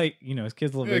like his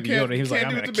kids love Yeah, Baby can't- Yoda. He was like,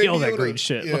 can't "I'm do gonna it to kill Baby that Yoda." green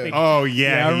shit." Yeah. Like, oh yeah,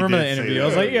 Yeah, I he remember did the say interview. I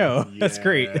was that. like, yo, that's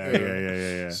great.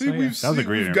 Yeah. See, So, yeah. we've That was a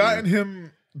great we've gotten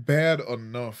him bad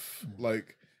enough.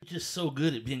 Like He's just so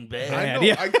good at being bad. I know.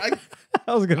 Yeah. I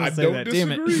I was gonna I say don't that.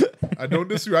 Damn it. disagree. I don't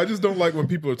disagree. I just don't like when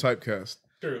people are typecast.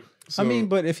 True. So, I mean,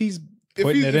 but if he's if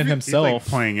putting he- it in if he- He's himself, like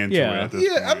playing into Yeah. it. At this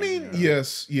yeah, I point, mean, yeah.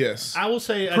 yes. I will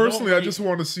say, Personally, I don't just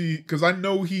want to see because I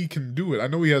know he can do it. I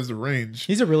know he has the range.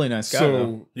 he's a really nice guy. though.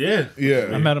 So yeah.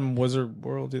 yeah, I met him Wizard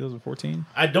World 2014.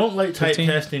 I don't like 15?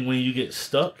 typecasting when you get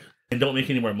stuck and don't make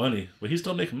any more money. But he's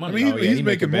still making I money. mean, Oh, yeah, he's he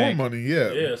make a making more bank. money.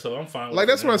 Yeah, yeah, so I'm fine with like it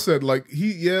that's what I now. said. Like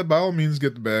by all means,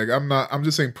 get the bag. I'm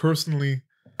just saying personally,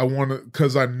 I want to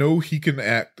because I know he can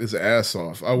act his ass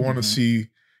off. I want to see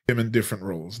him in different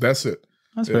roles. That's it.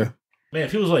 That's Yeah. fair. Man,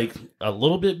 if he was like a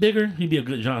little bit bigger, he'd be a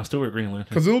good Jon Stewart Green Lantern.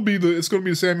 Because it's going to be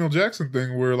the Samuel Jackson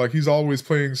thing where like he's always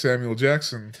playing Samuel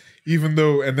Jackson, even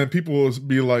though, and then people will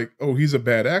be like, "Oh, he's a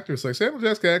bad actor." It's like Samuel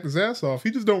Jackson can act his ass off. He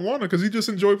just don't want to because he just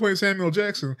enjoy playing Samuel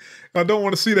Jackson. I don't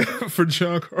want to see that for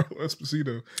Giancarlo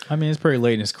Esposito. I mean, it's pretty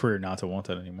late in his career not to want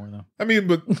that anymore, though. I mean,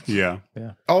 but Yeah.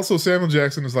 also Samuel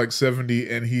Jackson is like 70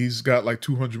 and he's got like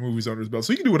 200 movies under his belt,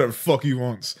 so he can do whatever the fuck he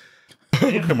wants.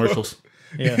 And commercials.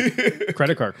 Yeah,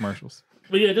 credit card commercials.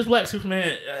 But yeah, this Black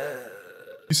Superman.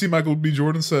 You see, Michael B.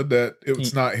 Jordan said that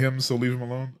it's not him, so leave him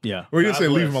alone. Yeah, Or he didn't God say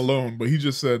leave him bless. alone, but he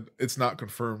just said it's not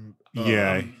confirmed.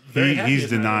 Yeah, very happy he's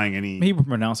it's not denying any. He would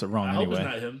pronounce it wrong I hope it's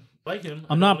anyway. not him. Like him.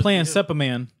 I'm not playing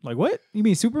Seppaman. Like, what? You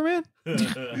mean Superman?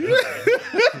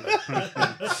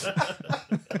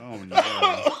 Oh no!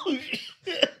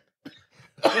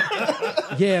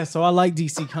 Yeah, so I like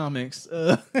DC Comics.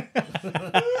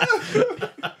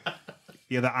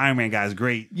 Yeah, the Iron Man guy's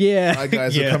great. Yeah. My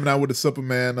guys are coming out with a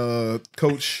Superman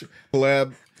coach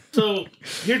collab. So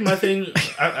here's my thing.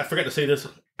 I forgot to say this.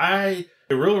 The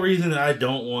real reason that I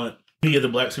don't want any of the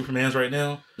black Supermans right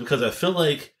now is because I feel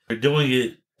like they're doing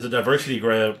it as a diversity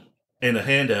grab and a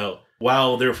handout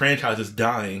while their franchise is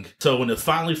dying. So when it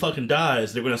finally fucking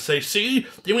dies, they're going to say, see,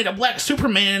 they made a black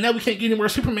Superman and now we can't get any more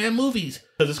Superman movies.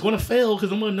 Because it's going to fail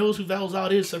because no one knows who Val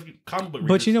Zod is. So comic book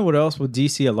But readers. you know what else? With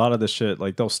DC, a lot of this shit,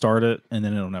 like they'll start it and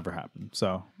then it'll never happen.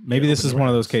 So maybe Yeah, this is one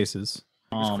of those cases.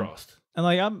 Fingers crossed. And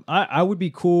like I would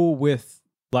be cool with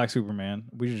Black Superman.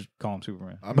 We should just call him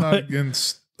Superman. I'm not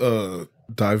against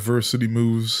diversity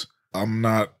moves. I'm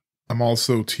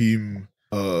also team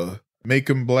make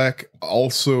them black,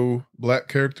 also black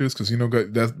characters, because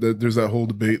there's that whole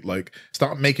debate like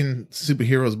stop making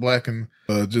superheroes black and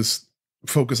just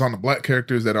focus on the black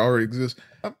characters that already exist.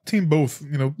 I'm team both.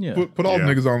 Put all the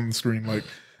niggas on the screen. Like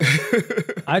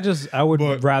I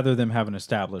would rather them have an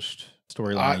established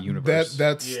storyline universe.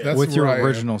 That's with your where I am.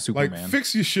 original Superman. Like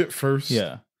fix your shit first.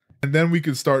 Yeah. And then we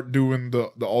could start doing the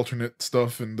alternate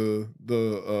stuff and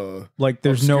the like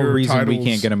there's no obscure reason we titles.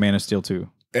 can't get a Man of Steel 2.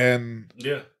 And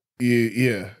yeah.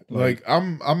 Like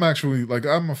I'm actually like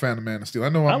I'm a fan of Man of Steel. I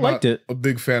know I'm liked not it. a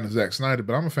big fan of Zack Snyder,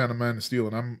 but I'm a fan of Man of Steel,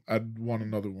 and I'd want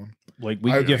another one. Like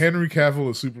we could get Henry Cavill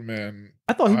as Superman.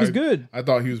 I thought he was good. I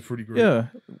thought he was pretty great. Yeah.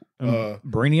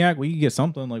 Brainiac, we could get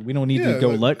something. Like we don't need to go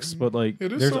Lex, but like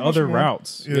there's so much other more.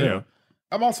 routes. Yeah.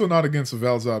 I'm also not against a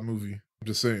Val Zod movie. I'm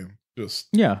just saying. Just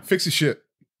fix your shit,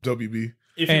 WB.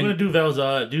 If you're gonna do Val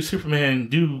Zod, do Superman,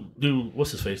 do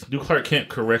what's his face, do Clark Kent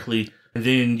correctly, and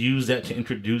then use that to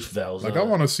introduce Val Zod. Like I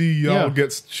want to see y'all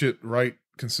get shit right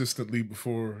consistently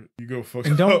before you go fuck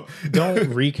And up. don't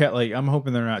recap. Like I'm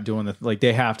hoping they're not doing the like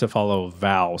they have to follow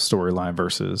Val's storyline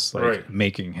versus like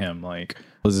making him like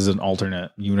this is an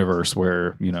alternate universe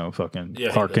where fucking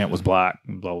Clark Kent was black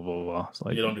and blah blah blah blah. It's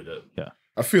like you don't do that. Yeah,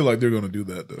 I feel like they're gonna do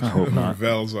that though. I hope not.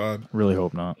 Val Zod. Really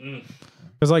hope not.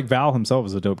 Because like Val himself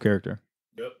is a dope character.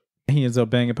 Yep. He ends up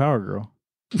banging Power Girl.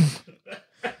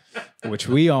 Which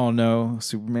we all know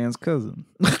Superman's cousin.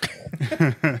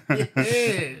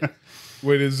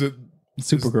 Wait, is it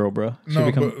Supergirl, bro?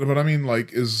 No, but I mean,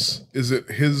 like, is it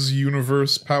his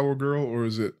universe Power Girl or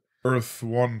is it Earth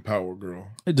One Power Girl?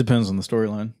 It depends on the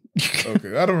storyline.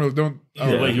 Okay, I don't know.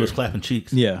 The way he was clapping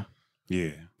cheeks. Yeah.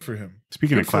 For him.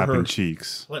 Speaking Good of for clapping her.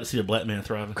 cheeks, I'd like to see a black man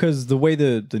thriving. Because the way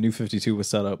the new 52 was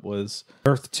set up was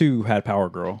Earth 2 had Power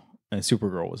Girl and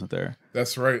Supergirl wasn't there.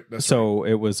 That's right. So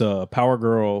it was Power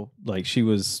Girl, like she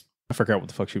was, I forgot what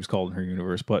the fuck she was called in her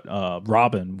universe, but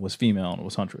Robin was female and it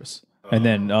was Huntress. And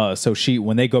then so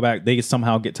when they go back, they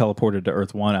somehow get teleported to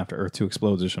Earth 1 after Earth 2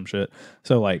 explodes or some shit.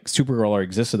 So like Supergirl already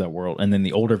existed that world. And then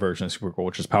the older version of Supergirl,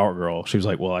 which is Power Girl, she was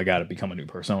like, well, I got to become a new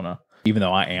persona, even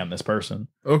though I am this person.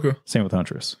 Okay. Same with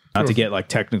Huntress. Not to get like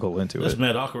technical into That's it.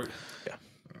 mad awkward. Yeah.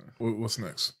 What's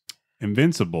next?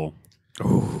 Invincible.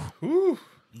 Ooh.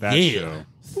 That show.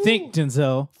 Think,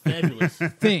 Denzel. Fabulous.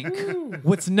 Think.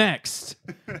 What's next?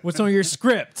 What's on your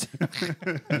script?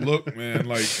 Look, man,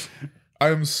 like I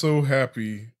am so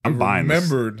happy. I'm buying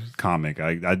remembered this comic.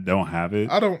 I don't have it.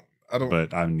 I don't.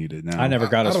 But I need it now. I never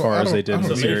got as far as they did in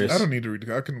the series. I don't need to read it.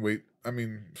 I can wait. I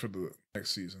mean, for the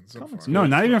next season. So No,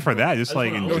 not even for that. Just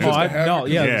like in wanna general.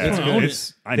 own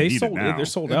it. I they need sold it now. They're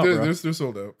sold out. Bro. They're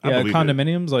sold out. I Yeah, believe it.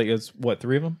 condominiums. Like it's what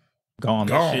 3 of them gone.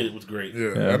 Gone. Shit, it was great.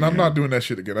 Yeah, and I'm not doing that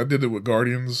shit again. I did it with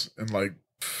Guardians, and like,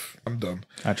 I'm done.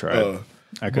 I tried.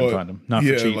 I couldn't find them. Not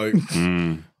for cheap. Like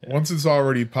once it's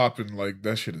already popping, like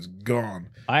that shit is gone.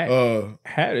 I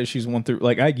had issues 1 through.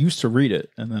 Like I used to read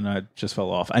it, and then I just fell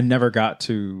off. I never got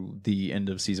to the end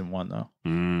of season 1 though.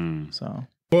 So,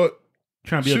 but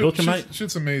trying to be a Viltrumite?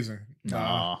 Shit's amazing.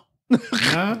 nah.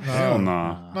 Hell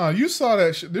nah. Nah, you saw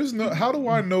that shit. There's no. How do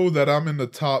I know that I'm in the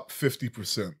top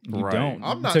 50%? You don't.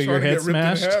 I'm not Until trying your to head get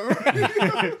ripped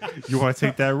in half. You want to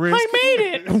take that risk? I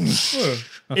made it.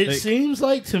 It seems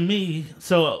like to me,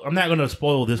 so I'm not going to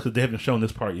spoil this because they haven't shown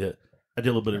this part yet. I did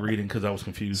a little bit of reading because I was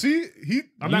confused. See,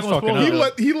 I'm not going to spoil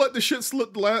it. he let the shit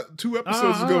slip the last 2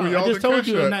 episodes ago. When y'all I just didn't told catch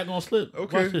you that. I'm not going to slip.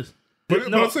 Okay. Watch this. But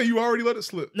No, I'm saying you already let it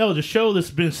slip. no, the show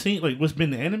that's been seen, like what's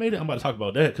been animated, I'm about to talk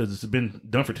about that because it's been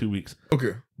done for 2 weeks.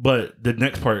 Okay. But the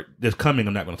next part that's coming,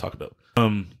 I'm not going to talk about.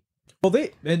 Well,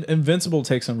 Invincible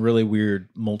takes some really weird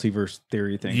multiverse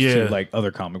theory things Yeah. to like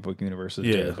other comic book universes.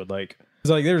 Yeah. Do, but like It's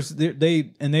like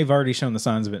they've already shown the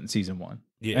signs of it in season 1.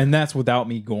 Yeah. And that's without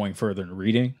me going further and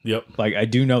reading. Yep. Like I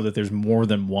do know that there's more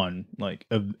than one like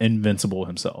of Invincible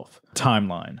himself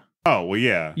timeline. Oh well,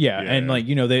 yeah, And like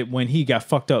they when he got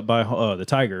fucked up by the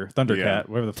tiger Thundercat,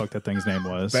 whatever the fuck that thing's name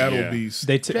was, Battle Beast.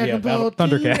 they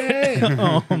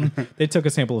Thundercat. They took a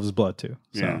sample of his blood too.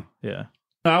 So yeah.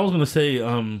 I was gonna say,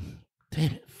 damn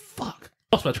it, fuck.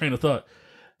 Lost my train of thought.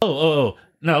 Oh.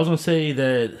 No, I was gonna say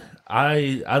that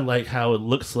I like how it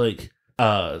looks like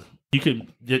you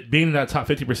could being in that top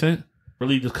 50%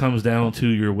 really just comes down to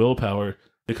your willpower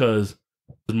because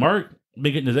Mark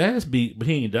been getting his ass beat, but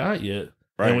he ain't died yet.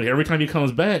 Right. And every time he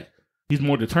comes back, he's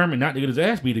more determined not to get his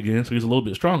ass beat again, so he's a little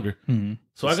bit stronger. Mm-hmm.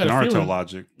 So I got a Naruto feeling,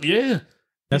 logic. Yeah,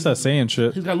 that's not saying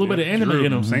shit. He's got a little bit of anime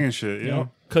in him. Saying shit, yeah.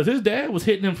 Because his dad was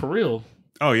hitting him for real.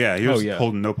 Oh yeah, he was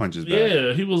holding no punches back.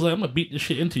 Yeah, he was like, "I'm gonna beat this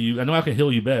shit into you. I know I can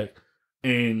heal you back,"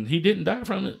 and he didn't die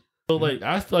from it. So like,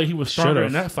 I feel like he was stronger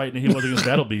in that fight than he was against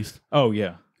Battle Beast. Oh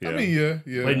yeah. I mean,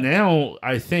 yeah. Like now,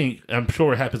 I'm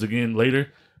sure it happens again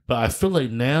later, but I feel like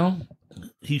now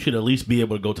he should at least be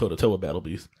able to go toe to toe with Battle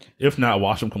Beast, if not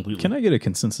wash him completely. Can I get a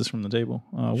consensus from the table?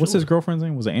 What's his girlfriend's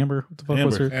name? Was it Amber? What the fuck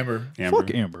was her? Amber.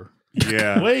 Fuck Amber.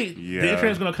 Yeah. Wait, the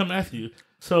internet's gonna come after you.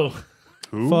 So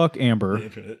who? Fuck Amber. The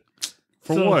internet.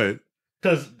 For what?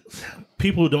 Because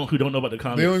people who don't know about the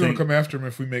comic, They only gonna come after him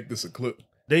if we make this a clip.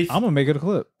 I'm gonna make it a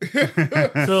clip.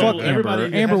 So Fuck everybody Amber.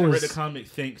 who Amber hasn't was read the comic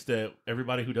thinks that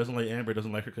everybody who doesn't like Amber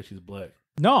doesn't like her because she's black.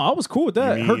 No, I was cool with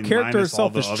that. You Her mean character minus all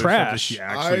itself the is other stuff that trash. she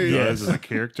actually does as a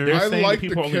character. They're I saying like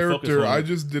people the only focus character. on I it.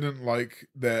 just didn't like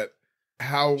that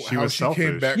how She she was came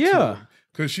selfish. back. Yeah.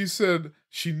 Because she said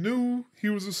she knew he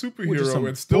was a Which is superhero some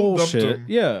and still bullshit. dumped him.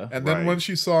 Yeah. And then Right. when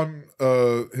she saw him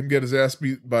get his ass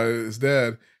beat by his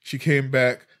dad, she came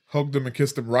back, hugged him, and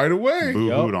kissed him right away.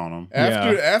 Boo-hooed on him.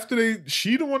 After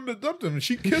she the one that dumped him.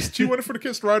 She went for the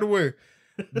kiss right away.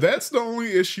 That's the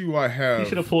only issue I have. He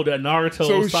should have pulled that Naruto.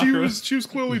 So Sakura. she was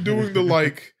clearly doing the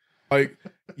like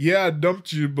yeah, I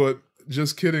dumped you, but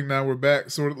just kidding. Now we're back.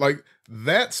 Sort of like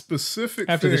that specific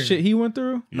After thing. the shit he went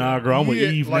through, Nah, girl, I'm with Yeah,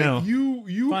 Eve like, now.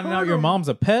 You finding hurt out your him. mom's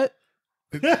a pet.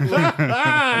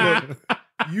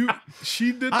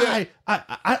 She did that.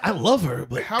 I love her,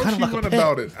 but How she went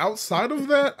about it. Outside of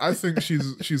that, I think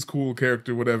she's cool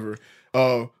character, whatever.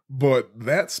 But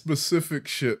that specific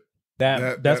shit.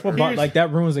 That's what that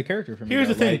ruins the character for me. Here's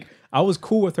though. the thing. Like, I was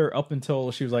cool with her up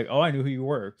until she was like, "Oh, I knew who you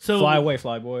were." So- fly away,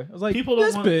 fly boy. I was like, People don't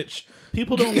 "This want- bitch."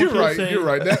 People don't want You're you to right. say. You're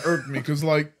right. That irked me because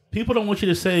like People don't want you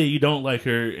to say you don't like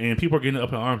her, and people are getting up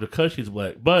in arms because she's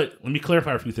black. But let me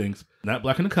clarify a few things. Not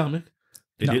black in the comic.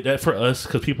 They did that for us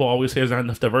because people always say there's not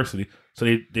enough diversity.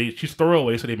 So she's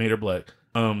throwaway, so they made her black.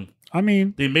 I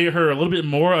mean, They made her a little bit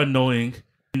more annoying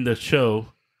in the show.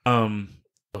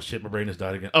 Oh shit, my brain has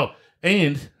died again. Oh,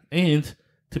 and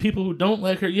to people who don't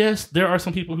like her, yes, there are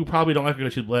some people who probably don't like her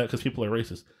because she's black because people are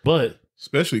racist. But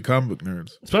especially comic book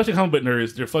nerds. especially comic book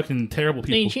nerds, they're fucking terrible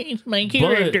They people. changed my But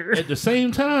character. at the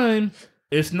same time,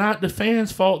 it's not the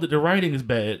fans' fault that the writing is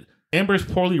bad. Amber's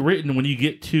poorly written when you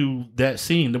get to that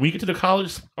scene. When you get to the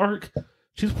college arc,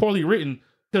 she's poorly written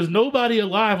because nobody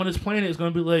alive on this planet is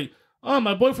going to be like, "Oh,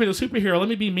 my boyfriend's a superhero. Let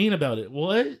me be mean about it."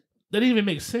 What? That didn't even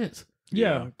make sense.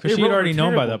 Yeah, They because she had wrote her already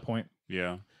known by terrible. that point.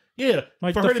 yeah. Yeah,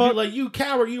 Like, for the her to fuck- be like, "You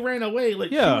coward, you ran away." Like,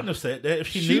 she Yeah. wouldn't have said that if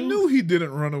she She knew. knew he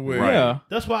didn't run away. Right. Yeah,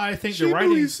 That's why I think She the knew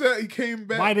writing. he said he came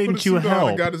back. Why put didn't a you suit on, help?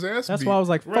 and got his ass that's beat. why I was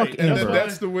like, Right, "Fuck and And then Amber."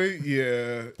 that's the way.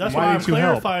 Yeah. That's Why why I'm didn't you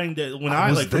help? clarifying that when I I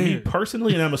was like for me there.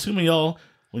 personally, and I'm assuming y'all,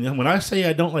 when I say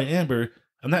I don't like Amber,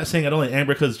 I'm not saying I don't like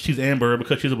Amber because she's Amber,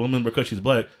 because she's a woman, because she's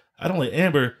black. I don't like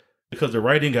Amber because the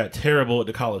writing got terrible at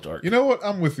the college arc. You know what?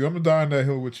 I'm with you. I'm gonna die on that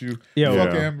hill with you. Yeah,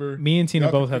 Fuck Yeah. Amber. Me and Tina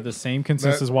Y'all both can- had the same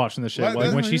consensus watching the shit. Like, Like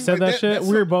that's- when she said like, that shit, that's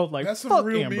we were some- both like, that's some "Fuck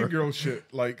real Amber." mean girl shit.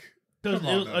 Like, Because come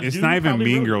on now. a It's dude not even probably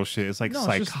mean wrote- girl shit. It's like No,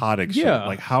 it's just- psychotic yeah. shit.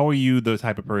 Like, how are you the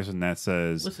type of person that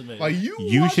says, Listen, man. like you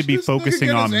You should be watched this nigga focusing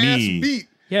get on his ass me. beat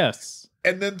Yes.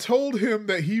 and then told him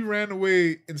that he ran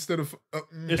away instead of.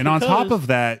 It's and on top because- of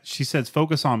that, she says,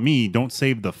 focus on me. Don't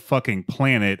save the fucking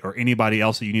planet or anybody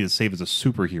else that you need to save as a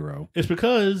superhero. It's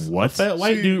because What? a fat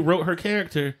white See, dude wrote her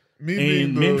character, me being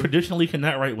and the- men traditionally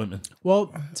cannot write women.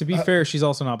 Well, to be fair, she's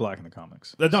also not black in the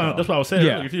comics. That's So, what I was saying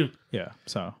Yeah. earlier too. Yeah.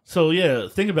 So So yeah,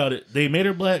 think about it. They made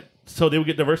her black so they would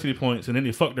get diversity points, and then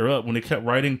they fucked her up when they kept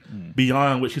writing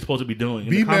beyond what she's supposed to be doing. And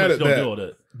Be the comics mad at don't that. do all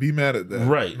that. Be mad at that.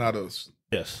 Right. Not us.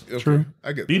 Yes. Okay, True.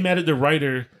 I get Be that. mad at the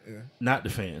writer, not the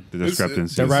fan. The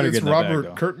discrepancy. The writer It's getting that bag, Robert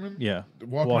though. Kirkman. yeah.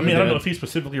 Walking I Well, mean, I don't Yeah. know if he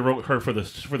specifically wrote her for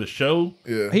the show.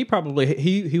 Yeah. He probably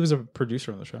he was a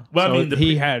producer on the show. Well, So I mean,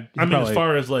 he had. I mean, probably- as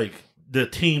far as like the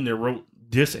team that wrote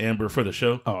diss Amber for the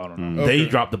show. Oh, I don't know. They Okay.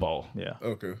 dropped the ball. Yeah.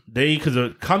 Okay. Because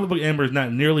the comic book Amber is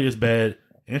not nearly as bad,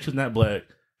 and she's not black,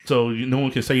 so no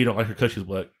one can say you don't like her because she's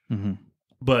black. Mm-hmm.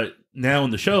 But now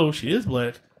in the show, she is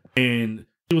black, and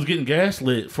she was getting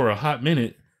gaslit for a hot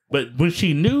minute. But when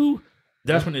she knew,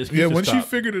 that's when the excuses Yeah, when she stopped.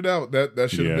 figured it out, that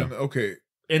should have Yeah. been okay.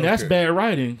 And that's Okay. bad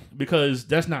writing because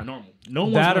that's not normal. No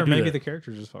one's That gonna or do maybe that. the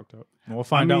character just fucked up. We'll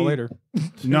find out mean- later.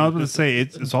 No, I was going to say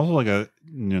it's also like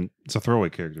it's a throwaway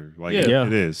character. Like Yeah.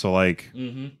 it is. So like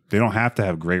Mhm. they don't have to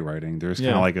have great writing. There's kind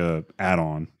Yeah. of like a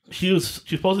add-on. She's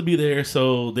supposed to be there,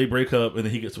 so they break up, and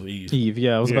then he gets with Eve. Eve,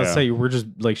 yeah, I was about to Yeah. say we're just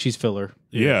like she's filler.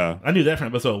 Yeah. I knew that from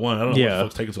episode 1. I don't know Yeah. what the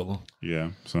fuck's taking so long. Yeah.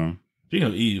 So Speaking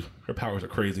of Eve, her powers are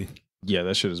crazy. Yeah,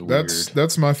 that shit is weird.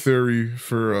 That's my theory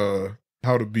for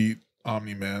how to beat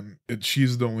Omni-Man.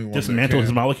 She's the only one Dismantle that his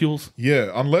can. molecules. Yeah,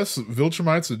 unless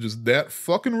Viltrumites are just that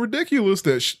fucking ridiculous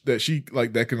that she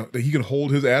like that he can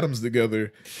hold his atoms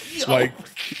together. Like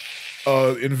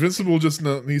Invincible just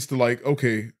needs to like,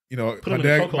 okay, you know, Put him in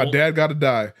a my chokehold. dad got to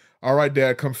die. All right,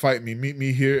 Dad, come fight me. Meet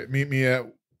me here. Meet me at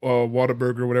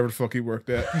Whataburger, whatever the fuck he worked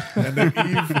at. And then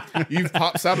Eve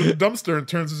pops out of the dumpster and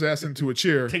turns his ass into a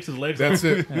chair. Takes his legs That's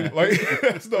off. it. Like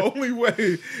that's the only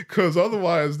way. Because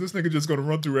otherwise, this nigga just gonna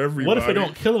run through everybody. What if they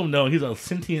don't kill him, though, and he's a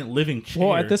sentient living chair?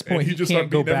 well, at this point, And he he just can't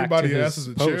start go beating back to everybody his ass as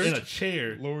a post. chair? in a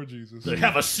chair. Lord Jesus. Like,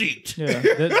 have a seat. Yeah,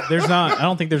 there's not. I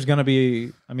don't think there's gonna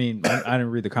be. I mean, I didn't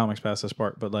read the comics past this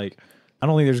part, but like, I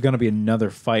don't think there's gonna be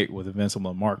another fight with Invincible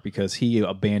and Mark because he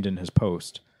abandoned his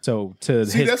post. So to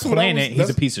See, his that's what I planet, was- he's a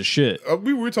that's- piece of shit.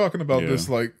 We were talking about Yeah. this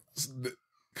like.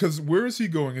 Because where is he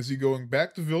going? Is he going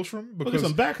back to Viltrum? Look at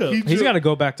some backup. He's got to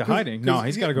go back to 'cause- hiding. No, 'cause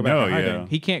he's he- got to go back No, to hiding. yeah.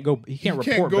 He can't go. He can't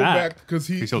report go back. because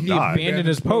he He'll he die. Abandoned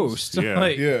his post. Yeah.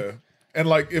 Like, Yeah, and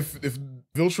like if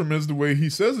Viltrum is the way he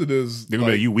says it is, they're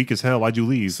gonna be like, you weak as hell. Why'd you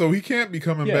leave? so he can't be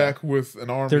coming Yeah. back with an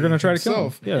army. They're gonna try to kill him.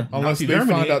 himself, Yeah. unless Nazi they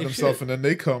Germany find out ain't themselves shit. and then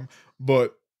they come.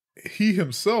 But he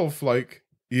himself, like,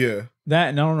 yeah, that,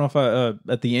 and I don't know if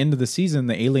at the end of the season,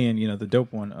 the alien, the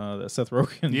dope one, that Seth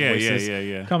Rogen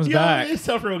voices, comes Yo, back. it's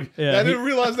Seth Rogen. Yeah, I didn't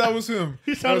realize that was him.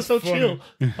 He sounded That's so funny. chill.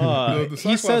 The he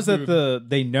Cyclops says that dude.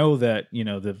 they know that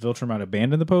the Viltrumite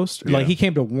abandoned the post. Yeah. Like he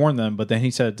came to warn them, but then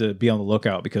he said to be on the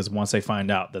lookout because once they find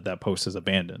out that post is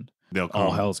abandoned, They'll come.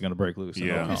 all hell's gonna break loose. and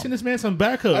Yeah. they'll You come. send this man some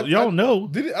backup. Y'all know.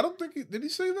 Did he? I don't think. Did he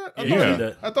say that? I Yeah. thought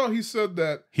Yeah. I thought he said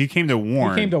that. He came to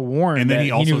warn. He came to warn, and then that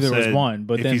he also knew there said, was one,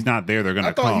 but if then he's not there, they're gonna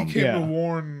I thought come. he came Yeah. to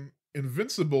warn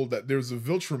Invincible that there's a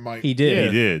Viltrumite. he did.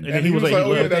 He did. And then he was like, oh, he yeah,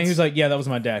 left. Then he that's- was like, "Yeah, that was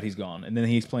my dad. He's gone." And then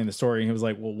he explained the story, and he was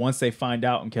like, "Well, once they find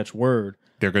out and catch word,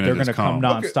 they're gonna they're just gonna come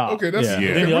Okay, nonstop." okay, that's yeah. Yeah.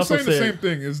 okay, Then he we're also saying the said- same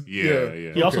thing. Is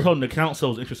Yeah. He also okay. told him the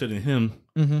council was interested in him.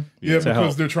 Mm-hmm. Yeah, To because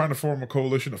help. they're trying to form a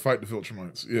coalition to fight the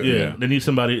Viltrumites. Yeah, Yeah. They need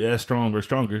somebody as strong or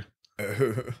stronger. And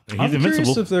he's I'm curious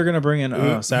invincible. if they're gonna bring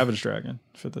in Savage Dragon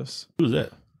for this. Who's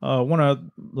that? One of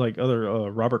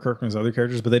other Robert Kirkman's other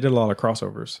characters, but they did a lot of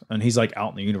crossovers, and he's like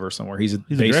out in the universe somewhere. He's a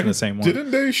based in dragon? the same one.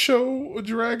 Didn't they show a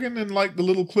dragon in like the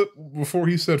little clip before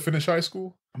he said finish high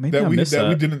school Maybe that I we missed that we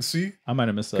that. didn't see? I might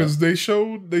have missed that. Because they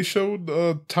showed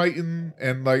Titan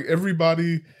and like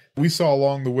everybody we saw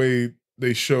along the way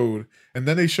they showed, and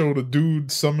then they showed a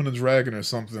dude summon a dragon or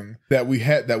something that we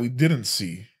didn't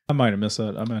see. I might have missed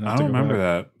that. I might. Have I to don't go remember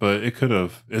back. that, but it could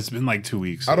have. It's been like 2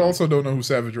 weeks. I so- also don't know who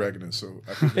Savage Dragon is, so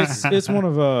I could It's one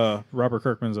of Robert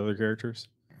Kirkman's other characters.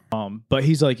 But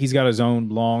he's got his own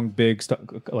long, big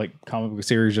like comic book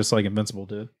series, just like Invincible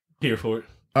did. Here for it.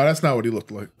 Oh, that's not what he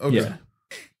looked like. Okay. Yeah.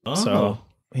 Oh. So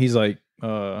he's like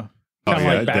kind of yeah, like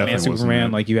it Batman, definitely wasn't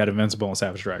Superman. that. Like you had Invincible and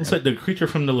Savage Dragon. It's like the creature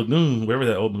from the lagoon, wherever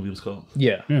that old movie was called.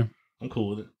 Yeah. I'm cool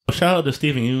with it. Shout out to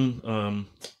Stephen Yeun,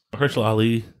 Herschel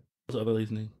Ali. What's the other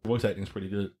lady's name? Voice acting is pretty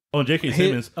good. Oh, and J.K.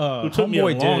 Simmons, who took me a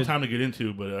Homeboy long did- time to get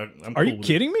into, but I'm Are cool you with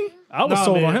kidding me? I was Nah,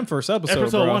 sold man. on him first it. episode.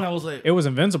 Episode bro. 1, I was like, It was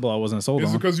Invincible. I wasn't sold Is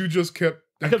it on. because you just kept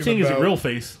I kept seeing thinking his about, real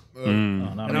face, Mm.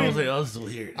 No, not and I me. was like, oh, this is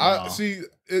weird. I see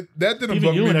that didn't Even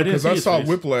bug you me and I didn't because see I his saw face.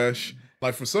 Whiplash.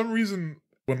 Like for some reason,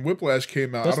 when Whiplash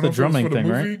came out, That's I don't the know if it was drumming for the thing,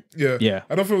 movie. right? Yeah, Yeah.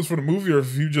 I don't know if it was for the movie or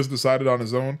if he just decided on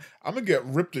his own. I'm gonna get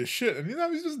ripped as shit, and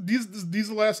he's just this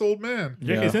diesel ass old man.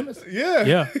 J.K. Yeah. Simmons? Yeah,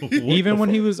 Yeah. What Even the when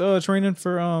he fuck? was training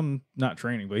for not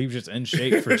training, but he was just in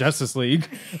shape for Justice League.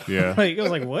 Yeah. Like I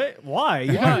was like, what? Why?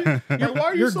 You're Why, not. like, why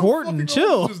are you you're so Gordon, fucking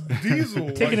chill. old? Just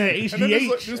diesel Taking that and then there's,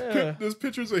 like, HGH. there's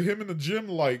pictures of him in the gym,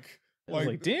 like I was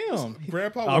like, damn.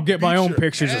 Grandpa. I'll would get my beat own your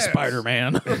pictures of ass. Spider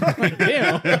Man. Like,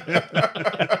 damn.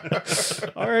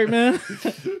 All right, man.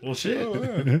 Well, shit. Oh,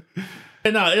 yeah.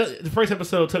 And the first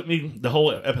episode took me the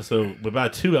whole episode, but by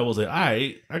 2, I was like, all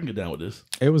right, I can get down with this.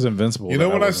 It was invincible. You know,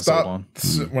 when I stopped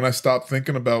stopped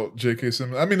thinking about J.K.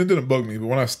 Simmons, I mean, it didn't bug me, but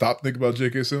when I stopped thinking about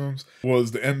J.K. Simmons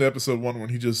was the end of episode 1 when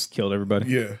he just killed everybody.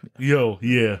 Yeah,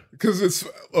 yeah. because it's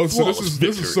so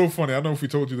this is so funny. I don't know if we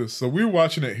told you this. So we were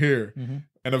watching it here,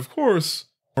 and of course,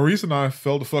 Maurice and I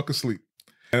fell the fuck asleep.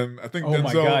 And I think Oh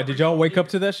my god, did y'all wake up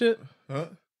to that shit? Huh?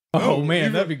 Oh No,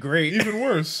 man, that'd be great. Even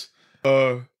worse,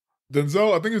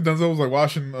 Denzel. I think it was Denzel was like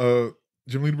watching.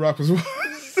 Jim Lee Brock was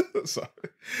sorry,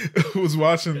 was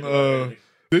watching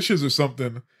dishes or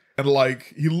something, and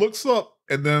like he looks up,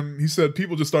 and then he said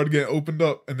people just started getting opened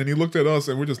up, and then he looked at us,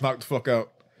 and we're just knocked the fuck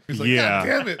out. He's like, Yeah.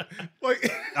 God damn it! Like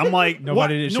I'm like,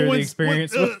 Nobody did share the one's-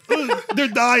 experience they're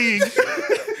dying.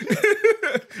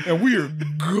 and we are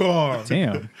gone.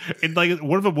 Damn. And like,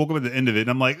 what if I woke up at the end of it and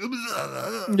I'm like,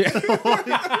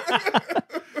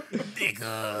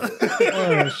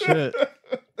 Oh shit.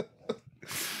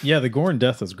 Yeah, the gore and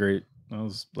death was great. I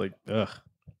was like, ugh.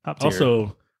 Top tier.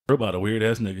 Also, Robot, a weird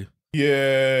ass nigga.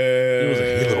 Yeah, He was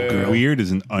a little girl. weird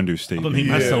is an I'm understatement. gonna make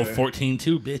Yeah. myself 14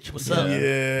 too, bitch. What's up?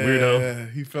 Yeah,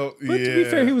 Weirdo. He felt. But to be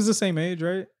fair, he was the same age,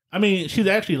 right? I mean, she's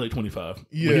actually like 25. But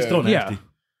Yeah. he's still Yeah. nasty.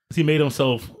 He made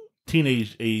himself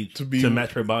teenage age To to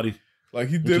match her body. like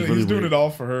he Which did. is really He's doing weird. it all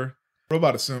for her.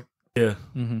 Robot a simp. Yeah.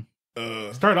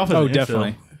 Mm-hmm. Started off as Oh, an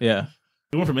definitely. incel. Yeah.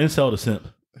 He went from incel to simp.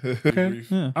 Okay.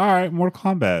 Yeah. All right, Mortal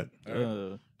Kombat.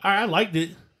 I liked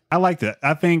it. I liked it.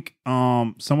 I think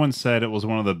someone said it was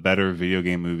one of the better video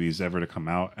game movies ever to come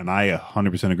out, and I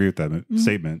 100% agree with that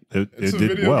statement. It It's a did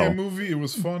video well. game movie. It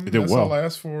was fun. It did That's well. all I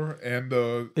asked for. And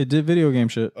It did video game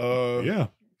shit. Yeah.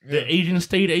 The Asian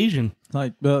stayed Asian.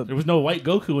 Like, There was no white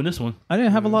Goku in this one. I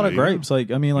didn't have a lot of Yeah. gripes.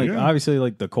 Like, I mean, like, Yeah. obviously,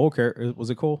 like the Cole character. Was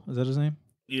it Cole? Is that his name?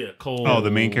 Yeah, Cole. Oh,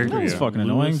 the main character? That was Yeah. fucking Lewis.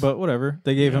 annoying, but whatever.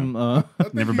 They gave him. I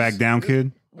think Never he's- back down,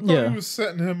 kid. I thought Yeah. he was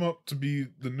setting him up to be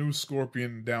the new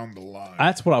Scorpion down the line.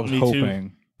 That's what I was Me too.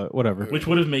 hoping. But whatever. Which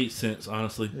would have made sense,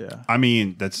 honestly. Yeah. I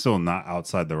mean, that's still not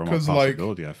outside the realm of 'Cause, like-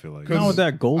 possibility. I feel like. 'cause Not with that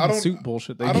I golden don't- suit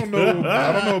bullshit. They I don't gave- know.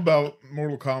 I don't know about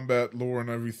Mortal Kombat lore and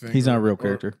everything. He's not a real Or-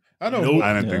 character. I know, Nope.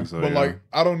 I didn't Yeah. think so. but yeah. like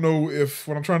I don't know if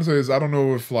what I'm trying to say is I don't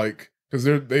know if like because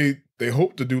they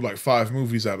hope to do like 5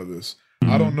 movies out of this.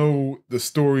 I don't know the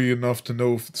story enough to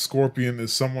know if Scorpion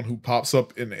is someone who pops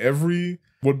up in every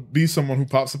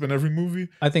movie.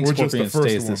 I think Or just the Scorpion first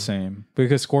stays one. the same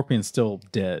because Scorpion's still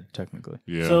dead technically.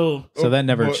 yeah. So So that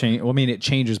never But- changed. Well, I mean, it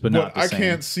changes, but not the I same.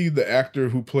 can't see the actor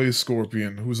who plays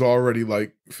Scorpion, who's already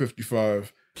like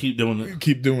 55, keep doing it.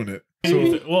 keep doing it.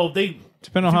 So Well, they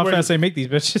Depending on If how he wears- fast they make these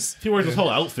bitches. if he wears this whole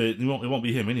outfit, it won't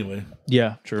be him anyway.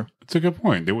 Yeah, true. it's a good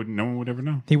point. They wouldn't. No one would ever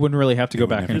know. He wouldn't really have to go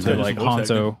wouldn't back have to into do like some voice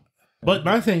Hanzo. But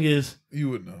my thing is, you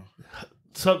would know.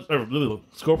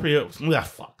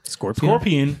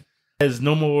 Scorpion has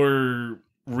no more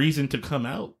reason to come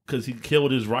out because he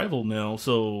killed his rival now.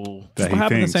 So That What he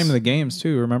happened thinks. the same in the games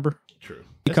too? Remember, true.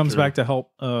 he comes back to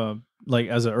help, like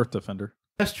as an Earth defender.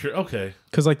 That's true. Okay.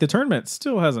 Because like the tournament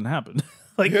still hasn't happened.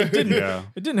 Like it didn't. Yeah.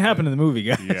 It didn't happen in the movie,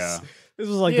 guys. Yeah. This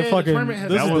was like Yeah, the the fucking. tournament has-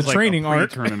 This That is was the like training a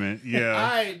arc. tournament.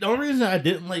 Yeah. The only reason I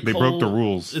didn't like They Cole broke the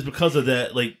rules. is because of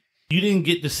that. Like you didn't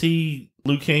get to see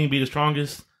Liu Kang be the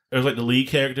strongest. It was like the lead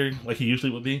character, like he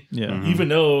usually would be. Yeah, Mhm. Even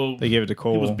though they gave it to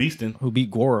he was Cole, beasting. who beat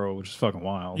Goro, which is fucking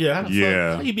wild. Yeah. How the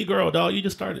Yeah. fuck? How you beat girl, dog? You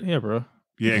just started. yeah, bro.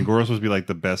 Yeah, and Goro's supposed to be like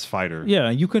the best fighter. Yeah,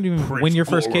 you couldn't even Prince win your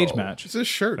first Goro. cage match. It's his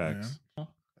shirt, Facts. man.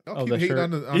 Oh, Y'all the keep hating shirt.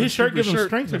 on the on Did the his shirt give him stupid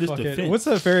strength or just Fuck it. defense? What's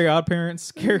that Fairy Odd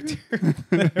Parents character?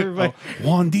 That everybody,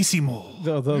 Juan Decimo.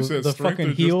 the You said the strength or fucking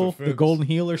just heel, the defense? golden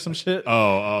heel or some shit.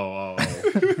 Oh.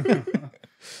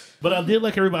 But I did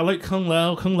like everybody. I like Kung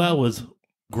Lao. Kung Lao was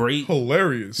great.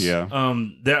 Hilarious. Yeah.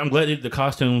 That I'm glad the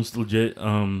costumes legit.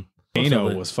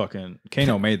 Kano was fucking.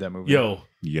 Kano made that movie. Yo.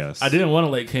 Yes. I didn't want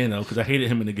to like Kano because I hated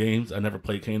him in the games. I never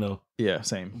played Kano, Yeah,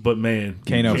 same. but man,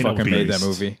 Kano was fucking made that beast.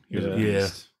 movie. He was a Yeah.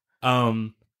 beast.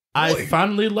 I Boy,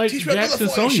 finally liked teach me Jax another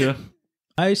and voice. Sonya.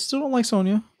 I still don't like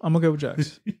Sonya. I'm gonna go with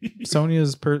Jax.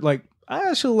 Sonya's like I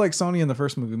actually like Sonya in the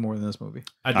first movie more than this movie.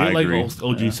 I did I like agree.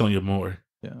 OG Yeah. Sonya more,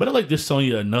 Yeah. but I like this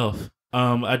Sonya enough.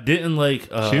 I didn't like. She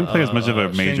didn't play as much of a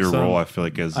major Shang Tsung. role, I feel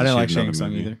like, as I didn't like she did in Shang the Tsung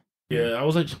movie. either. Yeah, I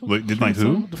was like, Like, didn't Shang like who?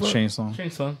 Tsung? The fuck? Shang Tsung. Shang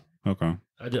Tsung. Okay.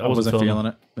 I wasn't feeling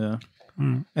it. Yeah,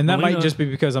 Mm. and that might Melina- just be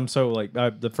because I'm so like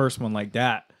the first one like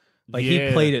that. Like he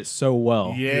Yeah. played it so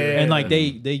well. Yeah. And like they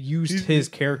used He's- his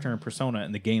character and persona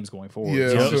in the games going forward. Yeah,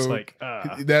 So it's so just like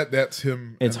that's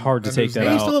him. It's hard to take there's that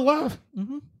Hey, he's out. still alive.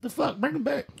 Mhm. The fuck, bring him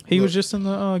back. he was just in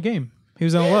the game. He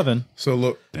was in 11. So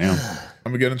look, Damn.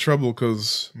 I'm gonna get in trouble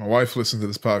because my wife listens to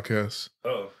this podcast,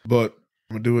 Oh, but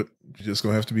I'm gonna do it. You're just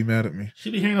gonna have to be mad at me.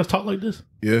 she be hearing us talk like this.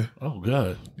 Yeah, Oh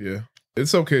God. yeah.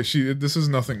 It's okay. This is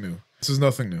nothing new. This is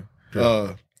nothing new.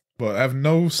 But I have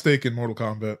no stake in Mortal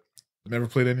Kombat. Never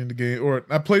played any of the game, or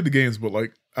I played the games, but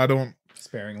like I don't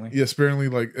Sparingly. Yeah, sparingly.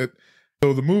 Like it.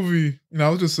 So the movie, I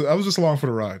was just along for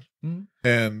the ride,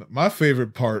 and my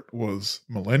favorite part was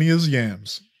Millennia's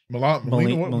yams.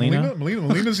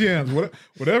 Melina's yams.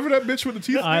 Whatever that bitch with the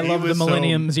teeth. I love the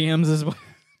Millennium's yams as well.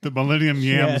 The Millennium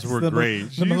Yams were great.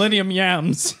 The Millennium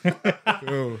Yams.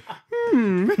 Yo.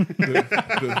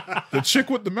 The chick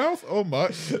with the mouth. Oh my!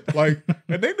 Like,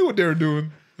 and they knew what they were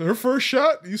doing. Her first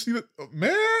shot. You see that,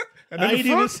 man? And then I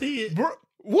didn't even see it. Bro,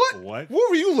 what? What? What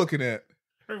were you looking at?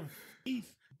 Her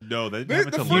teeth. No, they The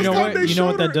haven't first told You know time what? they You know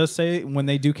what showed that her- does say? When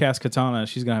they do cast Katana,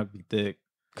 she's gonna have to be thick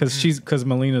because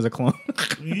Melina's a clone.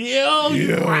 Yo,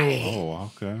 you're Yo. right.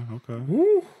 Oh, okay.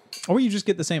 Woo. Or you just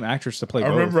get the same actress to play. I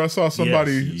both. remember I saw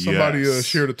somebody Yes.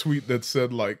 shared a tweet that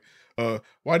said like,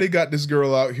 why they got this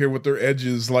girl out here with their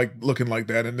edges like looking like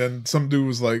that, and then some dude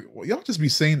was like, well, y'all just be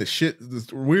saying the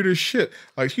weirdest shit.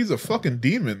 Like she's a fucking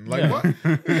demon. Like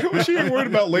what? She ain't worried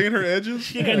about laying her edges.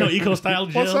 She ain't got no eco style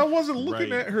Plus, I gel. wasn't looking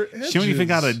Right. at her edges. She don't even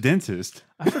got a dentist.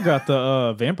 I forgot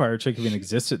the vampire chick even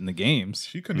existed in the games.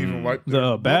 She couldn't even wipe The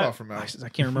blood bat. off her mouth. I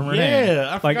can't remember her name.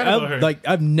 Yeah, I forgot about her. Like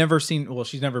I've never seen. Well,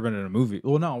 she's never been in a movie.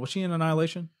 Well, no, was she in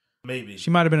Annihilation? Maybe. She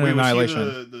might have been in Wait, was she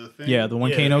Annihilation. the thing? Yeah, the one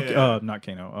Yeah, Kano. yeah. Not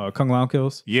Kano. Kung Lao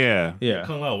kills. Yeah. Yeah,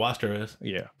 Kung Lao watched her ass.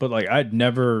 yeah. But like, I'd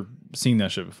never seen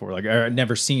that shit before. Like, I'd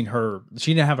never seen her.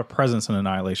 She didn't have a presence in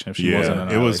Annihilation. If she wasn't in Yeah. It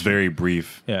Annihilation. was very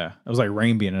brief. Yeah, it was like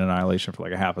Rain being in Annihilation for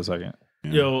like a half a second.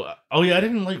 Yeah. Yo, oh yeah, I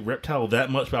didn't like Reptile that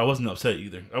much, but I wasn't upset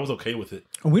either. I was okay with it.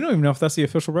 We don't even know if that's the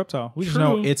official reptile. We just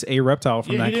know True. it's a reptile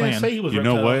from Yeah, that he didn't clan. say he was You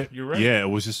Reptile. know what? You're right. Yeah, it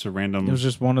was just a random. It was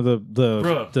just one of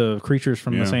Bruh. the creatures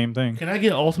from Yeah. the same thing. Can I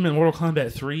get Ultimate Mortal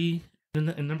Kombat 3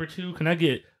 in number 2? Can I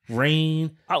get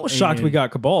Rain? I was shocked we And- got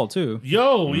Cabal too.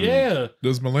 Yo, yeah.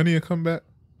 Does Millennia come back?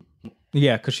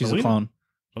 Yeah, because she's Melina? a clone.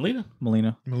 Melina?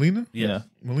 Melina. Melina? Yeah.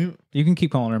 Melina? You can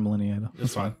keep calling her Melina though.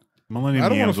 That's fine. Millennium I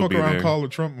don't want Yams to will fuck be around there. and call her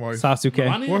Trump wife. Sasuke.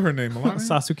 Melania? What her name? Melania?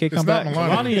 Sasuke It's come not back. Melania.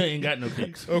 Melania ain't got no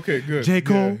kicks. Okay, good. J.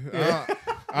 Cole? Yeah.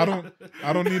 I don't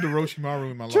need the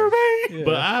Roshimaru in my life. Yeah.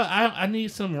 But I need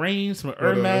some Rain, some But,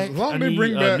 Ermac. as long I as they need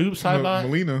bring back Noob Saibot.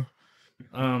 Melina.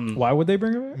 Why would they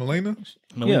bring her back? Melina?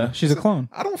 Yeah, she's a clone.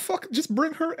 I don't fucking just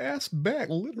bring her ass back.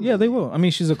 Literally. Yeah, they will. I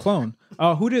mean, she's a clone.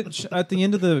 Who did at the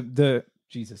end of the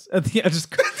Jesus at the I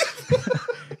just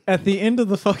at the end of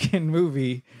the fucking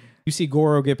movie, you see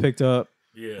Goro get picked up.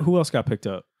 Yeah. Who else got picked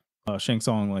up? Shang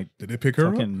Tsung, like Did they pick her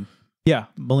up? fucking yeah.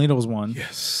 Melina was one.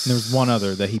 Yes. And there was one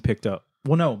other that he picked up.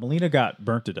 Well, no, Melina got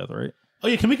burnt to death, right? Oh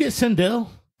yeah, can we get Sindel?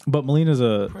 But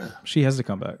Melina's she has to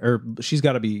come back, or she's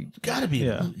got to be. Gotta be.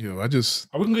 Yeah. Yo, I just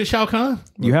Are we gonna get Shao Kahn?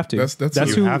 You have to. That's That's a-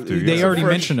 who You have to, they yeah. already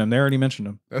Fresh- mentioned him. They already mentioned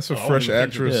him. that's a Oh, I fresh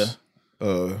wouldn't think actress. I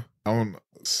don't.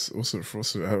 What's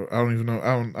it? I don't even know.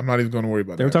 I'm not even going to worry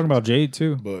about. They were that. talking about Jade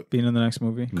too, But- being in the next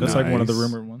movie. That's like one of the Nice.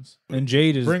 rumored ones. And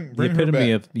Jade is Bring the her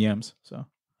epitome back. of yams. So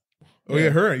Oh yeah,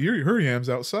 her yams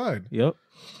outside. yep.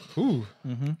 Ooh,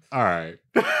 All right.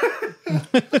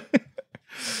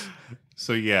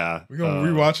 So yeah, we're gonna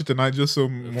rewatch it tonight just so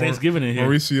Thanksgiving in here.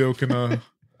 Mauricio can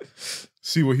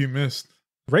see what he missed.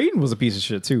 Raiden was a piece of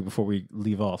shit too. Before we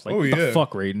leave off, like Oh, what yeah. the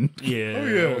fuck, Raiden. Yeah. Oh,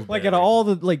 yeah. that was Like bad. out of all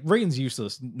the like Raiden's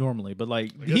useless normally, but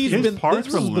like he's his been parts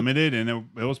this were was the- limited, and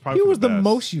it was probably He for was the best.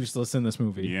 most useless in this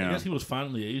movie. I Yeah, guess he was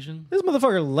finally Asian. This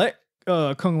motherfucker let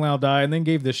Kung Lao die and then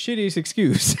gave the shittiest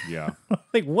excuse. yeah.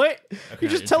 Like what? You Okay,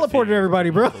 just interfere. teleported everybody,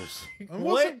 bro. And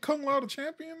wasn't Kung Lao the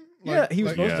champion? Yeah, he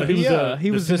was supposed yeah. to be. He was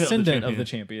He was descendant descendant of the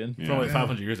champion. Yeah. From like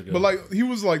 500 years ago. But like he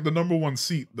was like the number one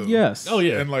seat though. Yes. oh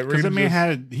yeah. And like Because that Raiden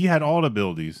man just- he had all the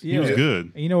abilities. He was Yeah.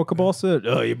 good. And you know what Cabal said?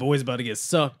 Oh, your boy's about to get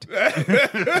sucked.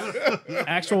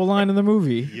 Actual line in the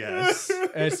movie. Yes.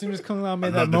 As soon as Kung Lao I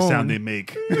made that love the moan, sound they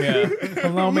make. yeah,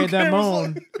 Kung Lao made that Kang was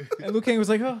moan, and Liu Kang was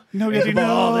like, "Oh, No, and Daddy,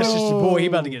 Cabal, no. that's just your boy. He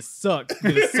about to get sucked.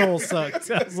 Get his soul sucked."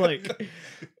 I was like,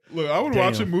 Look, I would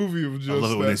watch a movie of just I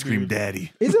love it when that they scream dude.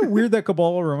 "Daddy." "Is it weird that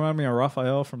Cabal remind me of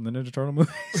Raphael from the Ninja Turtle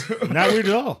movies?" Not weird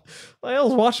at all. Like, I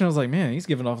was watching, I was like, "Man, he's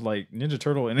giving off like Ninja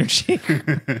Turtle energy."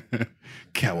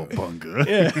 Cowabunga.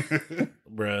 yeah,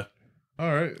 Bruh.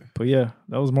 All right. but yeah,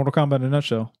 that was Mortal Kombat in a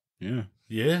nutshell. Yeah.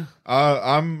 Yeah.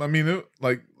 I mean,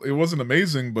 it wasn't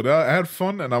amazing, but I had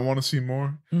fun, and I want to see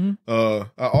more. Mhm.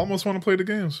 I almost want to play the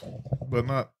games, but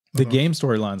not. The game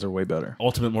storylines are way better.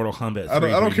 Ultimate Mortal Kombat. 3 I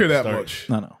don't is care where you that start. much.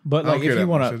 No, but I don't like care if you that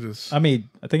want much, I to, just-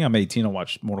 I think I made Tina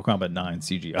watch Mortal Kombat 9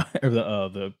 CGI or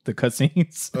the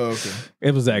cutscenes. Oh, okay.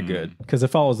 It was that good because it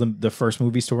follows the first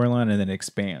movie storyline and then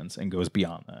expands and goes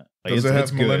beyond that. Like, Does it it's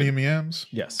have good. Millennium Yams?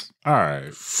 Yes, All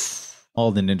right.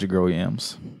 all the Ninja Girl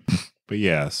yams. But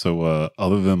yeah, so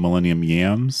other than Millennium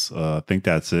Yams, I think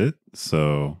that's it.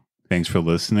 So Thanks for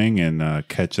listening, and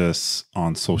catch us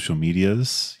on social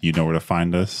medias. You know where to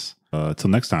find us. Till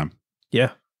next time.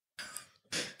 Yeah.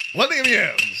 Plenty of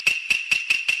yams.